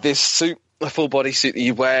come up with this suit, a full-body suit that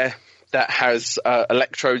you wear, that has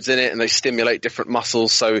electrodes in it, and they stimulate different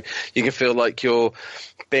muscles, so you can feel like you're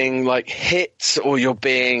being like hit, or you're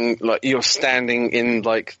being like you're standing in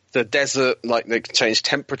like the desert, like they can change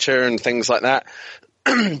temperature and things like that.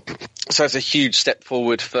 So it's a huge step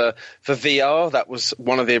forward for VR. That was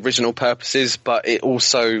one of the original purposes, but it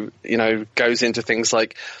also, goes into things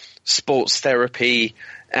like sports therapy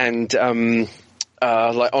and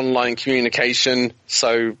like online communication.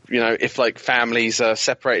 So, if like families are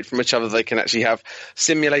separated from each other, they can actually have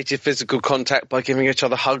simulated physical contact by giving each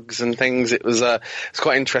other hugs and things. It's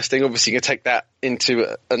quite interesting. Obviously you can take that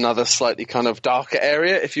into another slightly kind of darker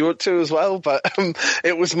area if you want to as well. But,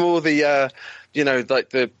 it was more the,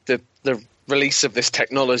 like the release of this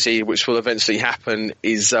technology, which will eventually happen,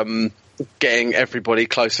 is, getting everybody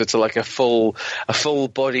closer to like a full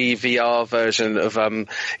body VR version of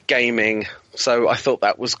gaming. So I thought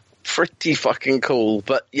that was pretty fucking cool.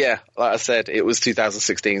 But yeah, like I said, it was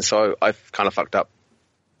 2016, so I kind of fucked up.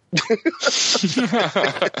 I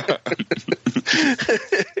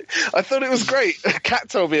thought it was great. Kat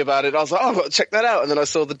told me about it. I was like, I've got to check that out. And then I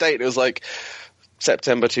saw the date. It was like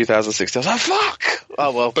September 2016. I was like, fuck!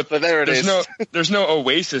 Oh well, but there it is. There's no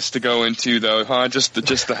Oasis to go into though, huh? Just the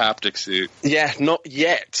haptic suit. Yeah, not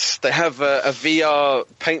yet. They have a VR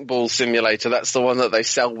paintball simulator. That's the one that they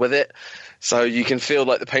sell with it. So you can feel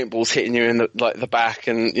like the paintball's hitting you in the back,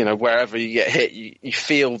 and wherever you get hit, you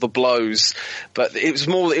feel the blows. But it was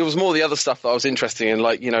more the other stuff that I was interested in,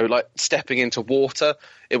 like stepping into water.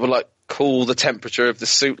 It would like cool the temperature of the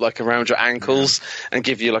suit like around your ankles and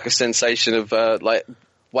give you like a sensation of like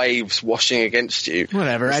waves washing against you.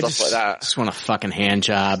 Whatever. Stuff like that. Just want a fucking hand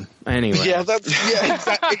job. Anyway. Yeah,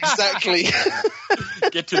 exactly.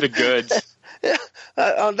 Get to the goods. Yeah,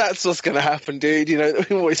 that's what's going to happen, dude.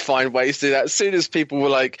 We always find ways to do that. As soon as people were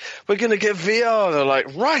like, we're going to get VR, they're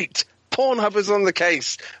like, right, Pornhub is on the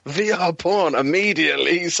case. VR porn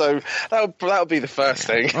immediately. So that'll be the first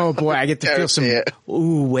thing. Oh boy, I get to feel some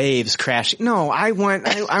waves crashing. No, I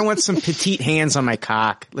want some petite hands on my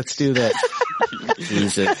cock. Let's do this.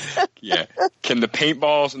 Jesus. Yeah. Can the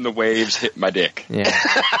paintballs and the waves hit my dick? Yeah.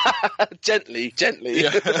 Gently.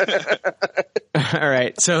 Yeah. All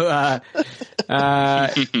right. So,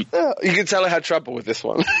 you can tell I had trouble with this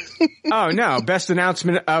one. Oh no. Best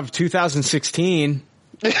announcement of 2016.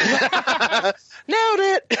 Nailed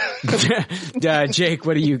it. Jake,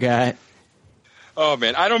 what do you got? Oh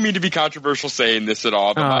man, I don't mean to be controversial saying this at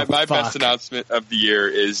all, but my best announcement of the year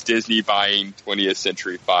is Disney buying 20th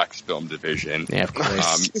Century Fox Film Division. Yeah, of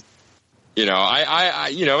course.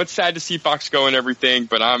 I it's sad to see Fox go and everything,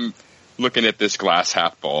 but I'm looking at this glass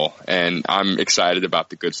half full, and I'm excited about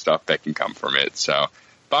the good stuff that can come from it. So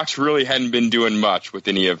Fox really hadn't been doing much with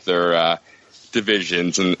any of their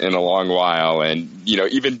divisions in a long while, and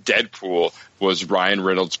even Deadpool was Ryan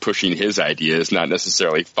Reynolds pushing his ideas, not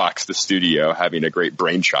necessarily Fox the studio having a great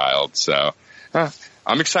brainchild. So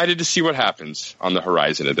I'm excited to see what happens on the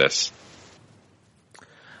horizon of this.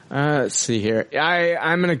 Let's see here.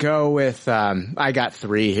 I'm going to go with, I got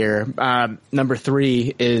 3 here. Number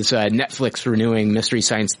 3 is Netflix renewing Mystery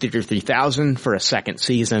Science Theater 3000 for a second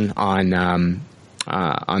season on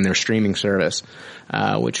their streaming service,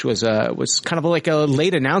 which was kind of like a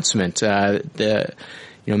late announcement.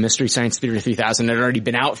 Mystery Science Theater 3000 had already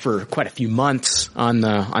been out for quite a few months on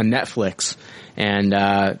Netflix, and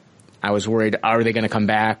I was worried, are they going to come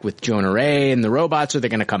back with Jonah Ray and the robots? Are they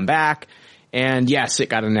going to come back? And yes, it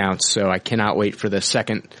got announced, so I cannot wait for the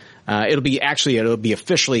second. It'll be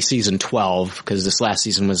officially season 12, because this last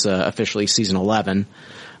season was officially season 11.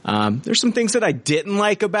 There's some things that I didn't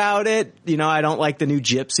like about it. I don't like the new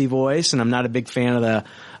Gypsy voice, and I'm not a big fan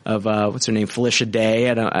of what's her name, Felicia Day.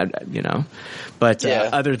 Other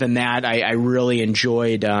than that, I really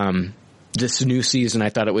enjoyed this new season. I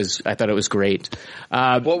thought it was great.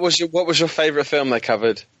 What was your favorite film they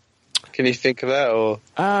covered? Can you think of that? Or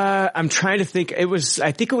I'm trying to think.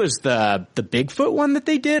 I think it was the Bigfoot one that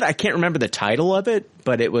they did. I can't remember the title of it,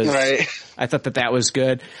 but it was. Right. I thought that was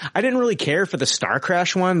good. I didn't really care for the Star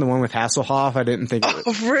Crash one, the one with Hasselhoff. I didn't think. Oh,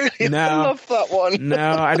 really? No, I love that one. No,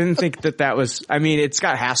 I didn't think that was. I mean, it's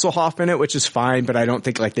got Hasselhoff in it, which is fine, but I don't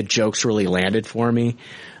think like the jokes really landed for me.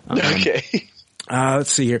 Okay.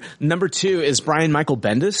 Let's see here. Number 2 is Brian Michael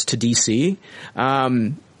Bendis to DC.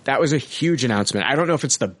 That was a huge announcement. I don't know if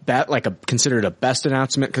it's considered a best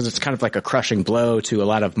announcement, because it's kind of like a crushing blow to a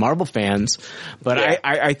lot of Marvel fans, but yeah.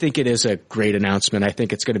 I think it is a great announcement. I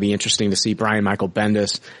think it's going to be interesting to see Brian Michael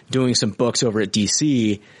Bendis doing some books over at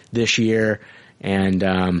DC this year. And,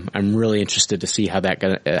 I'm really interested to see how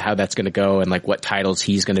that's going to go, and like what titles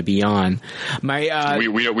he's going to be on. We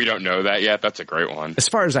don't know that yet. That's a great one. As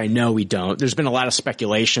far as I know, we don't. There's been a lot of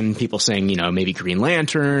speculation, people saying, maybe Green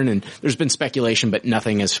Lantern, and there's been speculation, but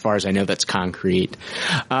nothing as far as I know that's concrete.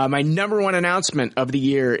 My number 1 announcement of the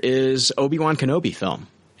year is Obi-Wan Kenobi film.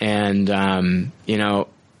 And,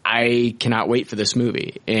 I cannot wait for this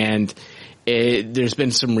movie. And there's been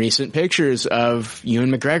some recent pictures of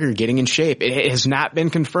Ewan McGregor getting in shape. It has not been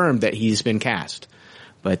confirmed that he's been cast,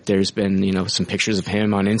 but there's been, some pictures of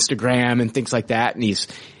him on Instagram and things like that. And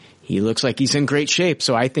he looks like he's in great shape.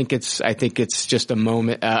 So I think it's just a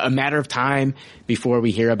matter of time before we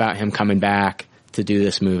hear about him coming back to do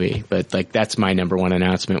this movie. But that's my number 1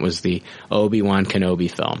 announcement, was the Obi-Wan Kenobi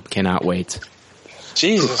film. Cannot wait.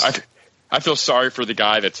 Jesus. I feel sorry for the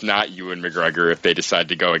guy that's not Ewan McGregor if they decide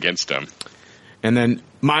to go against him. And then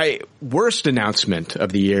my worst announcement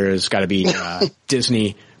of the year has got to be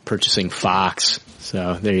Disney purchasing Fox.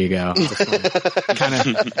 So there you go.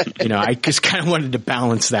 I just kind of wanted to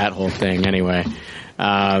balance that whole thing anyway.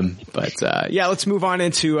 Let's move on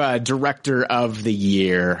into Director of the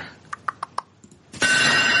Year.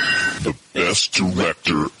 The best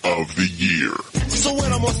director of the year. So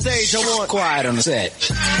when I'm on stage, I want quiet on the set.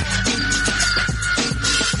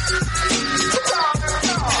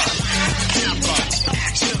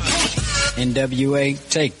 NWA,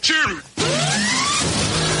 take 2.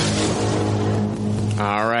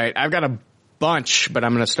 All right. I've got a bunch, but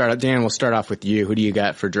I'm going to start. Dan, we'll start off with you. Who do you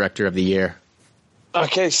got for Director of the Year?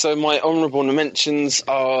 Okay, so my honourable mentions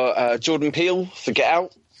are Jordan Peele for Get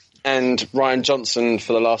Out and Rian Johnson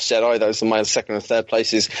for The Last Jedi. Those are my second and third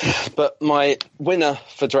places. But my winner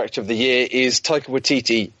for Director of the Year is Taika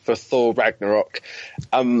Waititi for Thor Ragnarok.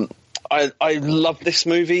 I love this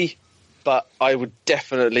movie, but I would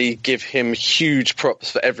definitely give him huge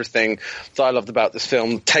props for everything that I loved about this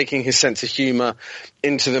film, taking his sense of humour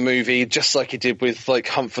into the movie, just like he did with like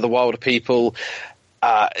Hunt for the Wilder People,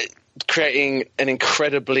 creating an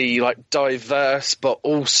incredibly like diverse but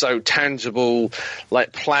also tangible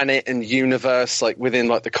like planet and universe like within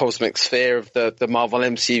like the cosmic sphere of the Marvel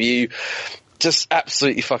MCU. Just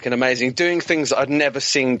absolutely fucking amazing. Doing things that I'd never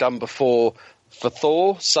seen done before for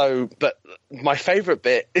Thor. But my favourite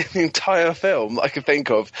bit in the entire film I can think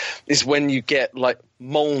of is when you get like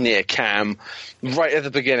Mjolnir cam right at the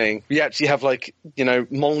beginning. You actually have like, you know,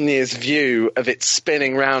 Mjolnir's view of it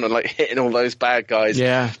spinning around and like hitting all those bad guys.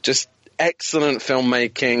 Yeah. Just excellent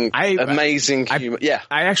filmmaking, amazing humor. Yeah.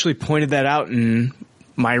 I actually pointed that out in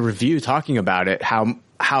my review talking about it, how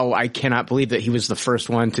I cannot believe that he was the first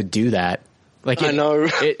one to do that. Like I know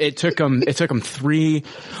it took him three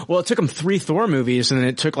Thor movies, and then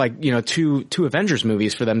it took like, you know, two Avengers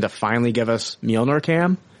movies for them to finally give us Mjolnir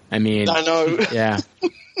cam. I mean, I know. Yeah.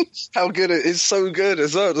 How good it is, so good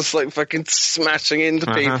as well. Just like fucking smashing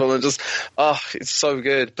into people and just, it's so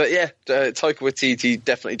good. But yeah, Taika Waititi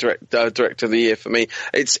definitely director of the year for me.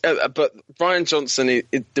 It's but Rian Johnson,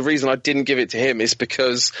 the reason I didn't give it to him is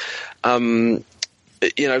because, you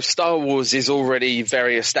know, Star Wars is already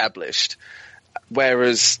very established.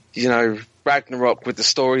 Whereas, you know, Ragnarok with the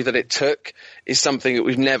story that it took is something that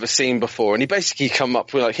we've never seen before. And he basically came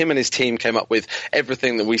up with, like, him and his team came up with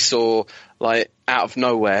everything that we saw, like, out of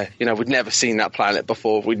nowhere. You know, we'd never seen that planet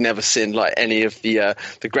before. We'd never seen, like, any of the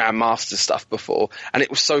Grandmaster stuff before. And it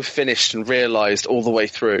was so finished and realised all the way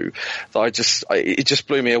through that it just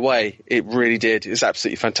blew me away. It really did. It was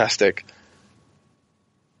absolutely fantastic.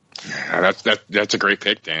 Yeah, that's a great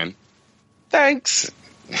pick, Dan. Thanks.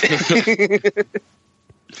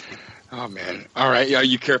 Oh man! All right,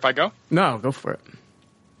 you care if I go? No, go for it.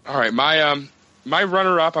 All right, my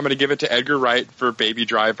runner-up, I'm going to give it to Edgar Wright for Baby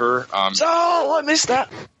Driver. I missed that.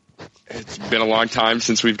 It's been a long time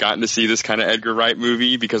since we've gotten to see this kind of Edgar Wright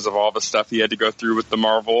movie because of all the stuff he had to go through with the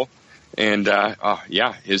Marvel, and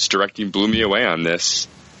his directing blew me away on this.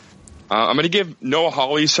 I'm going to give Noah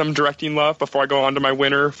Hawley some directing love before I go on to my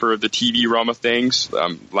winner for the TV realm of things.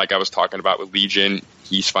 Like I was talking about with Legion,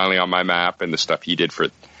 he's finally on my map, and the stuff he did for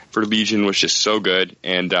Legion was just so good.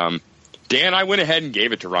 And Dan, I went ahead and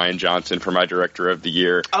gave it to Rian Johnson for my Director of the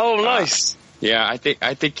Year. Oh, nice. Yeah, I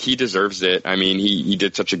think he deserves it. I mean, he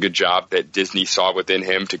did such a good job that Disney saw within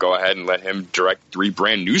him to go ahead and let him direct 3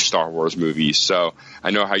 brand new Star Wars movies. So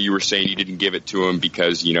I know how you were saying you didn't give it to him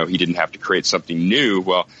because, you know, he didn't have to create something new.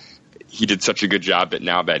 Well, he did such a good job that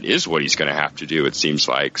now that is what he's going to have to do, it seems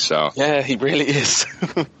like. So yeah, he really is.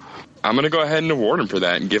 I'm going to go ahead and award him for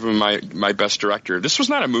that and give him my best director. This was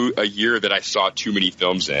not a year that I saw too many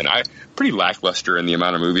films in. Pretty lackluster in the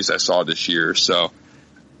amount of movies I saw this year. So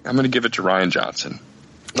I'm going to give it to Rian Johnson.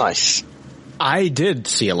 Nice. I did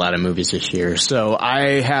see a lot of movies this year, so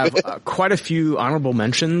I have quite a few honorable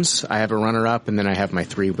mentions. I have a runner-up, and then I have my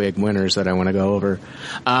 3 big winners that I want to go over.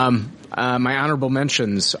 My honorable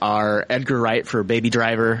mentions are Edgar Wright for Baby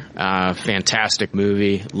Driver. Fantastic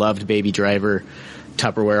movie. Loved Baby Driver.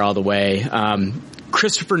 Tupperware all the way.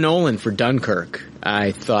 Christopher Nolan for Dunkirk.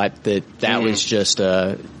 I thought that was just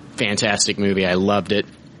a fantastic movie. I loved it.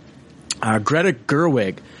 Greta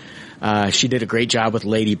Gerwig. She did a great job with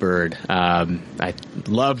Lady Bird. I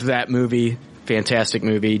loved that movie. Fantastic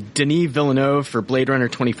movie. Denis Villeneuve for Blade Runner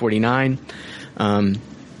 2049.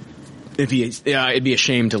 It'd be a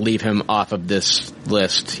shame to leave him off of this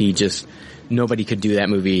list. Nobody could do that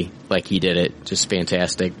movie like he did it. Just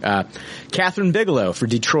fantastic. Catherine Bigelow for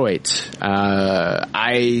Detroit. John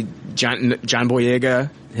Boyega,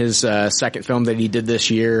 his second film that he did this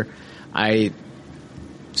year.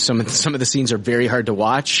 Some of the scenes are very hard to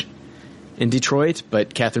watch in Detroit,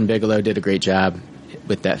 but Catherine Bigelow did a great job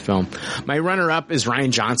with that film. My runner-up is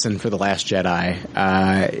Rian Johnson for The Last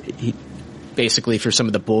Jedi. He basically for some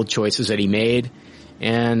of the bold choices that he made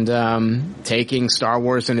and taking Star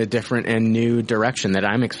Wars in a different and new direction that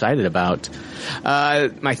I'm excited about.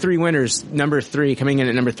 My 3 winners, coming in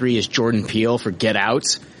at number 3 is Jordan Peele for Get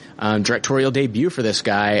Out. Directorial debut for this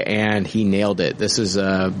guy, and he nailed it. This is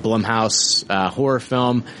a Blumhouse horror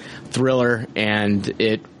film, thriller, and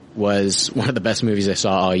it was one of the best movies I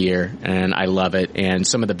saw all year, and I love it. And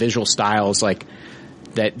some of the visual styles like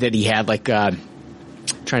that he had, like trying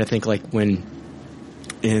trying to think like when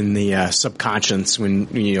in the Subconscious, when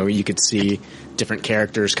you could see different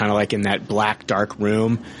characters kind of like in that black dark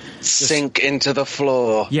room sink into the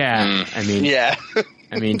floor. Yeah, I mean, yeah.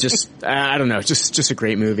 I mean, just I don't know, just a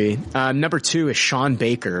great movie. Number 2 is Sean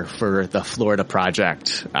Baker for The Florida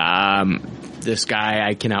Project. This guy,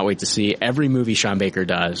 I cannot wait to see every movie Sean Baker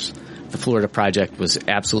does. The Florida Project was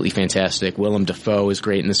absolutely fantastic. Willem Dafoe is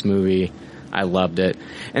great in this movie. I loved it.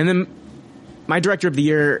 And then my director of the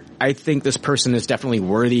year, I think this person is definitely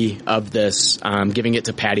worthy of this. Giving it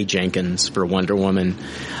to Patty Jenkins for Wonder Woman.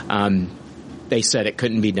 They said it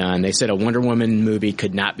couldn't be done. They said a Wonder Woman movie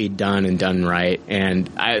could not be done and done right. And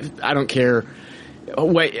I don't care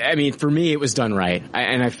what, I mean, for me, it was done right.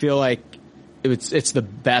 And I feel like it's the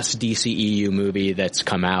best DCEU movie that's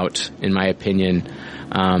come out, in my opinion.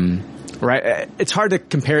 Right. It's hard to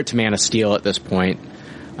compare it to Man of Steel at this point.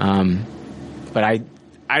 But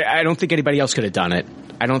I don't think anybody else could have done it.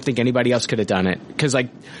 I don't think anybody else could have done it. Cause like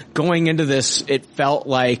going into this, it felt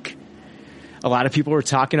like a lot of people were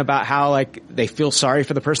talking about how like they feel sorry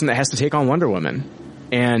for the person that has to take on Wonder Woman.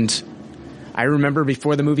 And I remember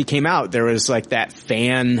before the movie came out, there was like that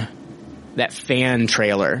fan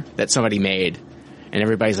trailer that somebody made. And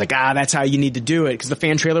everybody's like, that's how you need to do it. Cause the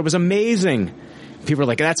fan trailer was amazing. People were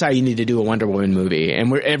like, that's how you need to do a Wonder Woman movie.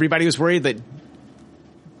 And everybody was worried that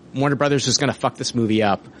Warner Brothers was going to fuck this movie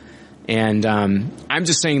up. And I'm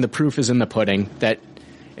just saying the proof is in the pudding that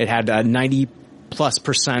it had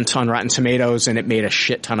 90+% on Rotten Tomatoes and it made a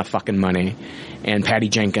shit ton of fucking money. And Patty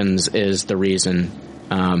Jenkins is the reason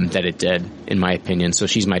that it did, in my opinion. So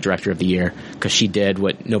she's my director of the year because she did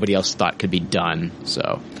what nobody else thought could be done.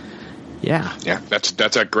 So, yeah. Yeah,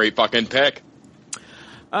 that's a great fucking pick.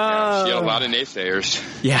 Yeah, she had a lot of naysayers.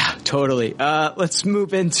 Yeah, totally. Let's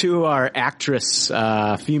move into our actress,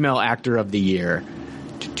 female actor of the year.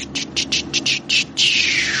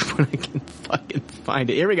 When I can fucking find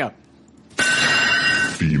it. Here we go.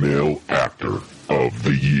 Female actor of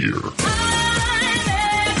the year.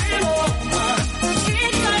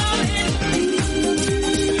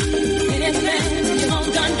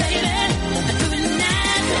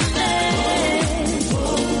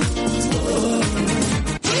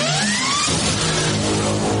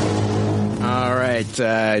 All right,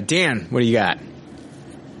 Dan, what do you got?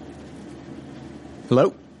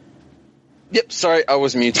 Hello? Yep, sorry, I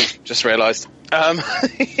was muted. Just realised. I've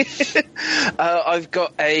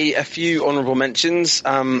got a few honourable mentions.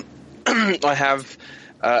 I have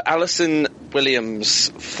Alison Williams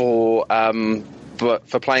for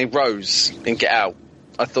playing Rose in Get Out.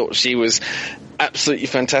 I thought she was absolutely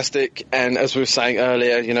fantastic, and as we were saying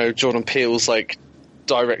earlier, Jordan Peele's like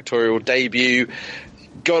directorial debut.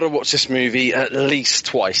 Gotta watch this movie at least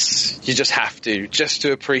twice. You just have to, just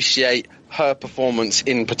to appreciate her performance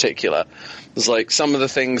in particular. There's like some of the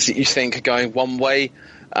things that you think are going one way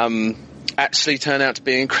actually turn out to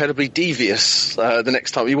be incredibly devious the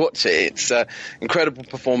next time you watch it. It's an incredible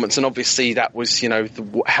performance, and obviously that was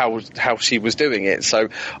how she was doing it. So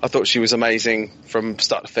I thought she was amazing from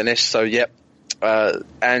start to finish. So yep.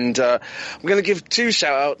 And I'm going to give 2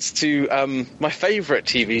 shout-outs to my favourite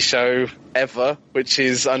TV show ever, which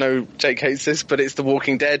is, I know Jake hates this, but it's The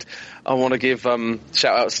Walking Dead. I want to give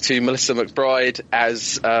shout-outs to Melissa McBride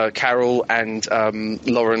as Carol and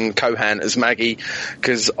Lauren Cohan as Maggie,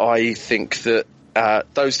 because I think that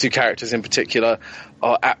those 2 characters in particular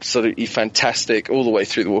are absolutely fantastic all the way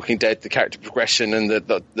through The Walking Dead, the character progression and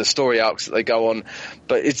the story arcs that they go on.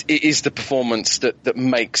 But it is the performance that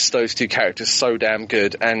makes those 2 characters so damn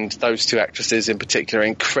good, and those 2 actresses in particular are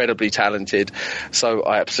incredibly talented. So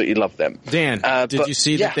I absolutely love them. Dan, did you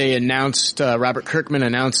see that they announced, Robert Kirkman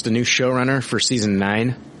announced a new showrunner for season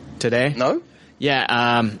 9 today? No? Yeah,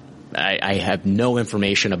 I have no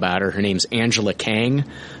information about her. Her name's Angela Kang.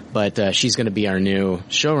 But she's going to be our new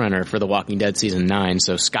showrunner for The Walking Dead Season 9.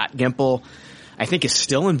 So Scott Gimple, I think, is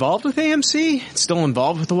still involved with AMC. It's still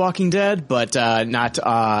involved with The Walking Dead, but not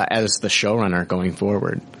as the showrunner going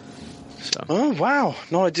forward. So. Oh, wow.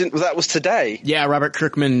 No, I didn't. That was today. Yeah, Robert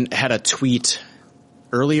Kirkman had a tweet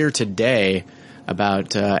earlier today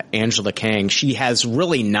about Angela Kang. She has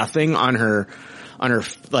really nothing on her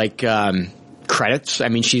credits. I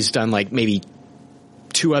mean, she's done like maybe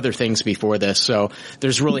 2 other things before this, so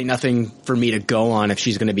there's really nothing for me to go on if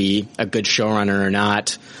she's going to be a good showrunner or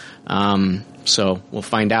not. So we'll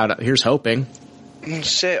find out. Here's hoping.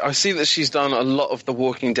 Shit, I see that she's done a lot of the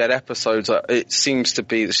Walking Dead episodes. It seems to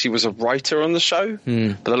be that she was a writer on the show,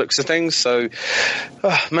 by the looks of things. So,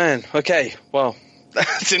 man, okay, well,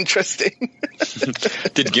 that's interesting.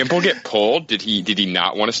 Did Gimple get pulled? Did he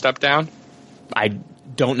not want to step down? I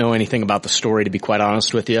don't know anything about the story, to be quite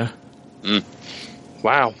honest with you.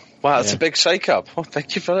 Wow, that's a big shake-up. Oh,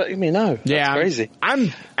 thank you for letting me know. That's crazy.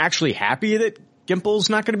 I'm actually happy that Gimple's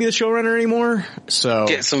not going to be the showrunner anymore. So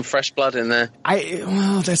get some fresh blood in there.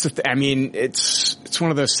 That's the thing. I mean, it's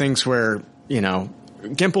one of those things where, you know,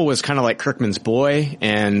 Gimple was kind of like Kirkman's boy,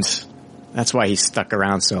 and that's why he stuck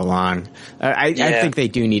around so long. I think they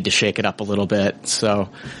do need to shake it up a little bit. So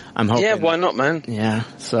I'm hoping. Yeah, why not, man? Yeah.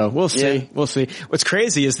 So we'll see. Yeah. We'll see. What's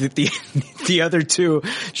crazy is that the other two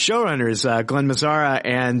showrunners, Glenn Mazzara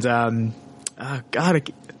and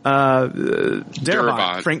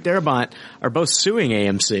Darabont, Frank Darabont, are both suing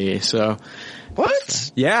AMC. So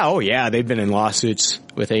what? Yeah. Oh, yeah. They've been in lawsuits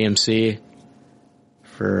with AMC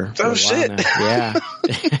for a while shit. now. Yeah.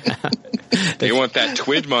 They want that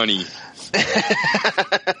TWID money.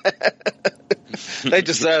 They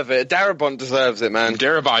deserve it. Darabont deserves it, man.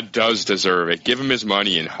 Darabont does deserve it. Give him his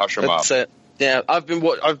money and hush him up. That's it. Yeah,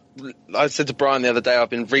 I said to Brian the other day, I've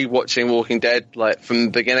been rewatching Walking Dead like from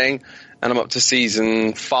the beginning, and I'm up to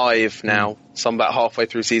season 5 now. So I'm about halfway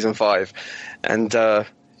through season 5, and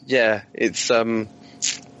it's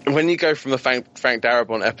when you go from the Frank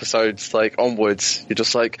Darabont episodes like onwards, you're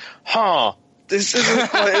just like, this isn't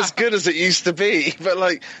quite as good as it used to be. But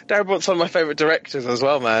like, Darabont's one of my favourite directors as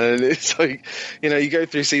well, man. And it's like, you know, you go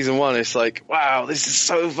through season 1, it's like, wow, this is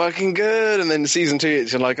so fucking good. And then season 2,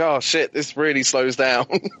 it's you're like, oh shit, this really slows down.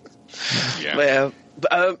 So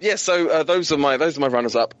those are my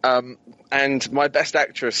runners up. And my best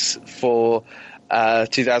actress for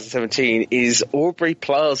 2017 is Aubrey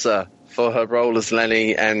Plaza for her role as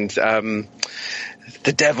Lenny and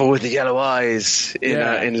the devil with the yellow eyes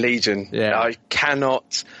in Legion. Yeah. I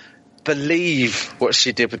cannot believe what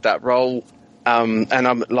she did with that role. And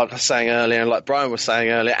I'm like I was saying earlier, and like Brian was saying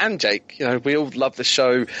earlier, and Jake, you know, we all love the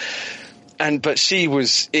show. But she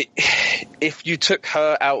was, if you took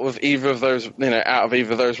her out of either of those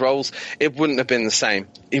roles, it wouldn't have been the same.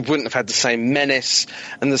 It wouldn't have had the same menace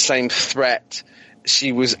and the same threat.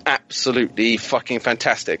 She was absolutely fucking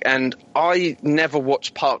fantastic. And I never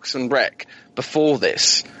watched Parks and Rec before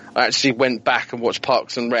this. I actually went back and watched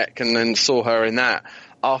Parks and Rec and then saw her in that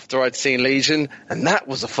after I'd seen Legion, and that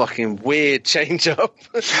was a fucking weird change up.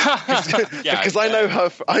 Because I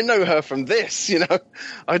know her from this, you know.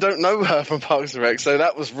 I don't know her from Parks and Rec, so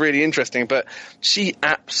that was really interesting. But she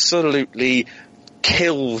absolutely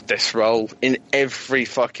killed this role in every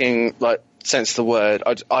fucking sense of the word.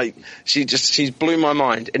 She blew my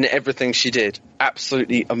mind in everything she did.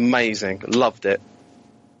 Absolutely amazing. Loved it.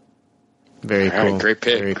 Very cool. Right, great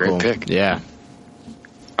pick. Very great cool. pick. Yeah.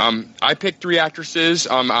 I picked 3 actresses.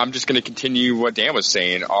 I'm just going to continue what Dan was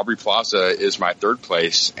saying. Aubrey Plaza is my 3rd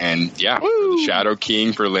place, and the Shadow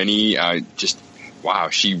King for Lenny. Wow,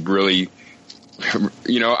 she really.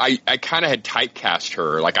 You know, I kind of had typecast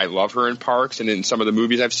her. Like, I love her in Parks and in some of the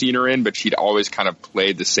movies I've seen her in, but she'd always kind of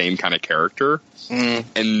played the same kind of character.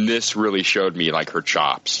 And this really showed me, like, her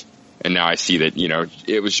chops. And now I see that, you know,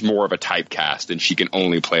 it was more of a typecast, and she can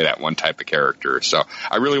only play that one type of character. So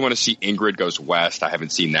I really want to see Ingrid Goes West. I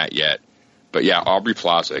haven't seen that yet. But, yeah, Aubrey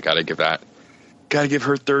Plaza, got to give her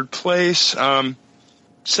 3rd place.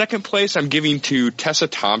 2nd place I'm giving to Tessa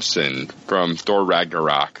Thompson from Thor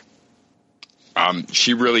Ragnarok.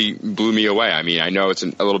 She really blew me away. I mean, I know it's a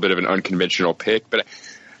little bit of an unconventional pick, but,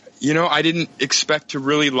 you know, I didn't expect to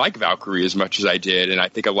really like Valkyrie as much as I did, and I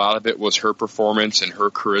think a lot of it was her performance and her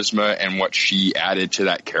charisma and what she added to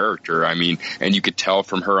that character. I mean, and you could tell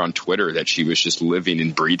from her on Twitter that she was just living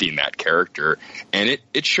and breathing that character, and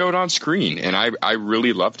it showed on screen, and I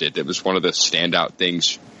really loved it. It was one of the standout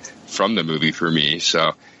things from the movie for me,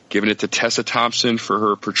 so giving it to Tessa Thompson for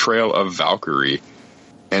her portrayal of Valkyrie.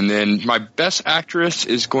 And then my best actress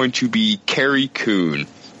is going to be Carrie Coon,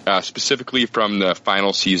 specifically from the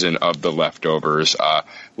final season of The Leftovers.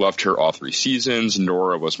 Loved her all 3 seasons.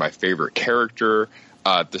 Nora was my favorite character.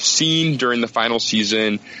 The scene during the final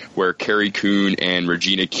season where Carrie Coon and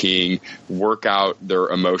Regina King work out their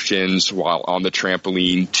emotions while on the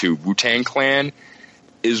trampoline to Wu-Tang Clan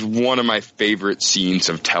is one of my favorite scenes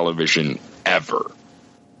of television ever.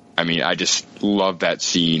 I mean, I just love that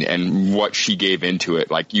scene and what she gave into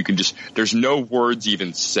it. Like, you can just, there's no words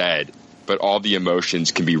even said, but all the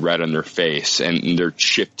emotions can be read on their face, and they're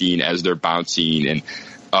shifting as they're bouncing, and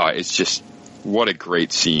it's just, what a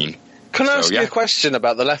great scene. Can I ask you a question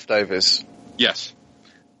about The Leftovers? Yes.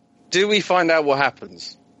 Do we find out what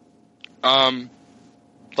happens?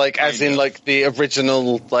 As in the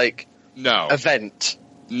original, no event?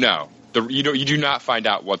 No. You do not find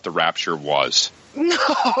out what the rapture was. No.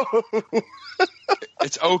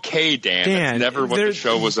 It's okay, Dan. That's never what the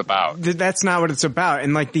show was about. That's not what it's about.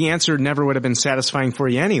 And like the answer never would have been satisfying for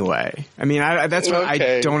you anyway. I mean, that's what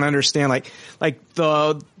I don't understand. Like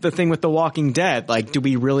the thing with The Walking Dead, like, do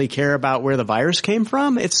we really care about where the virus came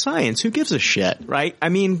from? It's science. Who gives a shit, right? I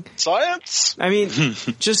mean, science? I mean,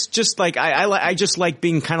 just like, I just like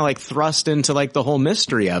being kind of like thrust into like the whole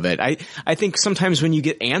mystery of it. I think sometimes when you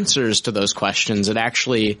get answers to those questions, it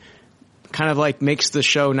actually kind of like makes the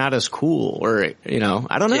show not as cool, or, you know,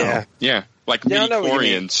 I don't know. Yeah. Like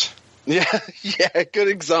midi-chlorians. Yeah, good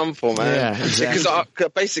example, man. Yeah, exactly.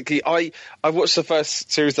 Because basically, I watched the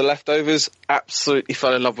first series, The Leftovers, absolutely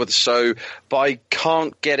fell in love with the show, but I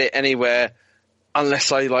can't get it anywhere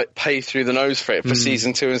unless I like pay through the nose for it for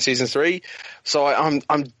season 2 and season 3. So I'm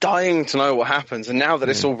dying to know what happens, and now that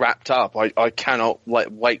it's all wrapped up, I cannot like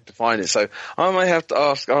wait to find it. So I might have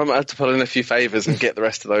to put in a few favors and get the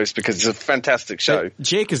rest of those, because it's a fantastic show.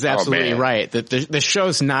 Jake is absolutely right that the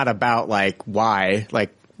show's not about like why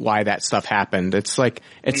that stuff happened. It's like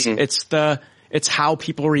it's how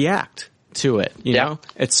people react to it. You know,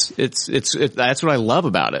 it's that's what I love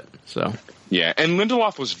about it. So. Yeah, and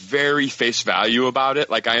Lindelof was very face value about it.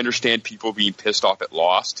 Like, I understand people being pissed off at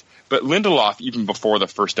Lost, but Lindelof, even before the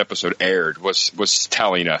first episode aired, was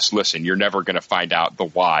telling us, listen, you're never going to find out the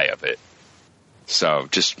why of it. So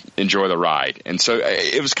just enjoy the ride. And so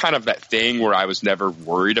it was kind of that thing where I was never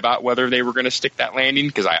worried about whether they were going to stick that landing,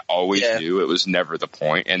 because I always knew it was never the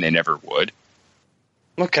point, and they never would.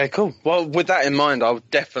 Okay, cool. Well, with that in mind, I'll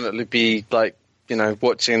definitely be, like, you know,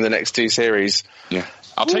 watching the next 2 series. Yeah.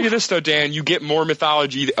 I'll tell you this, though, Dan, you get more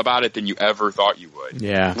mythology about it than you ever thought you would.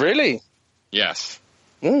 Yeah. Really? Yes.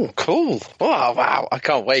 Oh, cool. Oh, wow. I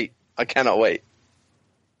can't wait. I cannot wait.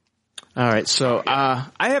 All right, so I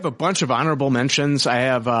have a bunch of honorable mentions. I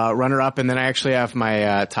have runner-up, and then I actually have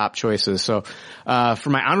my top choices. So for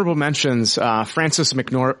my honorable mentions, Frances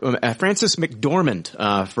McDormand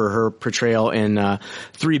for her portrayal in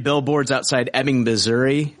 3 Billboards Outside Ebbing,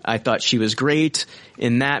 Missouri. I thought she was great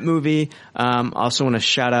in that movie. Also want to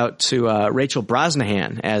shout out to Rachel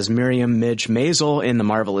Brosnahan as Miriam Midge Maisel in The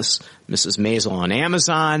Marvelous Mrs. Maisel on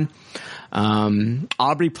Amazon.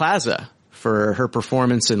 Aubrey Plaza for her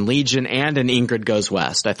performance in Legion and in Ingrid Goes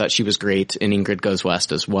West. I thought she was great in Ingrid Goes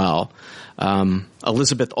West as well.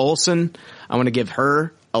 Elizabeth Olsen, I want to give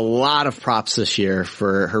her a lot of props this year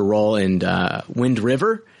for her role in Wind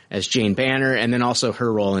River as Jane Banner, and then also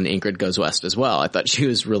her role in Ingrid Goes West as well. I thought she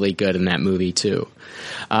was really good in that movie too.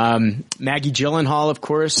 Maggie Gyllenhaal, of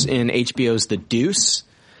course, in HBO's The Deuce.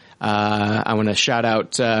 I want to shout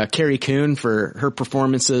out Carrie Coon for her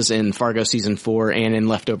performances in Fargo Season 4 and in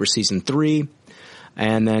Leftover Season 3.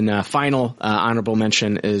 And then final honorable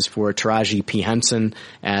mention is for Taraji P. Henson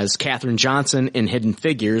as Katherine Johnson in Hidden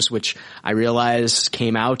Figures, which I realize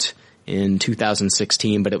came out in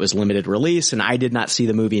 2016, but it was limited release, and I did not see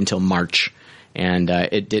the movie until March. And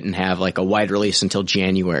it didn't have like a wide release until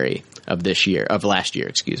January of last year,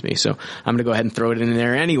 excuse me. So I'm going to go ahead and throw it in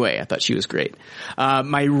there anyway. I thought she was great.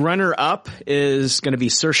 My runner-up is going to be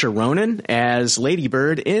Saoirse Ronan as Lady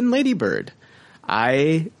Bird in Lady Bird.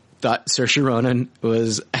 I thought Saoirse Ronan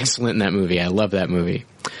was excellent in that movie. I love that movie.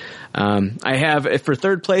 I have, for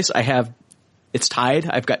third place, it's tied.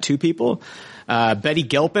 I've got 2 people. Betty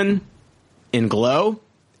Gilpin in Glow,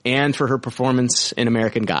 and for her performance in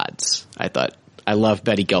American Gods. I love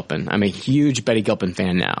Betty Gilpin. I'm a huge Betty Gilpin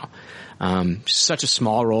fan now. Such a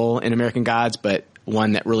small role in American Gods, but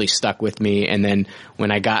one that really stuck with me. And then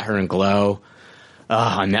when I got her in Glow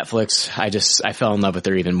on Netflix, I fell in love with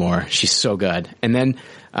her even more. She's so good. And then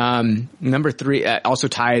number 3, also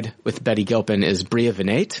tied with Betty Gilpin, is Bria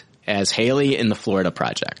Vinate as Haley in The Florida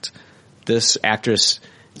Project. This actress,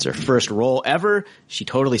 it's her first role ever. She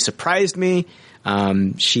totally surprised me.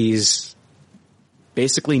 She's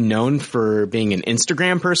basically known for being an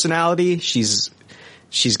Instagram personality. She's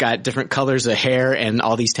got different colors of hair and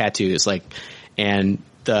all these tattoos. And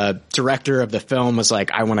the director of the film was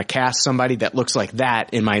like, I want to cast somebody that looks like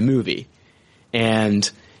that in my movie. And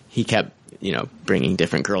he kept, bringing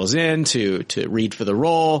different girls in to read for the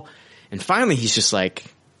role. And finally he's just like,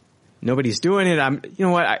 nobody's doing it.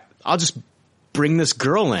 I'll just bring this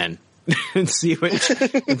girl in and see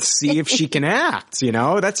if she can act,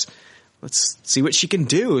 let's see what she can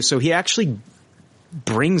do. So he actually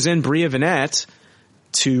brings in Bria Vinate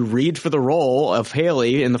to read for the role of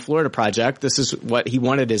Haley in The Florida Project. This is what he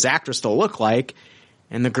wanted his actress to look like.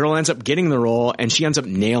 And the girl ends up getting the role, and she ends up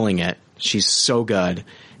nailing it. She's so good.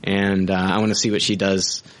 And I want to see what she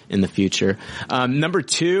does in the future. Number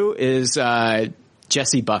 2 is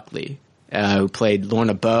Jessie Buckley, who played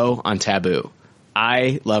Lorna Bowe on Taboo.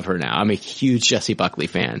 I love her now. I'm a huge Jessie Buckley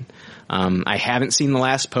fan. I haven't seen The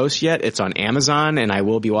Last Post yet. It's on Amazon, and I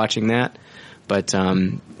will be watching that. But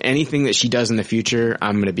anything that she does in the future,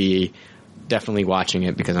 I'm going to be definitely watching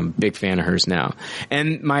it because I'm a big fan of hers now.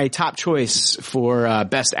 And my top choice for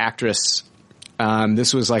Best Actress,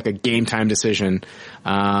 this was like a game time decision.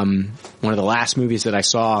 One of the last movies that I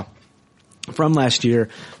saw from last year,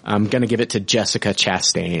 I'm going to give it to Jessica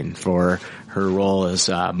Chastain for her role as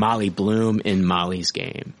Molly Bloom in Molly's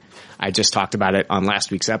Game. I just talked about it on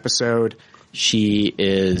last week's episode. She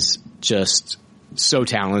is just so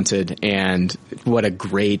talented, and what a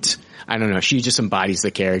great, I don't know, she just embodies the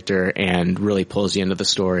character and really pulls you into the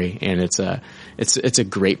story, and it's a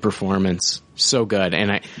great performance. So good.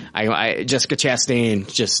 And I Jessica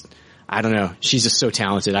Chastain, just, I don't know, she's just so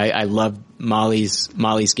talented. I love Molly's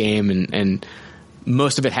Game, and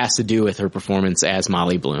most of it has to do with her performance as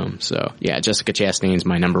Molly Bloom. So yeah, Jessica Chastain is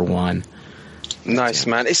my number one. Nice,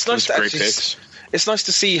 man. It's nice to actually, it's nice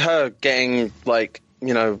to see her getting like,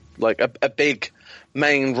 you know, like a big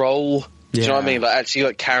main role. Do you know what I mean? Like actually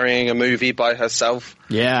like carrying a movie by herself.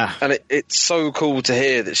 Yeah. And it's so cool to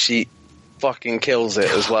hear that she fucking kills it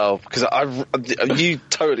as well, because you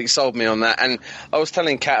totally sold me on that. And I was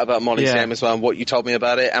telling Kat about Molly's Game as well, and what you told me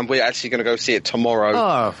about it, and we're actually going to go see it tomorrow.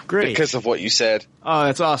 Oh, great. Because of what you said. Oh,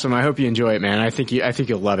 that's awesome. I hope you enjoy it, man. I think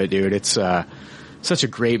you'll love it, dude. It's such a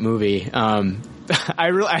great movie.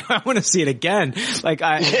 I want to see it again. Like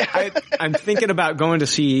I'm thinking about going to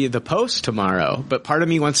see The Post tomorrow, but part of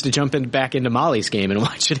me wants to jump back into Molly's Game and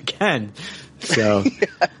watch it again. So,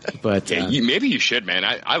 but maybe you should, man.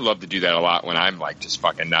 I love to do that a lot when I'm like just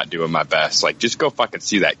fucking not doing my best. Like just go fucking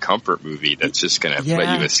see that comfort movie that's just gonna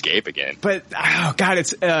let you escape again. But oh god,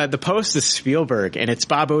 it's The Post is Spielberg, and it's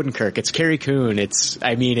Bob Odenkirk, it's Carrie Coon, it's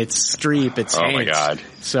Streep, it's Hanks. My god.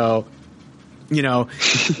 So, you know,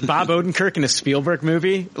 Bob Odenkirk in a Spielberg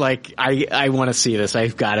movie, like I want to see this.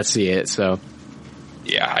 I've got to see it. So.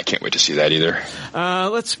 Yeah, I can't wait to see that either.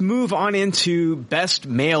 Let's move on into Best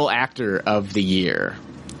Male Actor of the Year.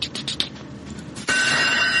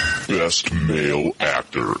 Best Male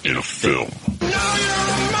Actor in a Film.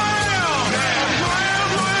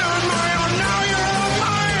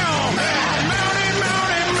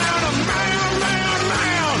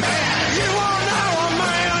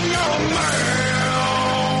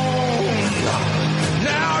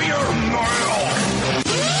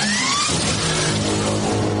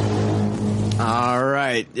 All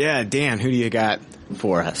right. Yeah, Dan, who do you got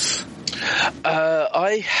for us?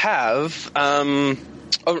 I have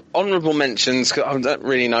honorable mentions. I don't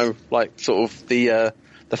really know, like, sort of the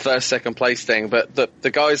first, second place thing, but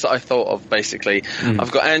the guys that I thought of, basically,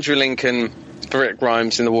 I've got Andrew Lincoln for Rick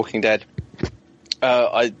Grimes in The Walking Dead.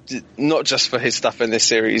 Not just for his stuff in this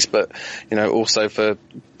series, but, you know, also for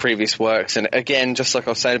previous works. And again, just like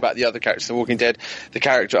I was saying about the other characters in The Walking Dead, the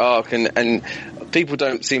character arc, and people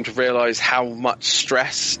don't seem to realize how much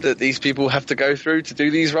stress that these people have to go through to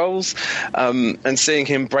do these roles. And seeing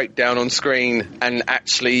him break down on screen and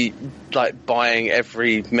actually like buying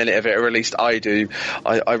every minute of it, or at least I do,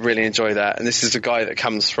 I really enjoy that. And this is a guy that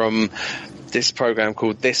comes from this program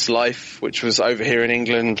called This Life, which was over here in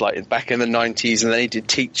England, like back in the 90s, and then he did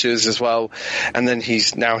Teachers as well, and then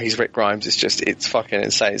he's Rick Grimes. It's fucking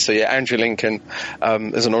insane. So yeah, Andrew Lincoln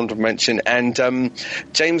as an honorable mention, and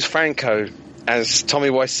James Franco as Tommy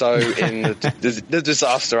Wiseau in the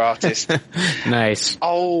Disaster Artist. Nice.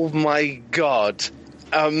 Oh my god.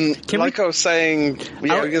 I was saying, were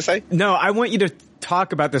you going to say? No, I want you to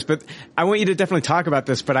talk about this, but I want you to definitely talk about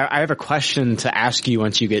this, but I have a question to ask you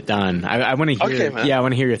once you get done. I want to hear, I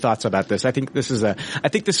want to hear your thoughts about this. I think this was a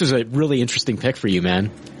really interesting pick for you,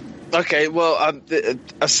 man. Okay, well,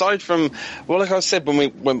 aside from, like I said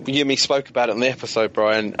when you and me spoke about it on the episode,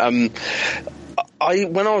 Brian,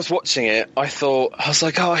 when I was watching it, I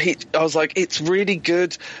was like, it's really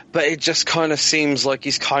good, but it just kind of seems like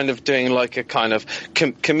he's kind of doing like a kind of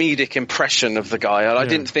comedic impression of the guy, and I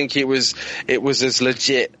didn't think it was as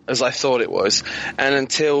legit as I thought it was, and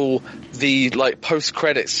until the like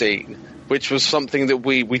post-credit scene, which was something that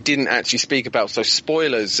we didn't actually speak about. So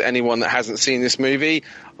spoilers, anyone that hasn't seen this movie,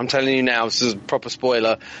 I'm telling you now, this is a proper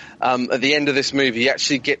spoiler. At the end of this movie, you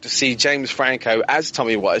actually get to see James Franco as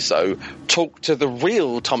Tommy Wiseau talk to the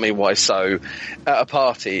real Tommy Wiseau at a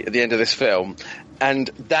party at the end of this film. And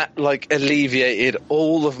that like alleviated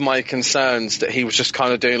all of my concerns that he was just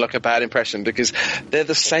kind of doing like a bad impression, because they're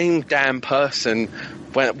the same damn person.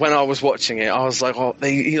 When I was watching it, I was like, oh,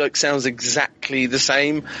 he like sounds exactly the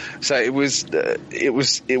same. So it was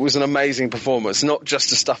an amazing performance, not just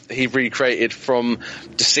the stuff that he recreated from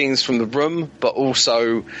the scenes from The Room, but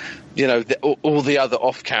also you know, all the other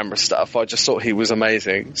off-camera stuff. I just thought he was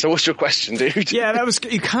amazing. So what's your question, dude? Yeah,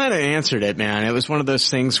 you kind of answered it, man. It was one of those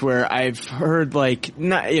things where I've heard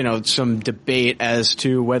some debate as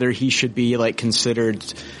to whether he should be considered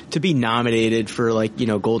to be nominated for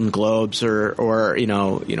Golden Globes or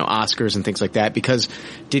Oscars and things like that, because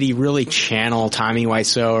did he really channel Tommy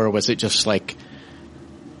Wiseau, or was it just like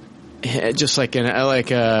a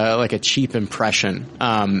cheap impression,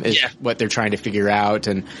 what they're trying to figure out.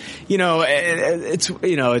 And, it's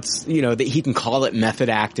that he can call it method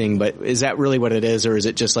acting, but is that really what it is? Or is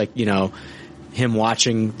it just him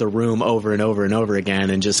watching The Room over and over and over again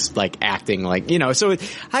and just acting so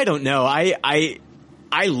I don't know.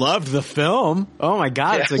 I loved the film. Oh my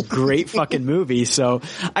God. It's a great fucking movie. So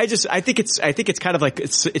I think it's kind of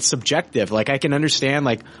it's subjective. I can understand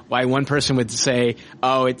why one person would say,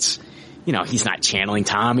 oh, it's, he's not channeling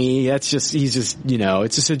Tommy. It's just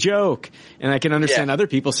a joke. And I can understand other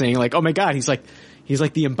people saying oh my God, he's like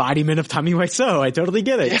the embodiment of Tommy Wiseau. I totally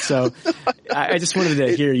get it. Yeah. So I just wanted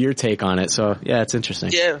to hear your take on it. So yeah, it's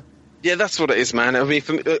interesting. Yeah, that's what it is, man. I mean,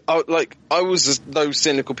 for me, I was those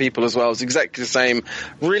cynical people as well. I was exactly the same.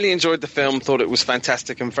 Really enjoyed the film, thought it was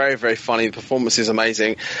fantastic and very, very funny. The performance is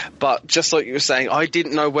amazing. But just like you were saying, I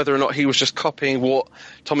didn't know whether or not he was just copying what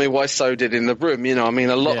Tommy Wiseau did in The Room. I mean,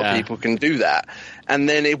 a lot of people can do that. And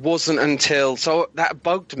then it wasn't until, so that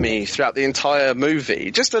bugged me throughout the entire movie,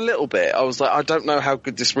 just a little bit. I was like, I don't know how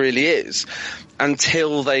good this really is,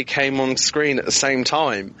 until they came on screen at the same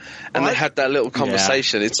time and they had that little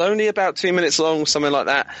conversation. It's only about 2 minutes long, something like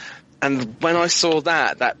that. And when I saw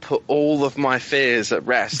that put all of my fears at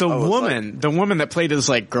rest. The woman that played his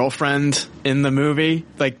girlfriend in the movie,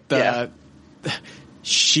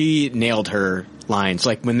 she nailed her lines.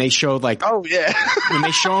 When they showed when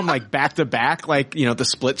they show them back to back, the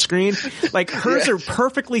split screen, hers are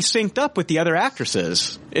perfectly synced up with the other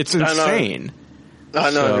actresses. It's insane. I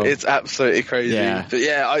know, it's absolutely crazy. Yeah. But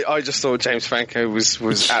I just thought James Franco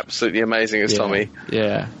was absolutely amazing as Tommy.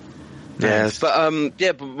 Yeah. Nice. But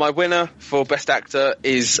but my winner for Best Actor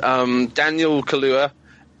is Daniel Kaluuya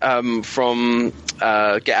from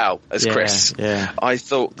Get Out as Chris. Yeah. I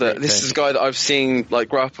thought that this is a guy that I've seen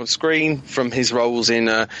grow up on screen from his roles in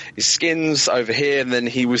his Skins over here, and then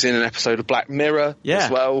he was in an episode of Black Mirror as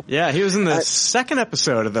well. Yeah, he was in the second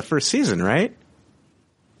episode of the first season, right?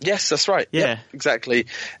 Yes, that's right. Yeah, yep, exactly.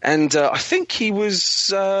 And I think he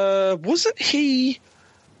wasn't he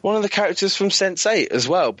one of the characters from Sense8 as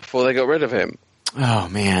well before they got rid of him? Oh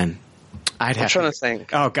man. I'm trying to think.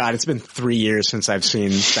 Oh God, it's been 3 years since I've seen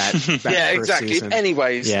that yeah, exactly. Season.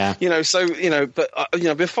 Anyways, but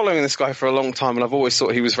I've been following this guy for a long time, and I've always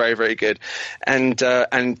thought he was very, very good. And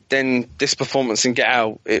then this performance in Get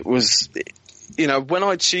Out, it was, when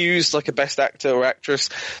I choose a best actor or actress,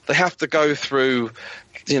 they have to go through,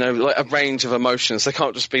 a range of emotions. They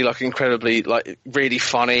can't just be incredibly really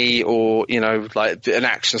funny or an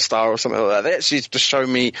action star or something like that. They actually have to show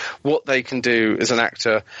me what they can do as an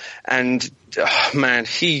actor. And man,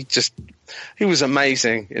 he was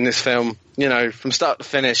amazing in this film. From start to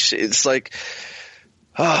finish, it's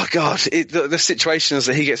oh God, the situations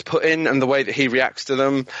that he gets put in and the way that he reacts to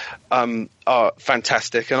them are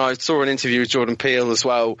fantastic. And I saw an interview with Jordan Peele as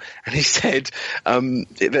well, and he said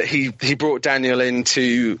that he brought Daniel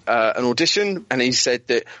into an audition, and he said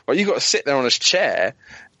that, well, you got to sit there on his chair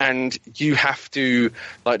and you have to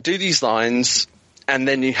do these lines, and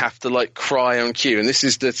then you have to cry on cue. And this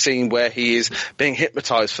is the scene where he is being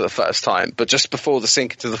hypnotized for the first time, but just before the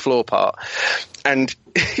sink into the floor part. And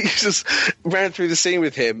he just ran through the scene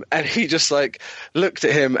with him, and he just looked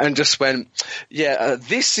at him and just went,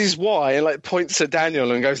 this is why, and points at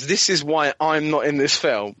Daniel and goes, this is why I'm not in this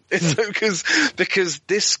film. It's because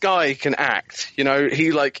this guy can act,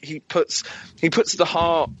 he puts the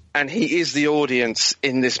heart, and he is the audience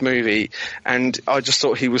in this movie. And I just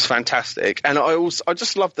thought he was fantastic. And I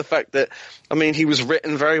just love the fact that, he was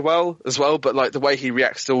written very well as well, but the way he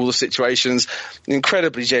reacts to all the situations,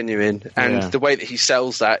 incredibly genuine. And the way that he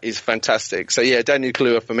sells that is fantastic. So yeah, Daniel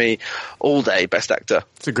Kaluuya for me all day, best actor.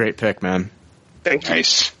 It's a great pick, man. Thank you.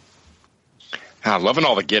 Nice. Loving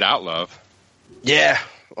all the Get Out love. Yeah.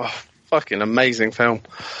 Oh, fucking amazing film.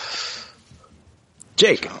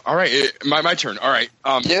 Jake. All right, my turn. All right.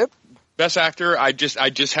 Yep. Best actor. I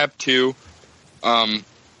just have two.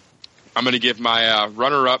 I'm going to give my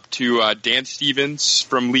runner-up to Dan Stevens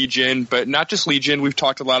from Legion, but not just Legion. We've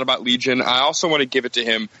talked a lot about Legion. I also want to give it to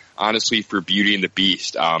him, honestly, for Beauty and the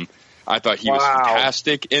Beast. I thought he was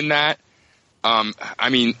fantastic in that. I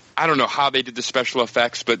don't know how they did the special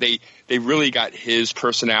effects, but they really got his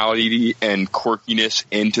personality and quirkiness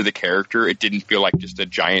into the character. It didn't feel like just a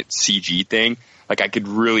giant CG thing. Like I could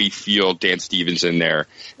really feel Dan Stevens in there,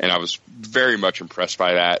 and I was very much impressed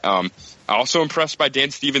by that. Also impressed by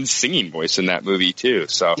Dan Stevens' singing voice in that movie too.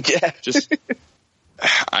 So just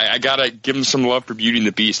I gotta give him some love for Beauty and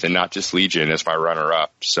the Beast and not just Legion as my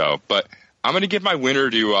runner-up. So, but I'm gonna give my winner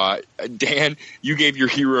to Dan. You gave your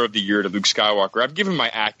Hero of the Year to Luke Skywalker. I've given my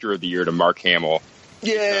Actor of the Year to Mark Hamill.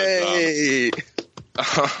 Yay!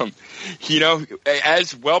 You know,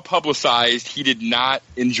 as well publicized, he did not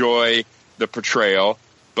enjoy the portrayal,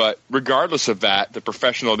 but regardless of that, the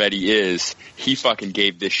professional that he is, he fucking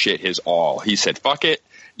gave this shit his all. He said, fuck it,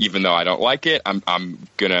 even though I don't like it, I'm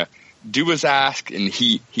gonna do his ask, and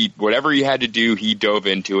he whatever he had to do, he dove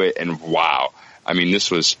into it, and wow. I mean,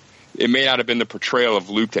 it may not have been the portrayal of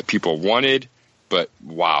Luke that people wanted, but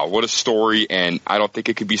wow, what a story, and I don't think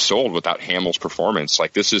it could be sold without Hamill's performance.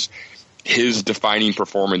 Like, this is his defining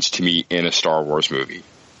performance to me in a Star Wars movie.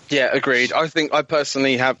 Yeah, agreed. I think I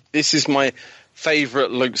personally this is my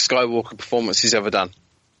favorite Luke Skywalker performance he's ever done.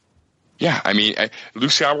 Yeah, I mean,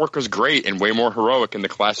 Luke Skywalker's great and way more heroic in the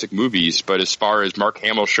classic movies, but as far as Mark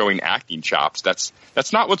Hamill showing acting chops, that's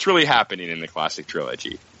not what's really happening in the classic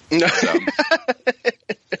trilogy. No. So,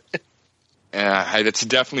 that's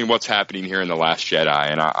definitely what's happening here in The Last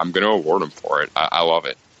Jedi, and I'm going to award him for it. I love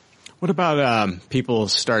it. What about people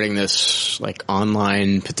starting this like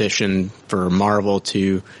online petition for Marvel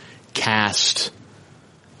to cast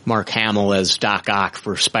Mark Hamill as Doc Ock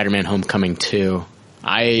for Spider-Man Homecoming 2?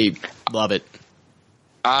 I love it.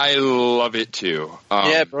 I love it too.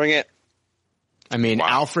 Yeah, bring it. I mean,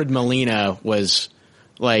 Alfred Molina was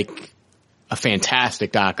like a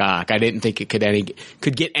fantastic Doc Ock. I didn't think it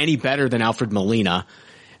could get any better than Alfred Molina.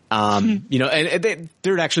 You know, and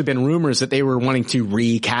there had actually been rumors that they were wanting to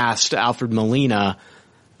recast Alfred Molina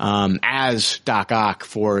as Doc Ock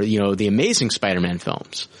for, you know, the Amazing Spider-Man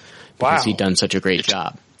films because he'd done such a great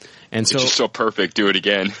job. And so it's just so perfect. Do it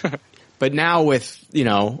again. But now with, you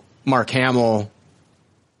know, Mark Hamill,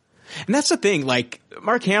 and that's the thing, like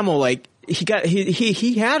Mark Hamill, like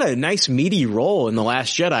he had a nice meaty role in The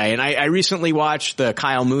Last Jedi, and I recently watched the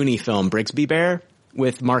Kyle Mooney film Brigsby Bear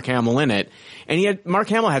with Mark Hamill in it, and Mark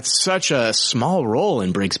Hamill had such a small role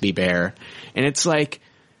in Brigsby Bear, and it's like,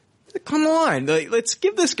 come on, let's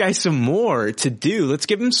give this guy some more to do. Let's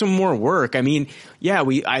give him some more work. I mean, yeah,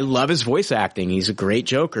 I love his voice acting. He's a great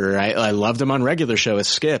Joker. I loved him on Regular Show as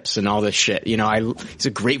Skips and all this shit. You know, he's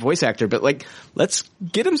a great voice actor, but like, let's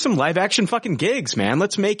get him some live action fucking gigs, man.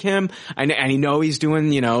 Let's make him, and I know he's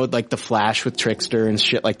doing, you know, like the Flash with Trickster and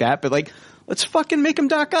shit like that, but like, let's fucking make him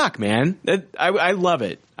Doc Ock, man. I love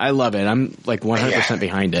it. I love it. I'm like 100%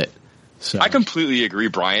 behind it. So. I completely agree,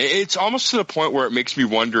 Brian. It's almost to the point where it makes me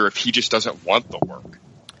wonder if he just doesn't want the work.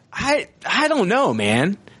 I don't know,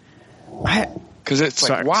 man. Because it's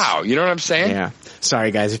like, wow, you know what I'm saying? Yeah.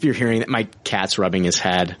 Sorry, guys, if you're hearing that, my cat's rubbing his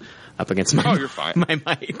head up against my you're fine. My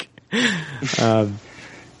mic.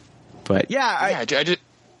 But yeah, I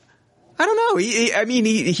don't know.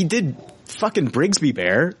 He did fucking Brigsby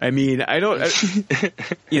Bear. I mean,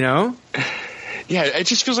 you know. Yeah, it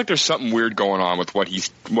just feels like there's something weird going on with what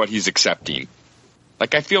he's accepting.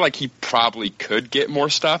 Like, I feel like he probably could get more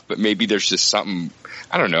stuff, but maybe there's just something,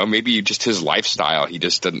 I don't know, maybe just his lifestyle, he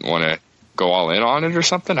just didn't want to go all in on it or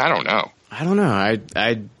something. I don't know.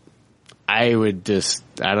 I would just,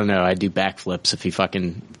 I don't know, I'd do backflips if he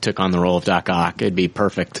fucking took on the role of Doc Ock. It'd be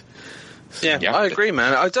perfect. Yeah, I agree,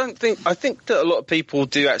 man. I think that a lot of people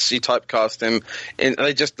do actually typecast him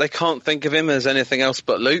they can't think of him as anything else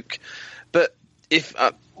but Luke. But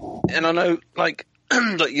and I know, like,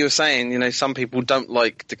 like you were saying, you know, some people don't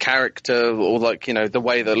like the character or, like, you know, the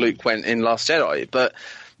way that Luke went in Last Jedi, but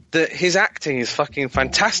his acting is fucking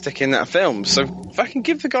fantastic in that film. So fucking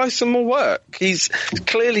give the guy some more work. He's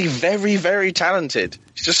clearly very, very talented.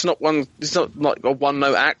 He's just not he's not like a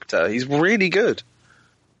one-note actor. He's really good.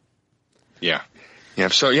 Yeah. Yeah.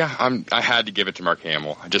 So yeah, I had to give it to Mark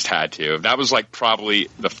Hamill. I just had to. That was like probably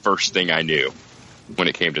the first thing I knew when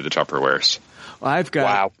it came to the Tupperwares.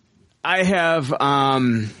 Well, I have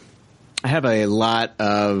a lot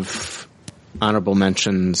of honorable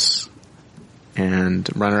mentions and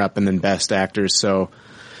runner-up and then best actors. So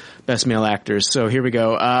best male actors. So here we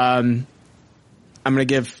go. I'm going to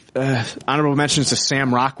give honorable mentions to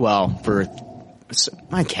Sam Rockwell for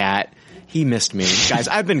my cat. He missed me. Guys,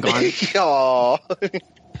 I've been gone.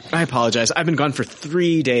 I apologize. I've been gone for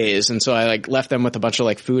 3 days, and so I like left them with a bunch of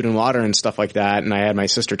like food and water and stuff like that, and I had my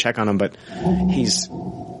sister check on him, but dude,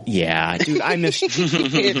 I missed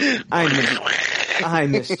I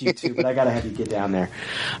missed you too, but I gotta have you get down there.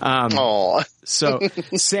 Aww. So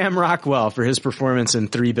Sam Rockwell for his performance in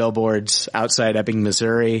 3 Billboards Outside Ebbing,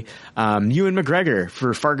 Missouri. Ewan McGregor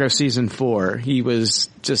for Fargo season 4. He was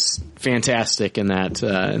just fantastic in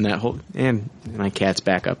that whole, and my cat's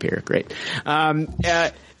back up here. Great.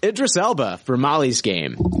 Idris Elba for Molly's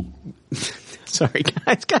Game. Sorry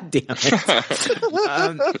guys, god damn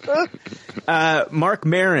it. Mark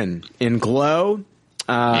Maron in Glow.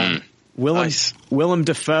 Willem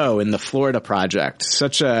Dafoe in The Florida Project.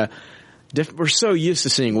 We're so used to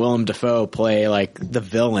seeing Willem Dafoe play like the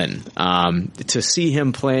villain. To see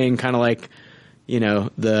him playing kind of like,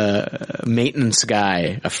 the maintenance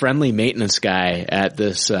guy, a friendly maintenance guy at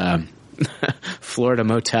this Florida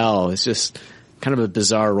motel is just kind of a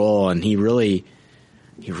bizarre role, and he really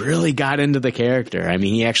got into the character. I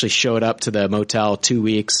mean, he actually showed up to the motel 2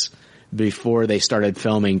 weeks before they started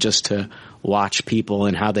filming just to watch people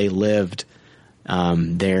and how they lived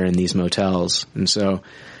there in these motels. And so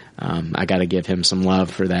I got to give him some love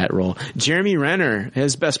for that role. Jeremy Renner,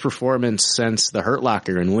 his best performance since The Hurt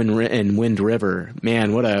Locker and Wind River.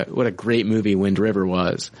 Man, what a great movie Wind River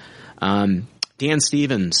was. Dan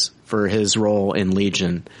Stevens for his role in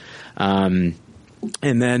Legion. And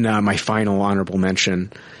then my final honorable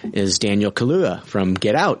mention is Daniel Kaluuya from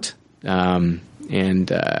Get Out. Dan,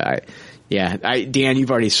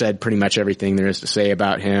 you've already said pretty much everything there is to say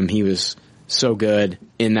about him. He was so good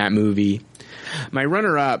in that movie. My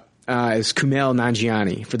runner-up is Kumail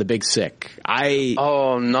Nanjiani for The Big Sick.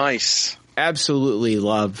 Nice. Absolutely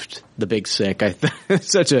loved The Big Sick.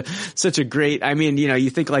 Such a great. I mean, you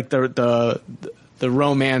think like the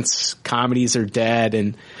romance comedies are dead,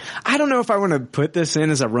 and I don't know if I want to put this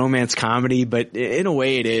in as a romance comedy, but in a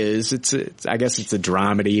way it is. I guess it's a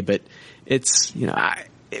dramedy, but it's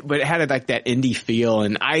but it had like that indie feel,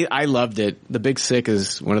 and I loved it. The Big Sick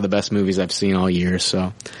is one of the best movies I've seen all year,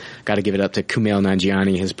 so got to give it up to Kumail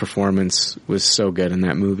Nanjiani. His performance was so good in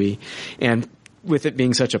that movie, and with it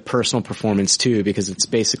being such a personal performance too, because it's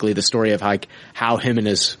basically the story of like how him and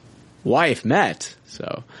his wife met.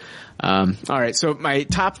 So. All right. So my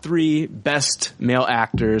top 3 best male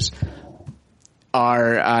actors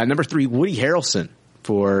are, number 3, Woody Harrelson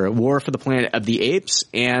for War for the Planet of the Apes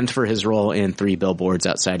and for his role in 3 Billboards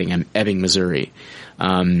Outside Ebbing, Missouri.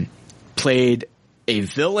 Played a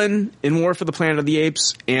villain in War for the Planet of the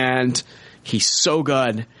Apes, and he's so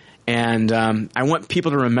good. And, I want people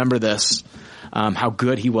to remember this. How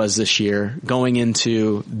good he was this year, going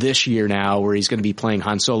into this year now where he's going to be playing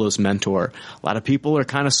Han Solo's mentor. A lot of people are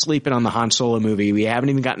kind of sleeping on the Han Solo movie. We haven't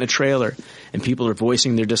even gotten a trailer, and people are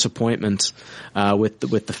voicing their disappointment with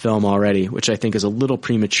the film already, which I think is a little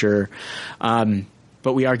premature.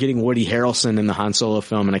 But we are getting Woody Harrelson in the Han Solo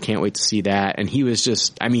film, and I can't wait to see that. And he was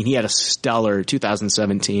he had a stellar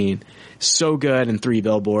 2017. So good in 3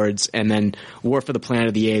 Billboards, and then War for the Planet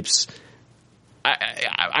of the Apes.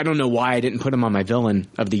 I don't know why I didn't put him on my villain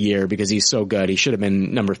of the year, because he's so good. He should have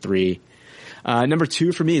been number 3. Number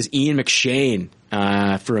 2 for me is Ian McShane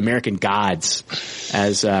for American Gods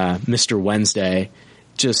as Mr. Wednesday.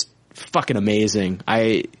 Just fucking amazing.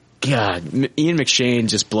 Ian McShane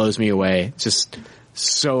just blows me away. Just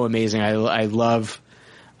so amazing. I love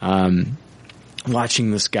watching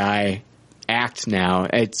this guy act now.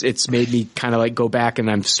 It's made me kind of like go back, and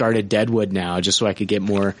I've started Deadwood now just so I could get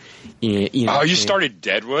more. You started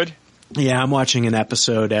Deadwood? Yeah, I'm watching an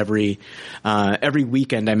episode every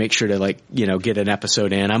weekend. I make sure to get an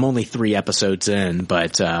episode in. I'm only 3 episodes in,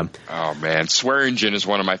 but oh man, Swearingen is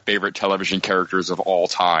one of my favorite television characters of all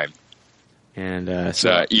time. And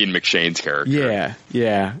Ian McShane's character.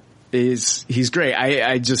 Yeah, he's great.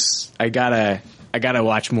 I gotta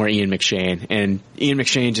watch more Ian McShane, and Ian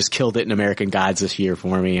McShane just killed it in American Gods this year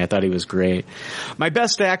for me. I thought he was great. My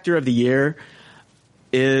best actor of the year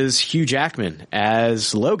is Hugh Jackman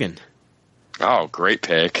as Logan. Oh, great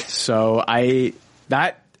pick. So I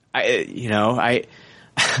had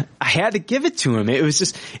to give it to him.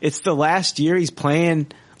 It's the last year he's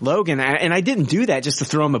playing Logan, and I didn't do that just to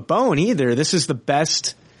throw him a bone either. This is the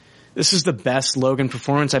best Logan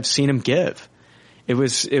performance I've seen him give. It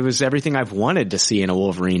was everything I've wanted to see in a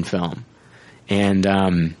Wolverine film.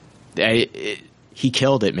 And he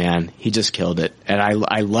killed it, man. He just killed it. And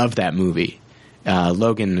I love that movie.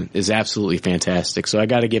 Logan is absolutely fantastic. So I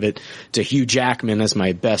got to give it to Hugh Jackman as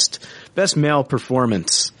my best male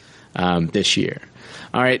performance this year.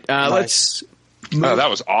 All right, let's move. Oh, that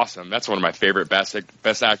was awesome. That's one of my favorite best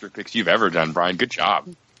actor picks you've ever done, Brian. Good job.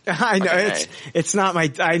 I know it's not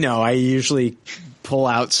my. I know I usually pull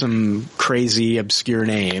out some crazy obscure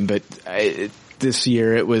name, but this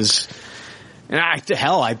year it was And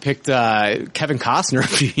I picked Kevin Costner a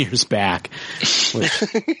few years back. Which,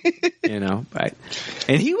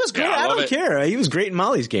 and he was great. Yeah, I don't care. He was great in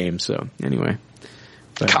Molly's Game. So anyway,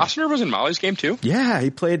 Costner was in Molly's Game too. Yeah,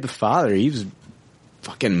 he played the father. He was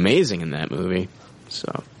fucking amazing in that movie.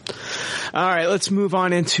 So, all right, let's move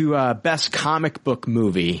on into best comic book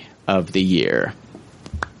movie of the year.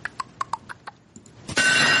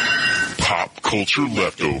 Pop Culture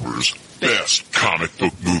Leftovers. Best comic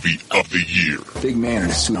book movie of the year. Big man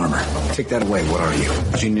in a suit armor. Take that away. What are you?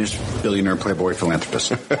 Genius, billionaire, playboy,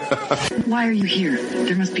 philanthropist. Why are you here?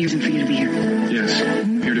 There must be a reason for you to be here. Yes.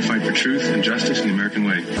 I'm here to fight for truth and justice in the American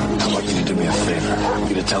way. I'd like you to do me a favor. I want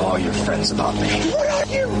you to tell all your friends about me. What are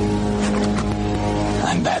you?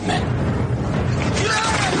 I'm Batman.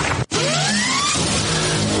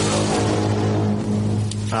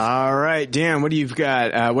 All right, Dan, what do you've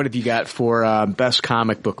got? What have you got for best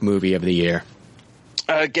comic book movie of the year?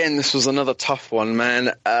 Again, this was another tough one,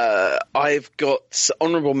 man. I've got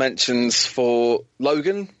honorable mentions for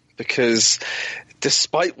Logan because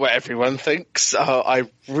despite what everyone thinks, I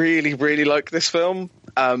really, really like this film.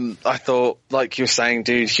 I thought, like you were saying,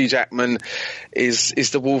 dude, Hugh Jackman is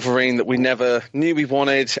the Wolverine that we never knew we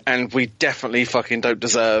wanted, and we definitely fucking don't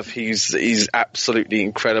deserve. He's absolutely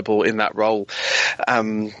incredible in that role.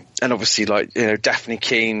 And obviously, Daphne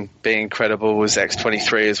Keane being incredible as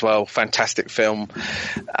X-23 as well. Fantastic film.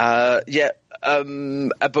 But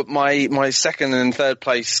my second and third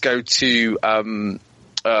place go to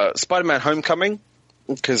Spider-Man: Homecoming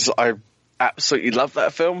because I absolutely love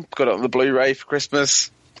that film. Got it on the Blu-ray for Christmas.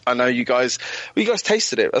 I know you guys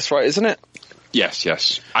tasted it. That's right, isn't it?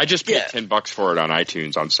 Yes. I just paid $10 for it on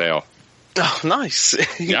iTunes on sale. Oh, nice.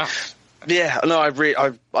 Yeah. Yeah, no,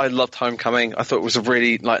 I loved Homecoming. I thought it was a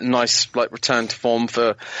really nice return to form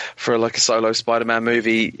for a solo Spider-Man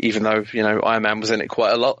movie, even though Iron Man was in it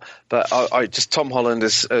quite a lot. But I just Tom Holland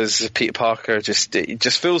as Peter Parker it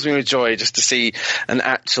just fills me with joy just to see an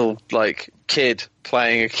actual kid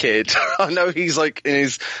playing a kid. I know he's in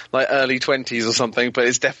his early 20s or something, but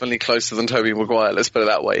it's definitely closer than Tobey Maguire. Let's put it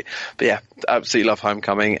that way. But yeah, absolutely love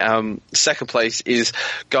Homecoming. Second place is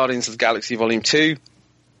Guardians of the Galaxy Volume 2.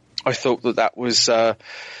 I thought that was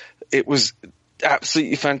it was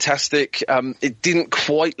absolutely fantastic. It didn't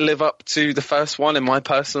quite live up to the first one, in my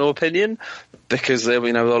personal opinion, because there were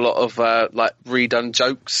a lot of redone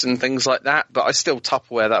jokes and things like that. But I still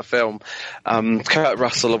Tupperware that film. Kurt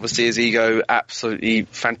Russell, obviously, as Ego, absolutely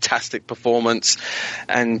fantastic performance.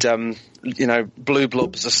 And Blue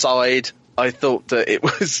Blobs aside, I thought that it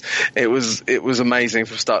was amazing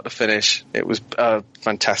from start to finish. It was a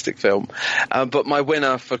fantastic film. But my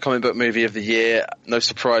winner for comic book movie of the year, no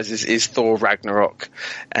surprises, is Thor Ragnarok.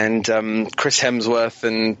 And Chris Hemsworth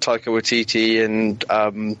and Taika Waititi and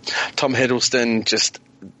Tom Hiddleston just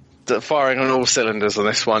firing on all cylinders on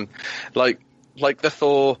this one. Like the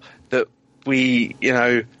Thor that we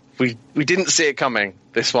didn't see it coming,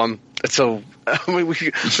 this one at all. I mean, we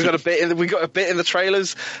got a bit in the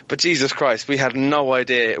trailers, but Jesus Christ, we had no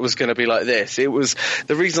idea it was going to be like this. It was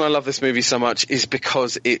the reason I love this movie so much is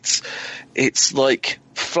because it's like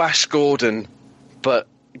Flash Gordon, but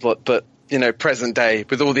present day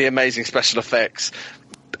with all the amazing special effects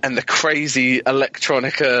and the crazy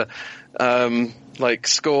electronica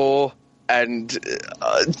score and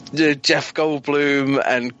Jeff Goldblum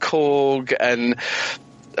and Korg and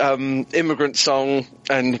Immigrant Song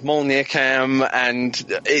and Mjolnir Cam and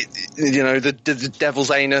the Devil's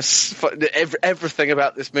Anus, everything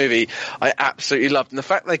about this movie I absolutely loved, and the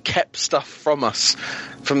fact they kept stuff from us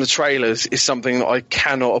from the trailers is something that I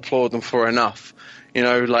cannot applaud them for enough.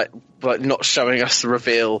 Like not showing us the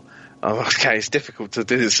reveal. Oh, okay, it's difficult to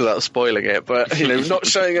do this without spoiling it, but not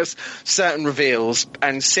showing us certain reveals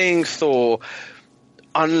and seeing Thor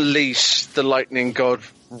unleash the lightning god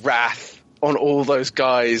wrath on all those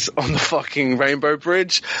guys on the fucking Rainbow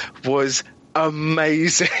Bridge was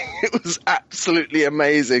amazing. It was absolutely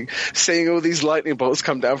amazing. Seeing all these lightning bolts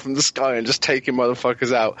come down from the sky and just taking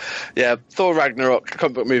motherfuckers out. Yeah, Thor Ragnarok,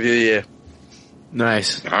 comic book movie of the year.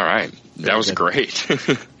 Nice. All right. That was great.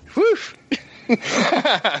 Woo!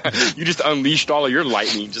 You just unleashed all of your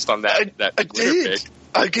lightning just on that I did. Pick.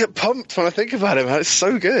 I get pumped when I think about it, man. It's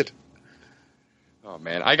so good. Oh,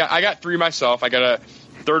 man. I got three myself. I got a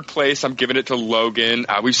third place. I'm giving it to Logan.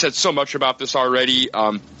 We've said so much about this already.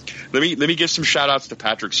 Let me give some shout outs to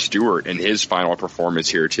Patrick Stewart and his final performance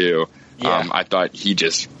here too. Yeah. I thought he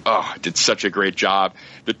just did such a great job.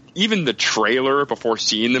 Even the trailer before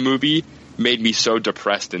seeing the movie made me so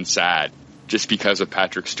depressed and sad just because of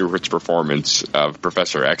Patrick Stewart's performance of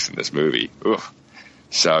Professor X in this movie. Ugh.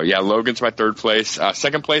 So yeah, Logan's my third place.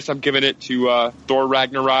 Second place, I'm giving it to Thor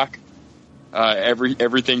Ragnarok.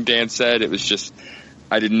 Everything Dan said, it was just,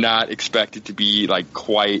 I did not expect it to be like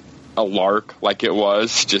quite a lark like it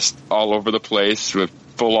was, just all over the place with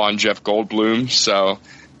full on Jeff Goldblum. So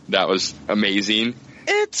that was amazing.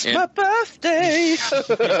 It's my birthday.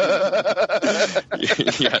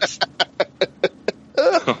 Yes.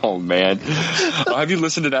 Oh man. Have you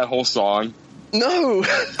listened to that whole song? No.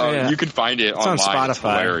 Yeah. You can find it it's online. on Spotify. It's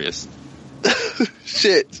hilarious.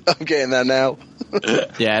 Shit, I'm getting that now.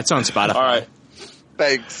 Yeah, it's on Spotify. All right.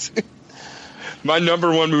 Thanks. My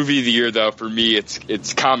number one movie of the year, though, for me,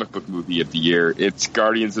 it's comic book movie of the year. It's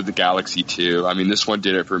Guardians of the Galaxy 2. I mean, this one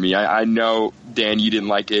did it for me. I know, Dan, you didn't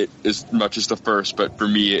like it as much as the first, but for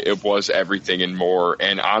me, it was everything and more.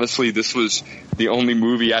 And honestly, this was the only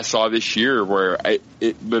movie I saw this year where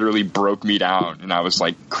it literally broke me down, and I was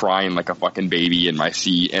like crying like a fucking baby in my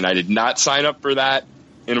seat. And I did not sign up for that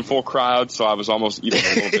in a full crowd, so I was almost even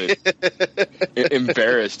a little bit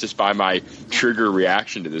embarrassed just by my trigger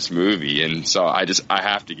reaction to this movie. And so I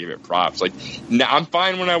have to give it props. Like, now I'm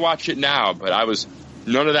fine when I watch it now, but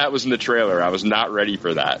none of that was in the trailer. I was not ready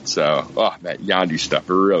for that. So, that Yondu stuff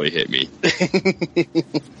really hit me.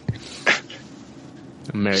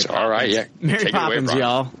 Mary All right, yeah. Mary Take Poppins, it away,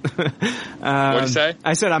 y'all. What'd you say?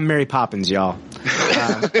 I said I'm Mary Poppins, y'all.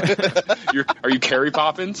 Are you Carrie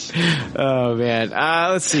Poppins? Oh, man.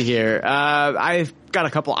 Let's see here. I've got a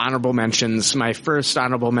couple honorable mentions. My first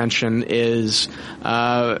honorable mention is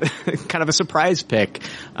kind of a surprise pick.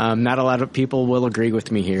 Not a lot of people will agree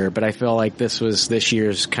with me here, but I feel like this was this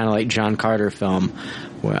year's kind of like John Carter film,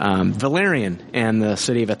 Valerian and the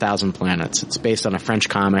City of a Thousand Planets. It's based on a French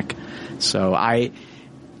comic. So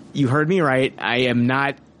you heard me right. I'm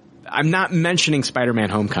not mentioning Spider-Man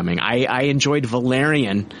Homecoming. I enjoyed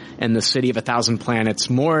Valerian and the City of a Thousand Planets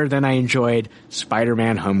more than I enjoyed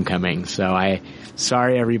Spider-Man Homecoming. So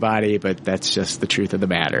sorry everybody, but that's just the truth of the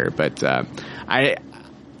matter. But,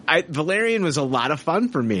 Valerian was a lot of fun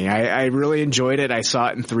for me. I really enjoyed it. I saw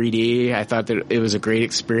it in 3D. I thought that it was a great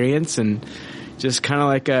experience and just kind of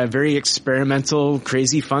like a very experimental,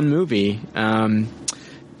 crazy fun movie.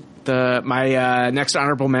 My next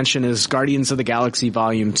honorable mention is Guardians of the Galaxy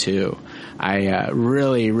Volume 2. I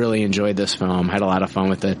really, really enjoyed this film. Had a lot of fun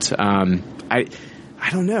with it. I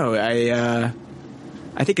don't know.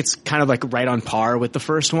 I think it's kind of like right on par with the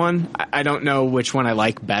first one. I don't know which one I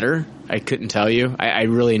like better. I couldn't tell you. I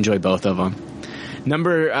really enjoy both of them.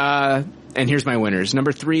 And here's my winners.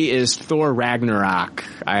 Number 3 is Thor Ragnarok.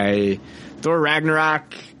 Thor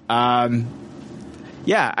Ragnarok. I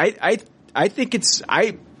think it's.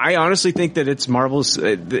 I honestly think that it's Marvel's.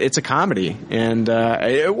 It's a comedy, and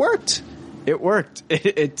it worked. It worked.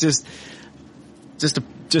 It just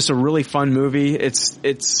a really fun movie. It's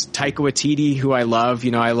Taika Waititi, who I love.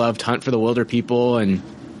 You know, I loved Hunt for the Wilder People, and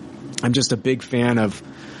I'm just a big fan of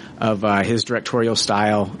his directorial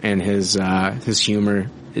style and his humor.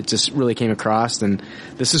 It just really came across, and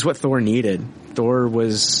this is what Thor needed. Thor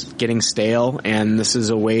was getting stale, and this is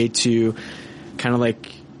a way to kind of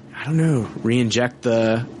like, I don't know, re-inject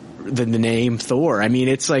the name Thor. I mean,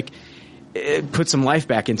 it's like, it put some life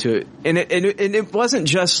back into it. And it wasn't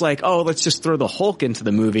just like, oh, let's just throw the Hulk into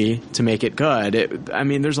the movie to make it good.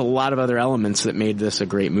 There's a lot of other elements that made this a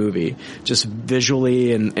great movie. Just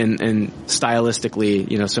visually and stylistically,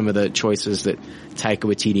 you know, some of the choices that Taika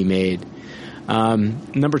Waititi made.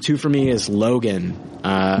 Number 2 for me is Logan.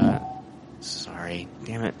 Sorry.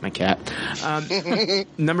 Damn it, my cat.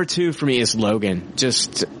 Number 2 for me is Logan.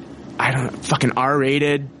 Just, I don't know, fucking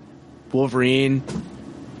R-rated Wolverine,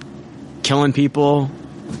 killing people,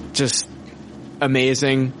 just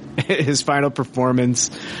amazing. His final performance,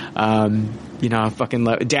 fucking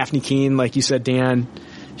love Daphne Keane, like you said, Dan.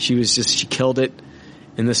 She killed it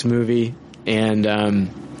in this movie. And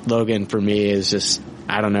Logan for me is just,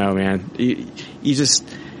 I don't know, man. It's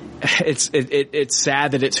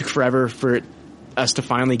sad that it took forever for us to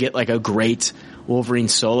finally get like a great Wolverine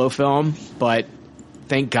solo film, but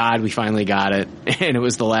thank God we finally got it, and it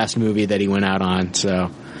was the last movie that he went out on,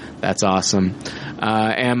 so that's awesome.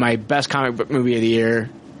 And my best comic book movie of the year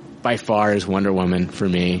by far is Wonder Woman for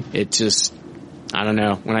me. It just, I don't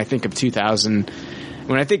know, when I think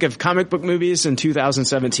of comic book movies in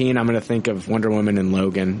 2017, I'm going to think of Wonder Woman and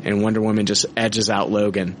Logan, and Wonder Woman just edges out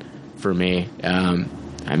Logan for me.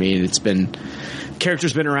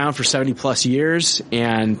 Character's been around for 70 plus years,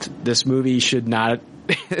 and this movie should not,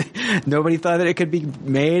 nobody thought that it could be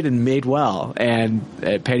made and made well. And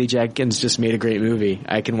Patty Jenkins just made a great movie.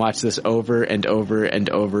 I can watch this over and over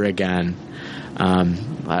and over again.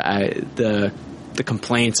 The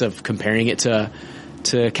complaints of comparing it to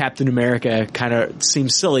Captain America kind of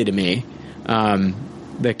seems silly to me.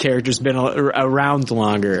 the character's been around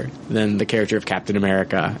longer than the character of Captain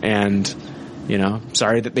America, and you know,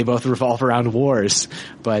 sorry that they both revolve around wars,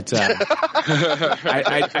 but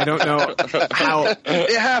I don't know how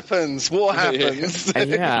it happens. War happens.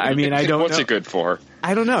 Yeah, I mean, I don't. What's know. it good for?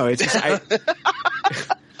 I don't know. It's just,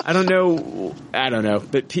 I don't know.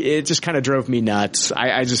 But it just kind of drove me nuts.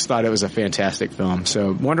 I just thought it was a fantastic film.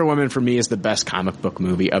 So Wonder Woman for me is the best comic book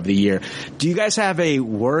movie of the year. Do you guys have a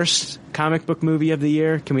worst comic book movie of the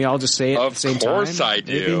year? Can we all just say it at the same time? Of course I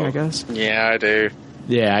do. Maybe, I guess. Yeah, I do.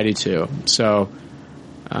 Yeah, I do too. So,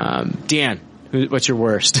 Dan, what's your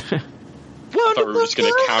worst? I thought we were just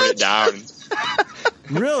going to count it down.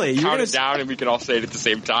 Really? Count it down and we can all say it at the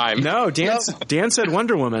same time. No, Dan said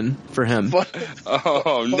Wonder Woman for him.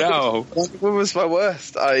 Oh, no. Wonder Woman was my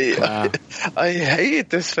worst. I hated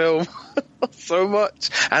this film so much.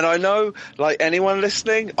 And I know, like anyone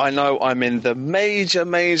listening, I know I'm in the major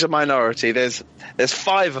minority. There's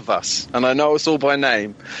 5 of us, and I know us all by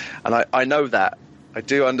name. And I know that. I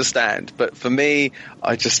do understand. But for me,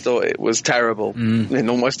 I just thought it was terrible in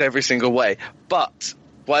almost every single way. But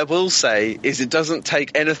what I will say is it doesn't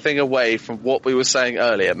take anything away from what we were saying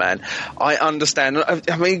earlier, man. I understand.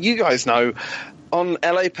 I mean, you guys know, on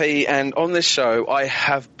LAP and on this show, I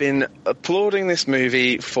have been applauding this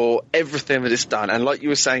movie for everything that it's done. And like you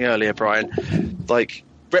were saying earlier, Brian, like,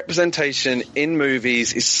 representation in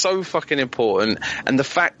movies is so fucking important. And the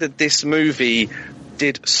fact that this movie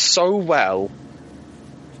did so well,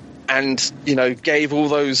 and, you know, gave all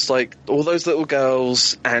those little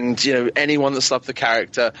girls and, you know, anyone that's loved the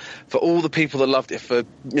character, for all the people that loved it, for,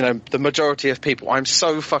 you know, the majority of people, I'm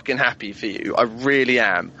so fucking happy for you. I really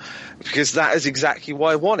am. Because that is exactly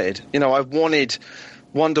what I wanted. You know, I wanted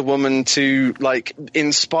Wonder Woman to, like,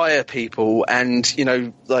 inspire people and, you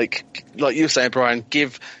know, like you were saying, Brian,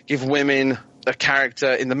 give women a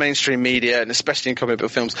character in the mainstream media, and especially in comic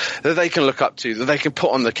book films, that they can look up to, that they can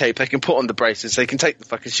put on the cape, they can put on the braces, they can take the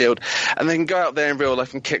fucking shield, and they can go out there in real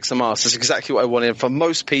life and kick some ass. That's exactly what I wanted. For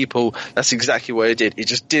most people, that's exactly what it did. It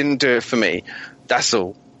just didn't do it for me. That's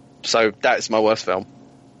all. So that's my worst film.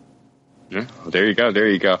 Yeah, there you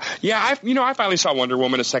go. Yeah, I finally saw Wonder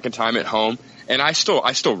Woman a second time at home, and I still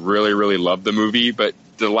really, really love the movie, but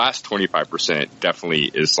the last 25% definitely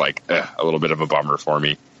is like a little bit of a bummer for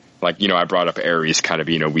me. Like, you know, I brought up Ares kind of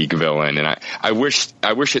being a weak villain, and I wish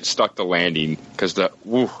it stuck the landing, because the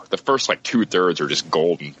first like 2/3 are just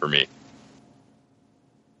golden for me.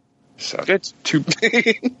 So good.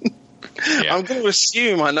 Yeah. I'm going to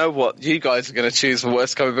assume I know what you guys are going to choose for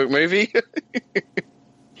worst comic book movie.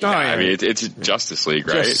 I mean, it's Justice League,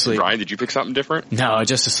 right? Justice League. Brian, did you pick something different? No,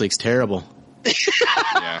 Justice League's terrible.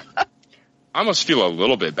 Yeah. I almost feel a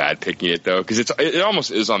little bit bad picking it, though, because it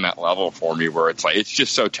almost is on that level for me where it's like, it's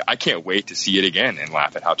just so, I can't wait to see it again and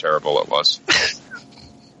laugh at how terrible it was.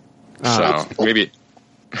 So, maybe,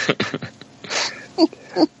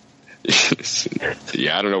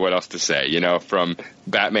 yeah, I don't know what else to say, you know, from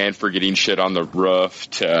Batman forgetting shit on the roof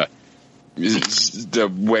to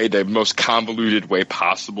the most convoluted way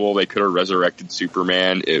possible they could have resurrected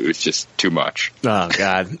Superman. It was just too much. Oh,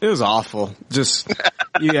 God. It was awful. Just,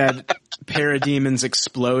 you had parademons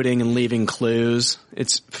exploding and leaving clues. What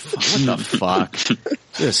the fuck?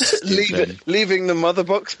 Just leaving the mother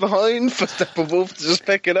box behind for Steppenwolf to just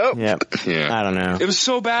pick it up. Yep. Yeah. I don't know. It was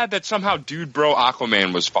so bad that somehow Dude Bro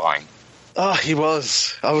Aquaman was fine. Oh, he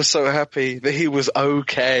was. I was so happy that he was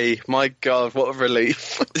okay. My God, what a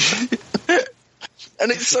relief.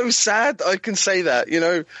 And it's so sad that I can say that, you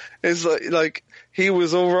know. It's like he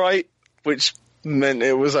was all right, which meant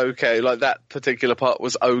it was okay. Like, that particular part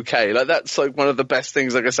was okay. Like, that's like one of the best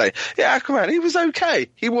things I can say. Yeah, Aquaman, he was okay.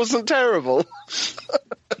 He wasn't terrible.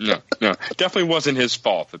 No, definitely wasn't his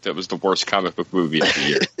fault that was the worst comic book movie of the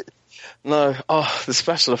year. No. Oh, the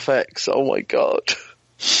special effects. Oh my God.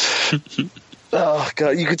 Oh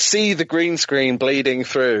God, you could see the green screen bleeding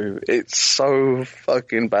through. It's so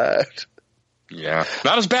fucking bad. Yeah.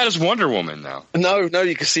 Not as bad as Wonder Woman, though. No,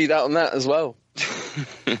 you can see that on that as well.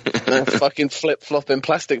 Fucking flip-flopping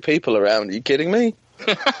plastic people around. Are you kidding me?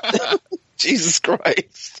 Jesus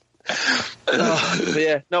Christ.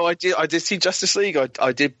 Yeah, no, I did see Justice League.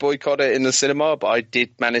 I did boycott it in the cinema, but I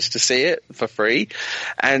did manage to see it for free.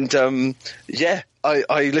 And, yeah,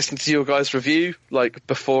 I listened to your guys' review, like,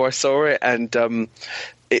 before I saw it, and,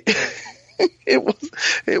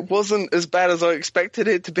 it wasn't as bad as I expected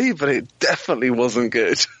it to be, but it definitely wasn't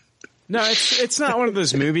good. No, it's not one of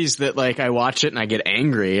those movies that, like, I watch it and I get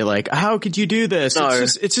angry. Like, how could you do this? No.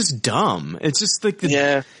 It's just dumb. It's just like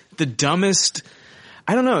the dumbest.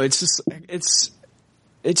 I don't know. It just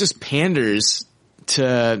panders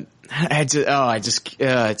to. It's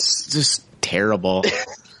just terrible.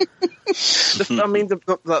 I mean,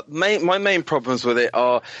 my main problems with it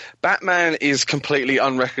are Batman is completely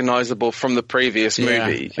unrecognizable from the previous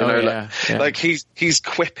movie. Like he's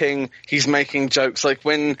quipping, he's making jokes. Like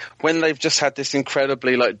when they've just had this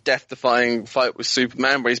incredibly like death-defying fight with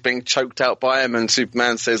Superman, where he's being choked out by him, and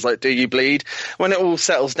Superman says like, "Do you bleed?" When it all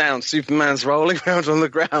settles down, Superman's rolling around on the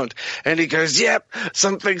ground, and he goes, "Yep,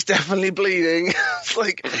 something's definitely bleeding." It's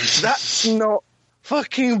like, that's not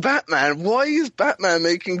fucking Batman. Why is Batman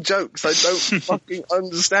making jokes? I don't fucking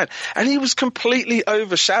understand. And he was completely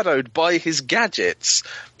overshadowed by his gadgets.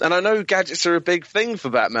 And I know gadgets are a big thing for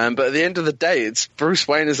Batman, but at the end of the day, it's Bruce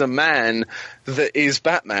Wayne as a man that is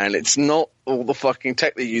Batman. It's not all the fucking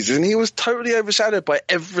tech that he uses. And he was totally overshadowed by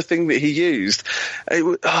everything that he used.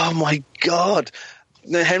 Oh my God.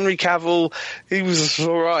 Henry Cavill, he was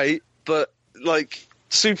alright, but like,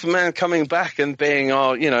 Superman coming back and being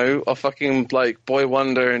a fucking like boy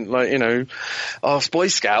wonder and like, our Boy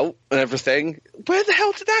Scout and everything. Where the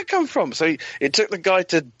hell did that come from? So it took the guy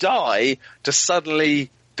to die to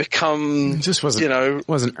suddenly become, it just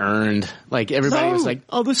wasn't earned. Like everybody was like,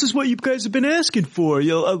 "Oh, this is what you guys have been asking for.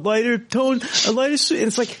 A lighter tone, a lighter." And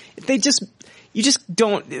it's like you just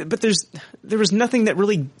don't. But there was nothing that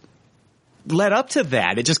really led up to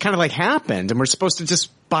that. It just kind of like happened, and we're supposed to just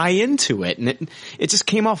buy into it, and it just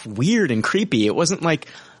came off weird and creepy. It wasn't like,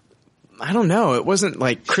 I don't know, it wasn't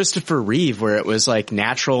like Christopher Reeve where it was like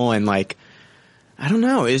natural and like, I don't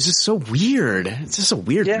know, it was just so weird. It's just a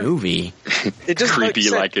weird movie. It just creepy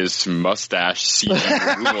like his mustache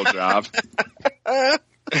CG removal job.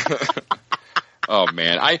 Oh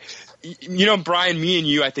man, Brian, me and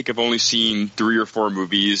you, I think, have only seen 3 or 4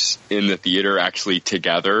 movies in the theater actually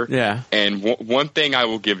together. Yeah. And one thing I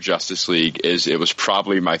will give Justice League is it was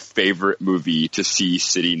probably my favorite movie to see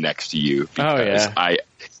sitting next to you. Because I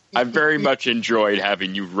very much enjoyed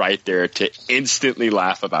having you right there to instantly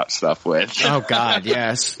laugh about stuff with. Oh God,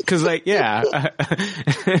 yes. Cause like,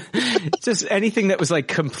 just anything that was like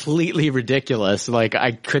completely ridiculous, like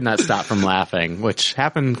I could not stop from laughing, which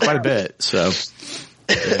happened quite a bit, so.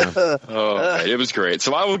 Yeah. It was great.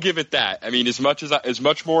 So I will give it that. I mean, as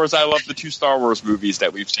much more as I love the 2 Star Wars movies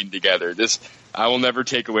that we've seen together, I will never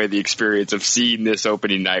take away the experience of seeing this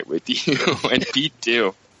opening night with you and Pete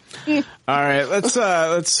too. All right,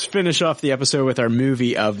 let's finish off the episode with our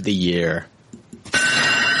movie of the year.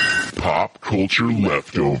 Pop Culture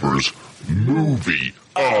Leftovers Movie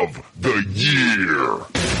of the Year.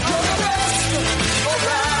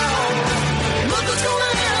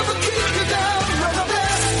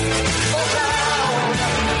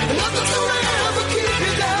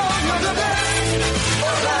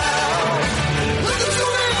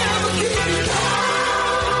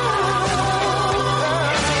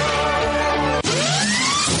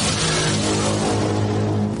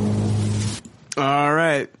 All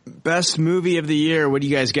right, best movie of the year. What do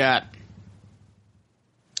you guys got?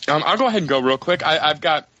 I'll go ahead and go real quick. I've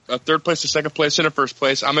got a 3rd place, a 2nd place, and a 1st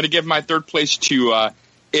place. I'm going to give my 3rd place to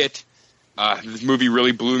It. This movie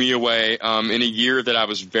really blew me away. In a year that I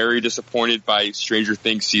was very disappointed by Stranger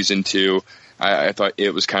Things Season 2, I thought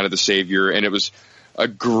It was kind of the savior, and it was a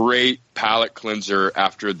great palate cleanser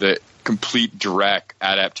after the complete direct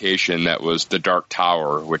adaptation that was The Dark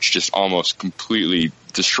Tower, which just almost completely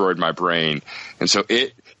destroyed my brain. And so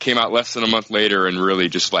It came out less than a month later and really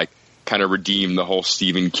just like kind of redeemed the whole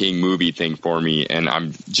Stephen King movie thing for me. And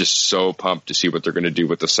I'm just so pumped to see what they're going to do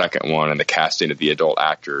with the second one and the casting of the adult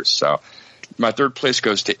actors. So my 3rd place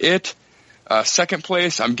goes to It. 2nd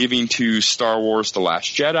place, I'm giving to Star Wars: The Last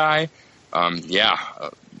Jedi.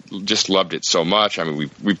 Just loved it so much. I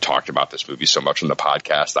mean, we've talked about this movie so much on the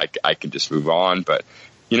podcast. I can just move on, but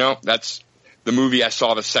that's the movie I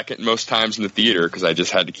saw the second most times in the theater because I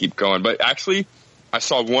just had to keep going. But actually, I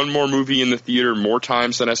saw one more movie in the theater more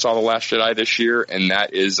times than I saw The Last Jedi this year, and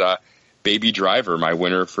that is Baby Driver, my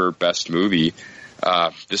winner for Best Movie.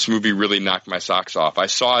 This movie really knocked my socks off. I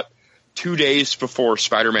saw it 2 days before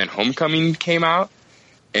Spider-Man Homecoming came out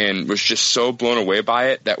and was just so blown away by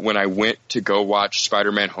it that when I went to go watch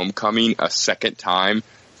Spider-Man Homecoming a second time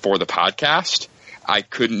for the podcast, I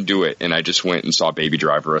couldn't do it, and I just went and saw Baby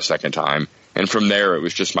Driver a second time. And from there, it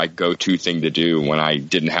was just my go-to thing to do when I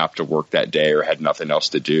didn't have to work that day or had nothing else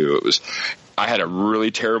to do. I had a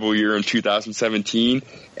really terrible year in 2017,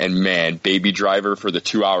 and man, Baby Driver for the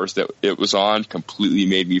 2 hours that it was on completely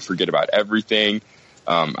made me forget about everything.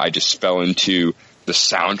 I just fell into the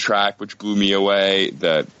soundtrack, which blew me away.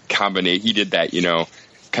 The combination, he did that,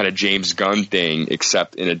 kind of James Gunn thing,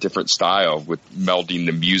 except in a different style with melding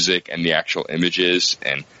the music and the actual images.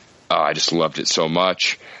 And I just loved it so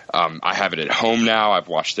much. I have it at home now. I've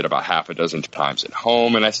watched it about half a dozen times at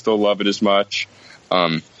home, and I still love it as much.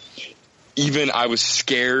 Even I was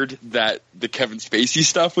scared that the Kevin Spacey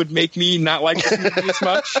stuff would make me not like the movie as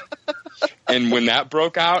much. And when that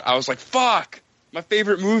broke out, I was like, fuck, my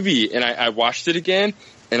favorite movie. And I watched it again,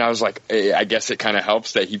 and I was like, I guess it kind of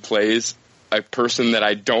helps that he plays a person that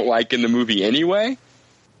I don't like in the movie anyway.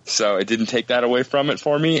 So it didn't take that away from it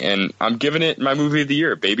for me, and I'm giving it my movie of the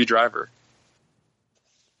year, Baby Driver.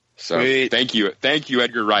 So thank you,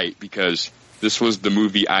 Edgar Wright, because this was the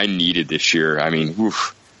movie I needed this year. I mean,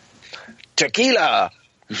 woof. Tequila!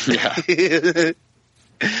 Yeah.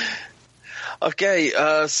 Okay,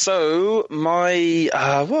 so my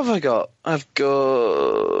what have I got? I've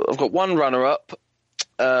got one runner-up,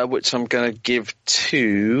 which I'm going to give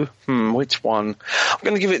to which one? I'm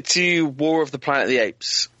going to give it to War of the Planet of the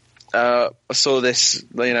Apes. I saw this,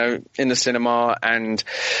 in the cinema, and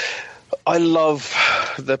I love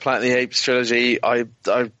the Planet of the Apes trilogy. I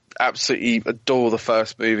absolutely adore the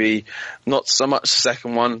first movie, not so much the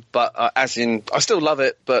second one, but I still love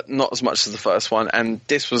it, but not as much as the first one. And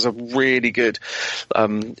this was a really good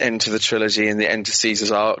end to the trilogy and the end to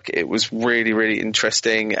Caesar's arc. It was really, really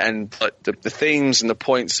interesting, and the themes and the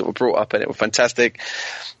points that were brought up in it were fantastic.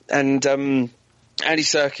 And Andy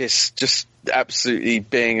Serkis just absolutely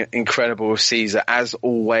being incredible with Caesar as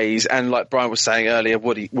always, and like Brian was saying earlier,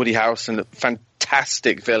 Woody Harrelson, a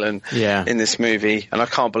fantastic villain in this movie, and I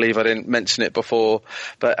can't believe I didn't mention it before,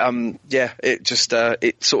 but it just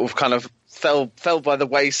it sort of kind of fell by the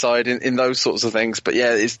wayside in those sorts of things. But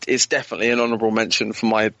yeah, it's definitely an honourable mention for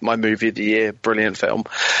my movie of the year. Brilliant film.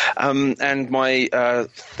 And my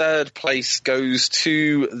third place goes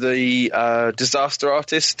to the Disaster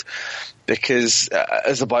Artist, because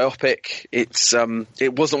as a biopic,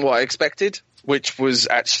 it wasn't what I expected, which was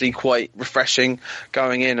actually quite refreshing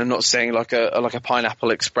going in and not seeing like a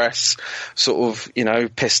Pineapple Express sort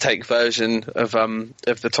of, piss take version of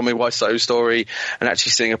the Tommy Wiseau story, and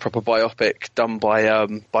actually seeing a proper biopic done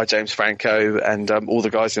by James Franco and all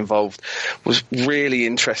the guys involved was really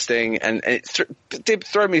interesting, and it did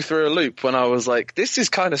throw me through a loop when I was like, this is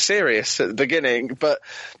kind of serious at the beginning, but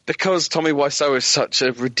because Tommy Wiseau is such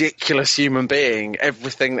a ridiculous human being,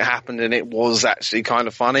 everything that happened in it was actually kind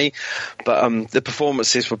of funny. But the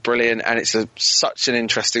performances were brilliant, and it's such an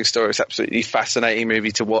interesting story. It's absolutely fascinating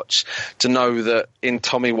movie to watch, to know that in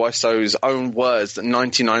Tommy Wiseau's own words that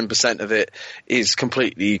 99% of it is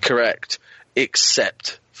completely correct,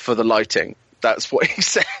 except for the lighting. That's what he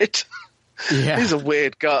said. Yeah. He's a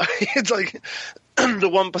weird guy. It's like the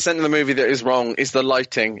 1% of the movie that is wrong is the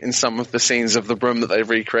lighting in some of the scenes of the room that they've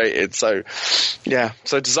recreated. So, yeah.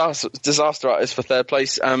 So Disaster Artist for third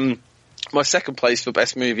place. My second place for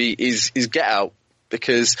best movie is Get Out,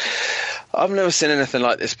 because I've never seen anything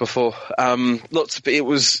like this before.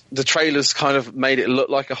 The trailers kind of made it look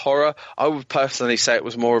like a horror. I would personally say it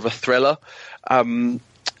was more of a thriller.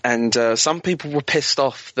 And some people were pissed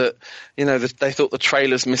off that, that they thought the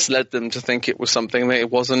trailers misled them to think it was something that it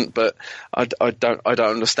wasn't. But I don't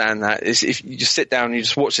understand that. If you just sit down and you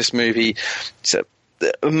just watch this movie, it's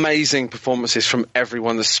amazing performances from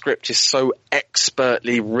everyone. The script is so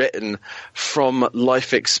expertly written from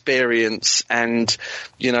life experience and,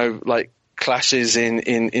 clashes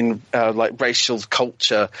in racial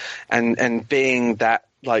culture and being that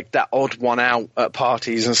odd one out at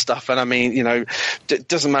parties and stuff. And I mean, it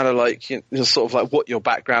doesn't matter sort of what your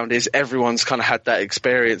background is. Everyone's kind of had that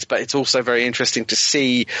experience, but it's also very interesting to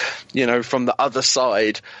see, from the other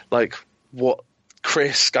side, what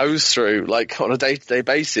Chris goes through on a day-to-day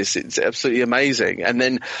basis. It's absolutely amazing. And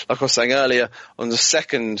then, like I was saying earlier, on the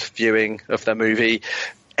second viewing of the movie,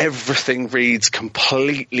 everything reads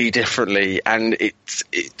completely differently, and it's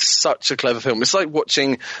such a clever film. It's like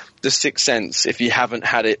watching The Sixth Sense if you haven't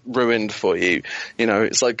had it ruined for you.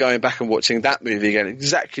 It's like going back and watching that movie again.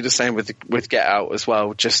 Exactly the same with Get Out as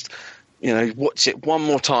well. Just watch it one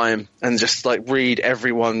more time and just read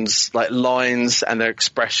everyone's lines and their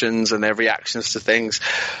expressions and their reactions to things.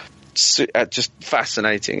 Just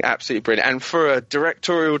fascinating, absolutely brilliant. And for a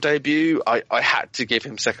directorial debut, I had to give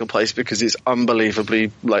him second place because it's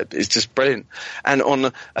unbelievably, it's just brilliant. And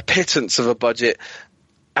on a pittance of a budget,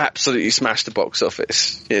 absolutely smashed the box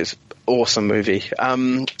office. It's an awesome movie.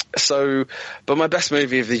 But my best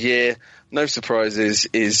movie of the year, no surprises,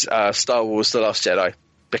 is Star Wars: The Last Jedi.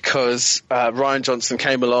 Because Rian Johnson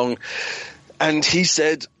came along and he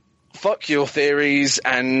said, fuck your theories,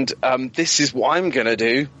 and this is what I'm going to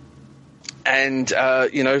do. And,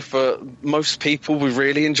 for most people, we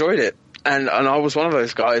really enjoyed it. And I was one of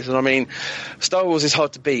those guys, and I mean, Star Wars is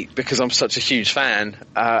hard to beat because I'm such a huge fan,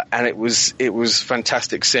 and it was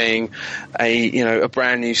fantastic seeing a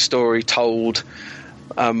brand new story told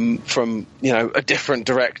from a different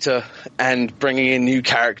director and bringing in new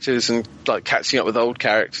characters and like catching up with old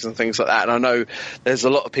characters and things like that. And I know there's a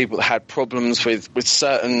lot of people that had problems with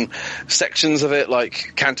certain sections of it,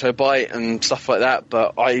 like Canto Bight and stuff like that,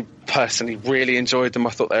 but I personally really enjoyed them.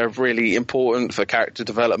 I thought they were really important for character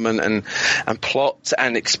development and plot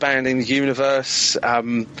and expanding the universe.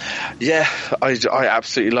 I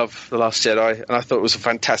absolutely love The Last Jedi, and I thought it was a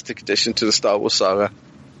fantastic addition to the Star Wars saga.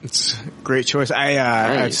 It's a great choice.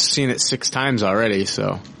 I've seen it 6 times already,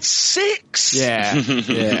 so. 6?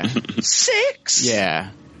 Yeah. 6? Yeah.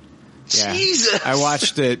 Jesus. I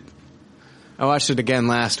watched it again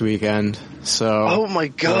last weekend, so. Oh my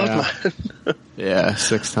God, man. Yeah,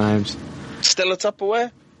 6 times. Still a Tupperware?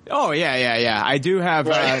 Oh, yeah. I do have,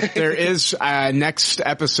 there is, next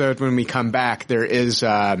episode when we come back, there is,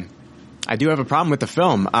 I do have a problem with the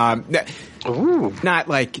film.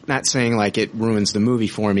 Not saying like it ruins the movie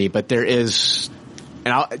for me, but there is,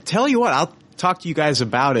 and I'll tell you what, I'll talk to you guys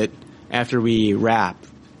about it after we wrap,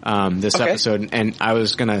 this episode. And I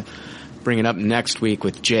was gonna bring it up next week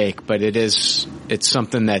with Jake, but it's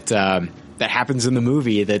something that happens in the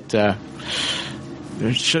movie that,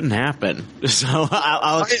 it shouldn't happen. So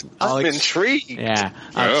I'm intrigued. Yeah.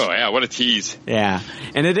 What a tease. Yeah.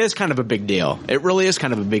 And it is kind of a big deal. It really is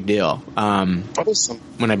kind of a big deal. Awesome.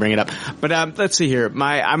 When I bring it up. But, let's see here.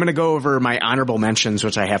 I'm going to go over my honorable mentions,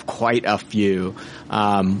 which I have quite a few.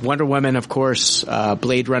 Wonder Woman, of course,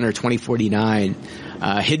 Blade Runner 2049,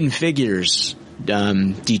 Hidden Figures,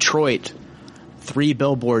 Detroit, 3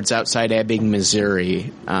 Billboards Outside Ebbing,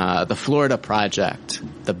 Missouri, The Florida Project,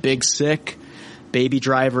 The Big Sick, Baby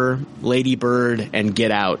Driver, Lady Bird, and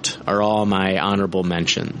Get Out are all my honorable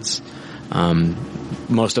mentions.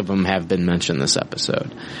 Most of them have been mentioned this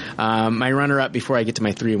episode. My runner-up before I get to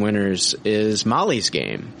my 3 winners is Molly's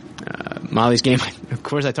Game. Molly's Game, of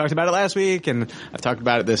course, I talked about it last week, and I've talked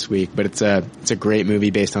about it this week, but it's a great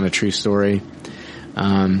movie based on a true story.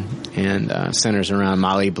 And centers around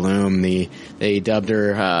Molly Bloom. They dubbed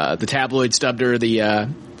her, the tabloids dubbed her the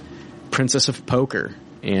Princess of Poker.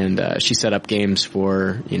 And she set up games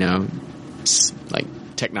for, like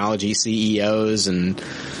technology CEOs and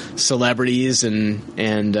celebrities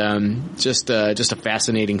and just a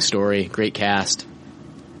fascinating story. Great cast.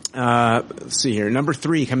 Let's see here.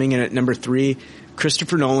 Coming in at number 3,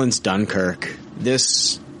 Christopher Nolan's Dunkirk.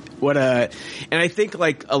 And I think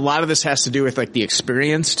like a lot of this has to do with like the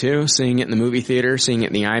experience too, seeing it in the movie theater, seeing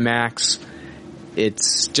it in the IMAX.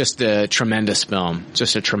 It's just a tremendous film.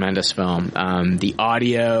 The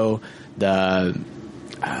audio, the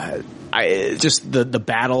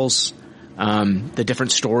battles, the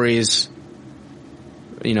different stories,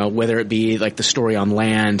 whether it be like the story on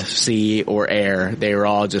land, sea, or air, they are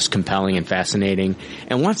all just compelling and fascinating.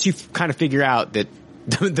 And once you kind of figure out that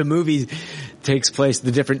the movie takes place,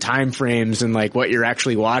 the different time frames and like what you're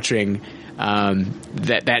actually watching,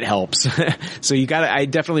 that helps. So I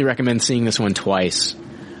definitely recommend seeing this one twice.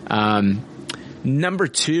 Number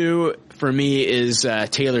 2 for me is,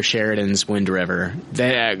 Taylor Sheridan's Wind River.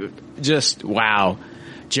 Wow.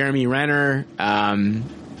 Jeremy Renner, and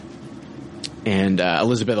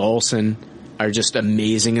Elizabeth Olsen are just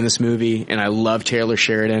amazing in this movie, and I love Taylor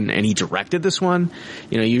Sheridan, and he directed this one.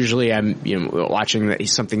 Usually I'm, watching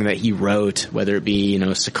something that he wrote, whether it be,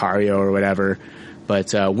 Sicario or whatever.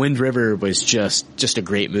 But Wind River was just a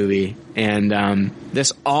great movie, and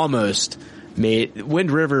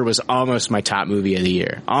Wind River was almost my top movie of the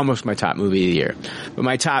year. But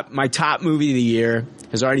my top movie of the year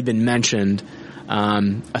has already been mentioned.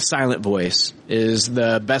 A Silent Voice is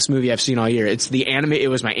the best movie I've seen all year. It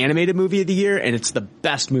was my animated movie of the year, and it's the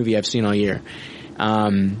best movie I've seen all year.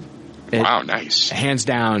 Wow, nice. Hands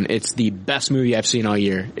down, it's the best movie I've seen all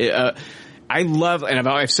year. I love, and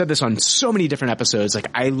I've said this on so many different episodes, like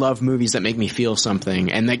I love movies that make me feel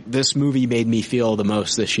something, and like this movie made me feel the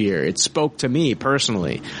most this year. It spoke to me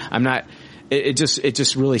personally. It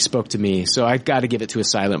just really spoke to me. So I've got to give it to A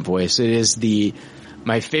Silent Voice. It is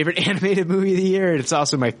my favorite animated movie of the year, and it's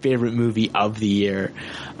also my favorite movie of the year.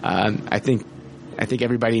 I think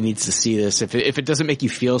everybody needs to see this. If it doesn't make you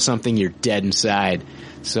feel something, you're dead inside.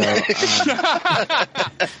 So it's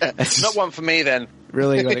not one for me then.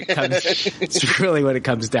 It's really what it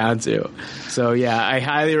comes down to. So yeah, I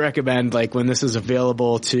highly recommend, like, when this is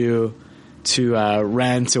available to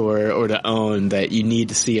rent or to own, that you need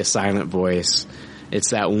to see A Silent Voice.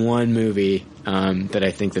 It's that one movie that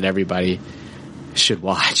I think that everybody should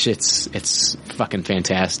watch. It's fucking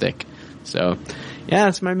fantastic. So Yeah,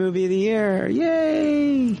 it's my movie of the year.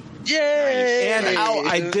 Yay! Yay!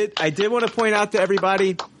 And I did want to point out to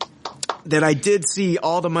everybody that I did see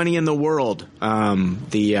All the Money in the World.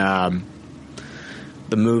 The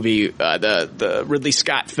movie, the Ridley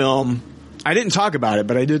Scott film. I didn't talk about it,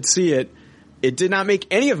 but I did see it. It did not make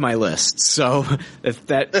any of my lists, so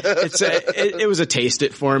it was a taste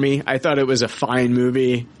it for me. I thought it was a fine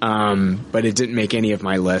movie, but it didn't make any of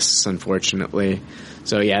my lists, unfortunately.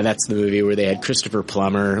 So yeah, that's the movie where they had Christopher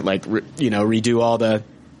Plummer, like, redo all the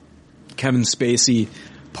Kevin Spacey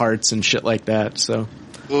parts and shit like that. So,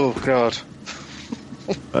 oh god,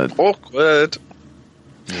 but, awkward.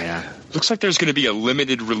 Yeah. Looks like there's going to be a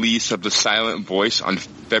limited release of The Silent Voice on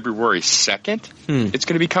February 2nd. It's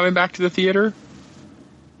going to be coming back to the theater.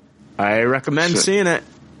 I recommend seeing it.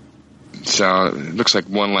 So it looks like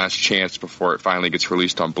one last chance before it finally gets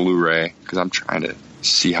released on Blu-ray, because I'm trying to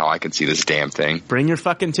see how I can see this damn thing. Bring your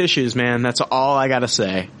fucking tissues, man. That's all I got to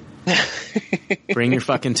say. Bring your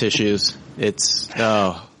fucking tissues.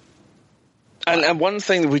 And one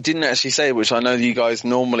thing that we didn't actually say, which I know you guys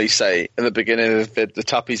normally say at the beginning of the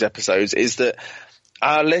Tuppies episodes, is that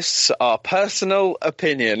our lists are personal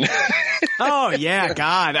opinion. Oh, yeah,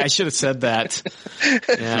 God, I should have said that.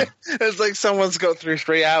 Yeah. It's like someone's got through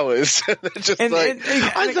 3 hours. They're just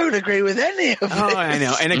I don't agree with any of it. Oh, I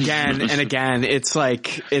know. And again, it's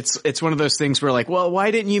like, it's one of those things where like, well,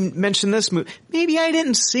 why didn't you mention this movie? Maybe I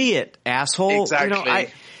didn't see it, asshole.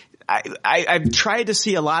 Exactly. I've tried to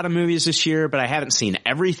see a lot of movies this year, but I haven't seen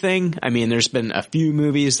everything. I mean, there's been a few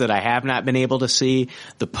movies that I have not been able to see.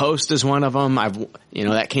 The Post is one of them.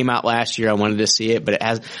 That came out last year. I wanted to see it, but it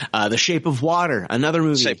has, The Shape of Water, another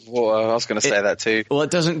movie. Shape of Water. I was going to say that too. Well,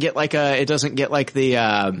 it doesn't get like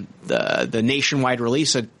the nationwide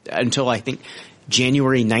release until I think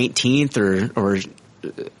January 19th or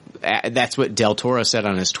that's what Del Toro said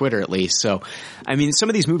on his Twitter, at least. So, I mean, some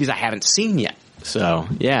of these movies I haven't seen yet. So,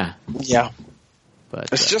 yeah. Yeah. But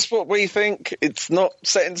it's just what we think. It's not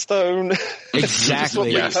set in stone.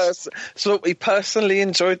 Exactly. It's what we personally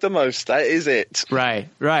enjoyed the most. That is it. Right.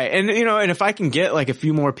 And, and if I can get like a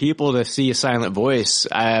few more people to see A Silent Voice,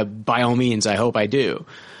 by all means, I hope I do.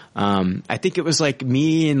 I think it was like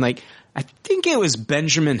me and like, I think it was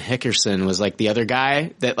Benjamin Hickerson was like the other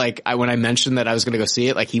guy that like when I mentioned that I was going to go see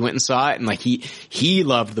it, like he went and saw it and like he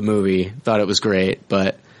loved the movie, thought it was great,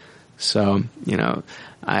 but so,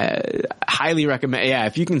 I highly recommend,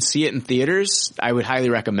 if you can see it in theaters, I would highly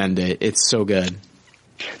recommend it. It's so good.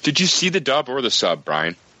 Did you see the dub or the sub,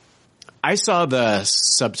 Brian? I saw the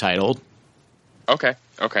subtitled. Okay.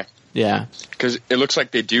 Yeah. Because it looks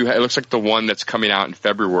like it looks like the one that's coming out in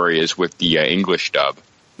February is with the English dub.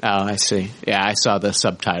 Oh, I see. Yeah, I saw the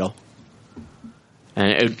subtitle.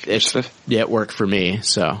 And it worked for me,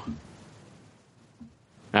 so.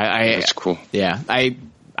 That's cool. Yeah.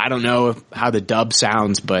 I don't know how the dub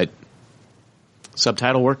sounds, but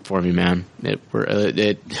subtitle worked for me, man.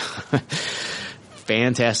 It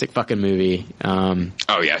fantastic fucking movie.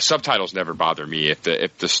 Oh yeah, subtitles never bother me. If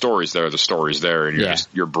the story's there, the story's there, and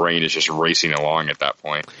your brain is just racing along at that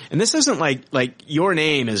point. And this isn't like Your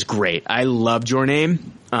Name is great. I loved Your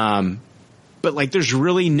Name, but like there's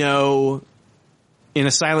really no in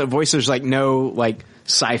A Silent Voice. There's like no like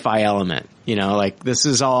sci-fi element. Like this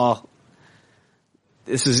is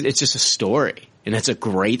it's just a story, and it's a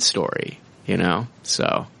great story.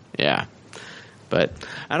 So yeah. But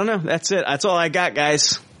I don't know. That's it. That's all I got,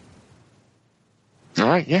 guys. All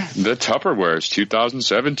right. Yeah. The Tupperwares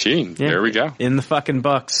 2017. Yeah. There we go. In the fucking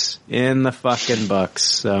books.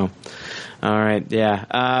 So, all right.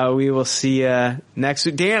 Yeah. We will see you next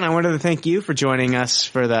week. Dan, I wanted to thank you for joining us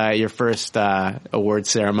for your first award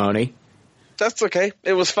ceremony. That's okay.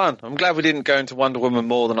 It was fun. I'm glad we didn't go into Wonder Woman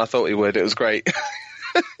more than I thought we would. It was great.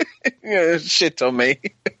 Shit on me.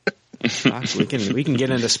 We can get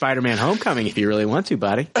into Spider-Man Homecoming if you really want to,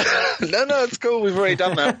 buddy. No, it's cool. We've already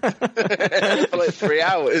done that for like 3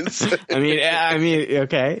 hours. I mean,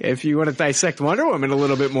 okay. If you want to dissect Wonder Woman a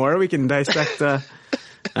little bit more, we can dissect.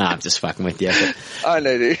 I'm just fucking with you. I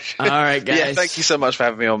know, dude. All right, guys. Yeah, thank you so much for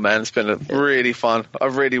having me on, man. It's been really fun. I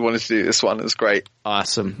really wanted to do this one. It was great.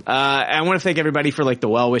 Awesome. I want to thank everybody for like the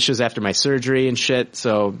well wishes after my surgery and shit.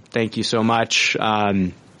 So thank you so much.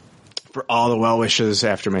 For all the well wishes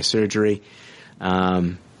after my surgery.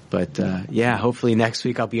 But hopefully next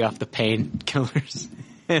week I'll be off the painkillers.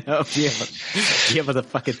 And I'll be able to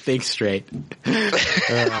fucking think straight.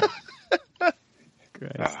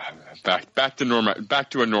 Back to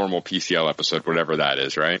a normal PCL episode, whatever that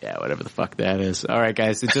is, right? Yeah, whatever the fuck that is. All right,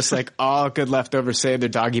 guys. It's just like all good leftovers say in their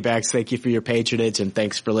doggy bags. Thank you for your patronage and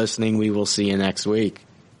thanks for listening. We will see you next week.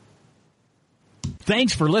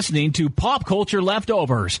 Thanks for listening to Pop Culture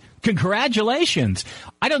Leftovers. Congratulations.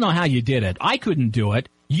 I don't know how you did it. I couldn't do it.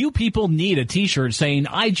 You people need a t-shirt saying,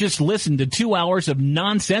 I just listened to 2 hours of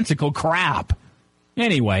nonsensical crap.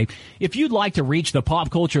 Anyway, if you'd like to reach the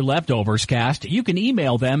Pop Culture Leftovers cast, you can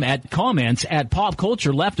email them at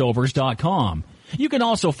comments@popcultureleftovers.com. You can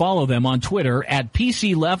also follow them on Twitter at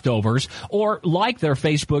PC Leftovers or like their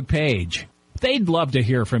Facebook page. They'd love to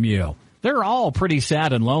hear from you. They're all pretty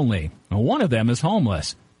sad and lonely. One of them is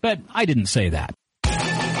homeless, but I didn't say that. There's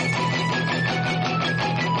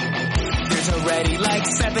already like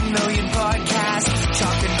 7 million podcasts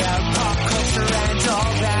talking about pop culture and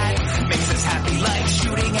all that. Makes us happy like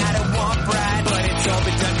shooting at a womp rat, but it's all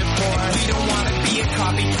been done before. We don't want to be a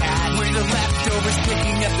copycat. We're the leftovers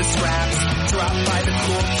picking up the scraps dropped by the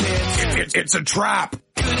cool kids. It's a trap.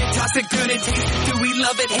 Good and toss it, good and taste it. Do we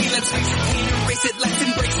love it? Hey, let's face it, can't erase it. Let's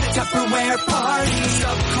embrace the Tupperware party.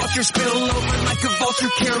 Subculture spill over like a vulture.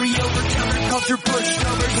 Carry over counterculture,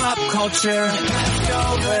 pushovers, pop culture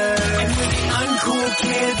leftovers. And we're the uncool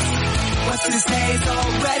kids. What's to say's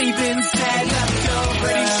already been said. Leftovers.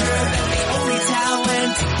 Pretty sure that the only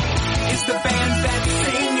talent is the band that's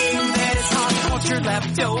singing this. Pop culture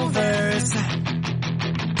leftovers.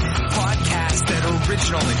 Podcasts that are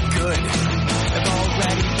original and good have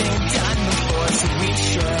already been done before, so we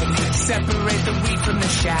should separate the wheat from the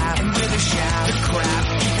chaff. And we're the chaff, the crap,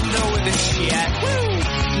 even though we're the shit. Woo!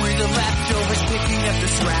 We're the leftovers picking up the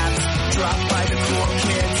scraps dropped by the cool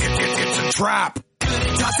kids. It's a trap. Good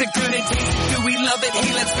and toss it, good and taste it. Do we love it?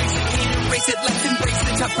 Hey, let's face it, can't erase it. Let's embrace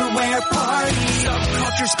the Tupperware party.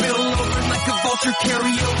 Subculture spill over like a vulture.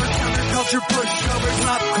 Carry over counterculture, pushovers,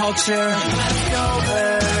 pop culture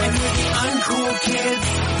leftovers. And we're the uncool kids.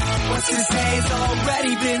 What's to say's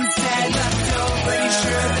already been said. Leftovers. Pretty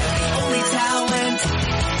sure that the only talent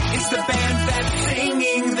is the band that's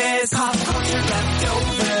singing this. Pop culture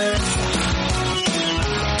leftovers.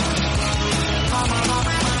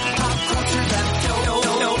 Pop culture leftovers.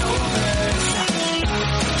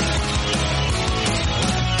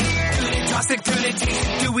 Good and toss it, good and taste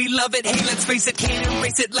it. Do we love it? Hey, let's face it, can't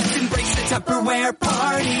erase it. Let's embrace the Tupperware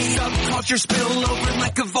party. Subculture spill over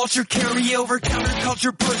like a vulture. Carry over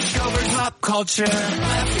counterculture, pushovers, pop culture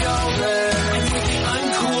leftovers. And we're the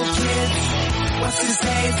uncool kids. What's to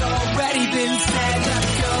say's already been said.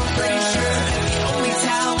 Leftovers. Pretty sure that the only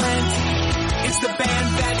talent is the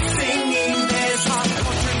band that's singing this. Pop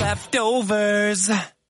culture leftovers.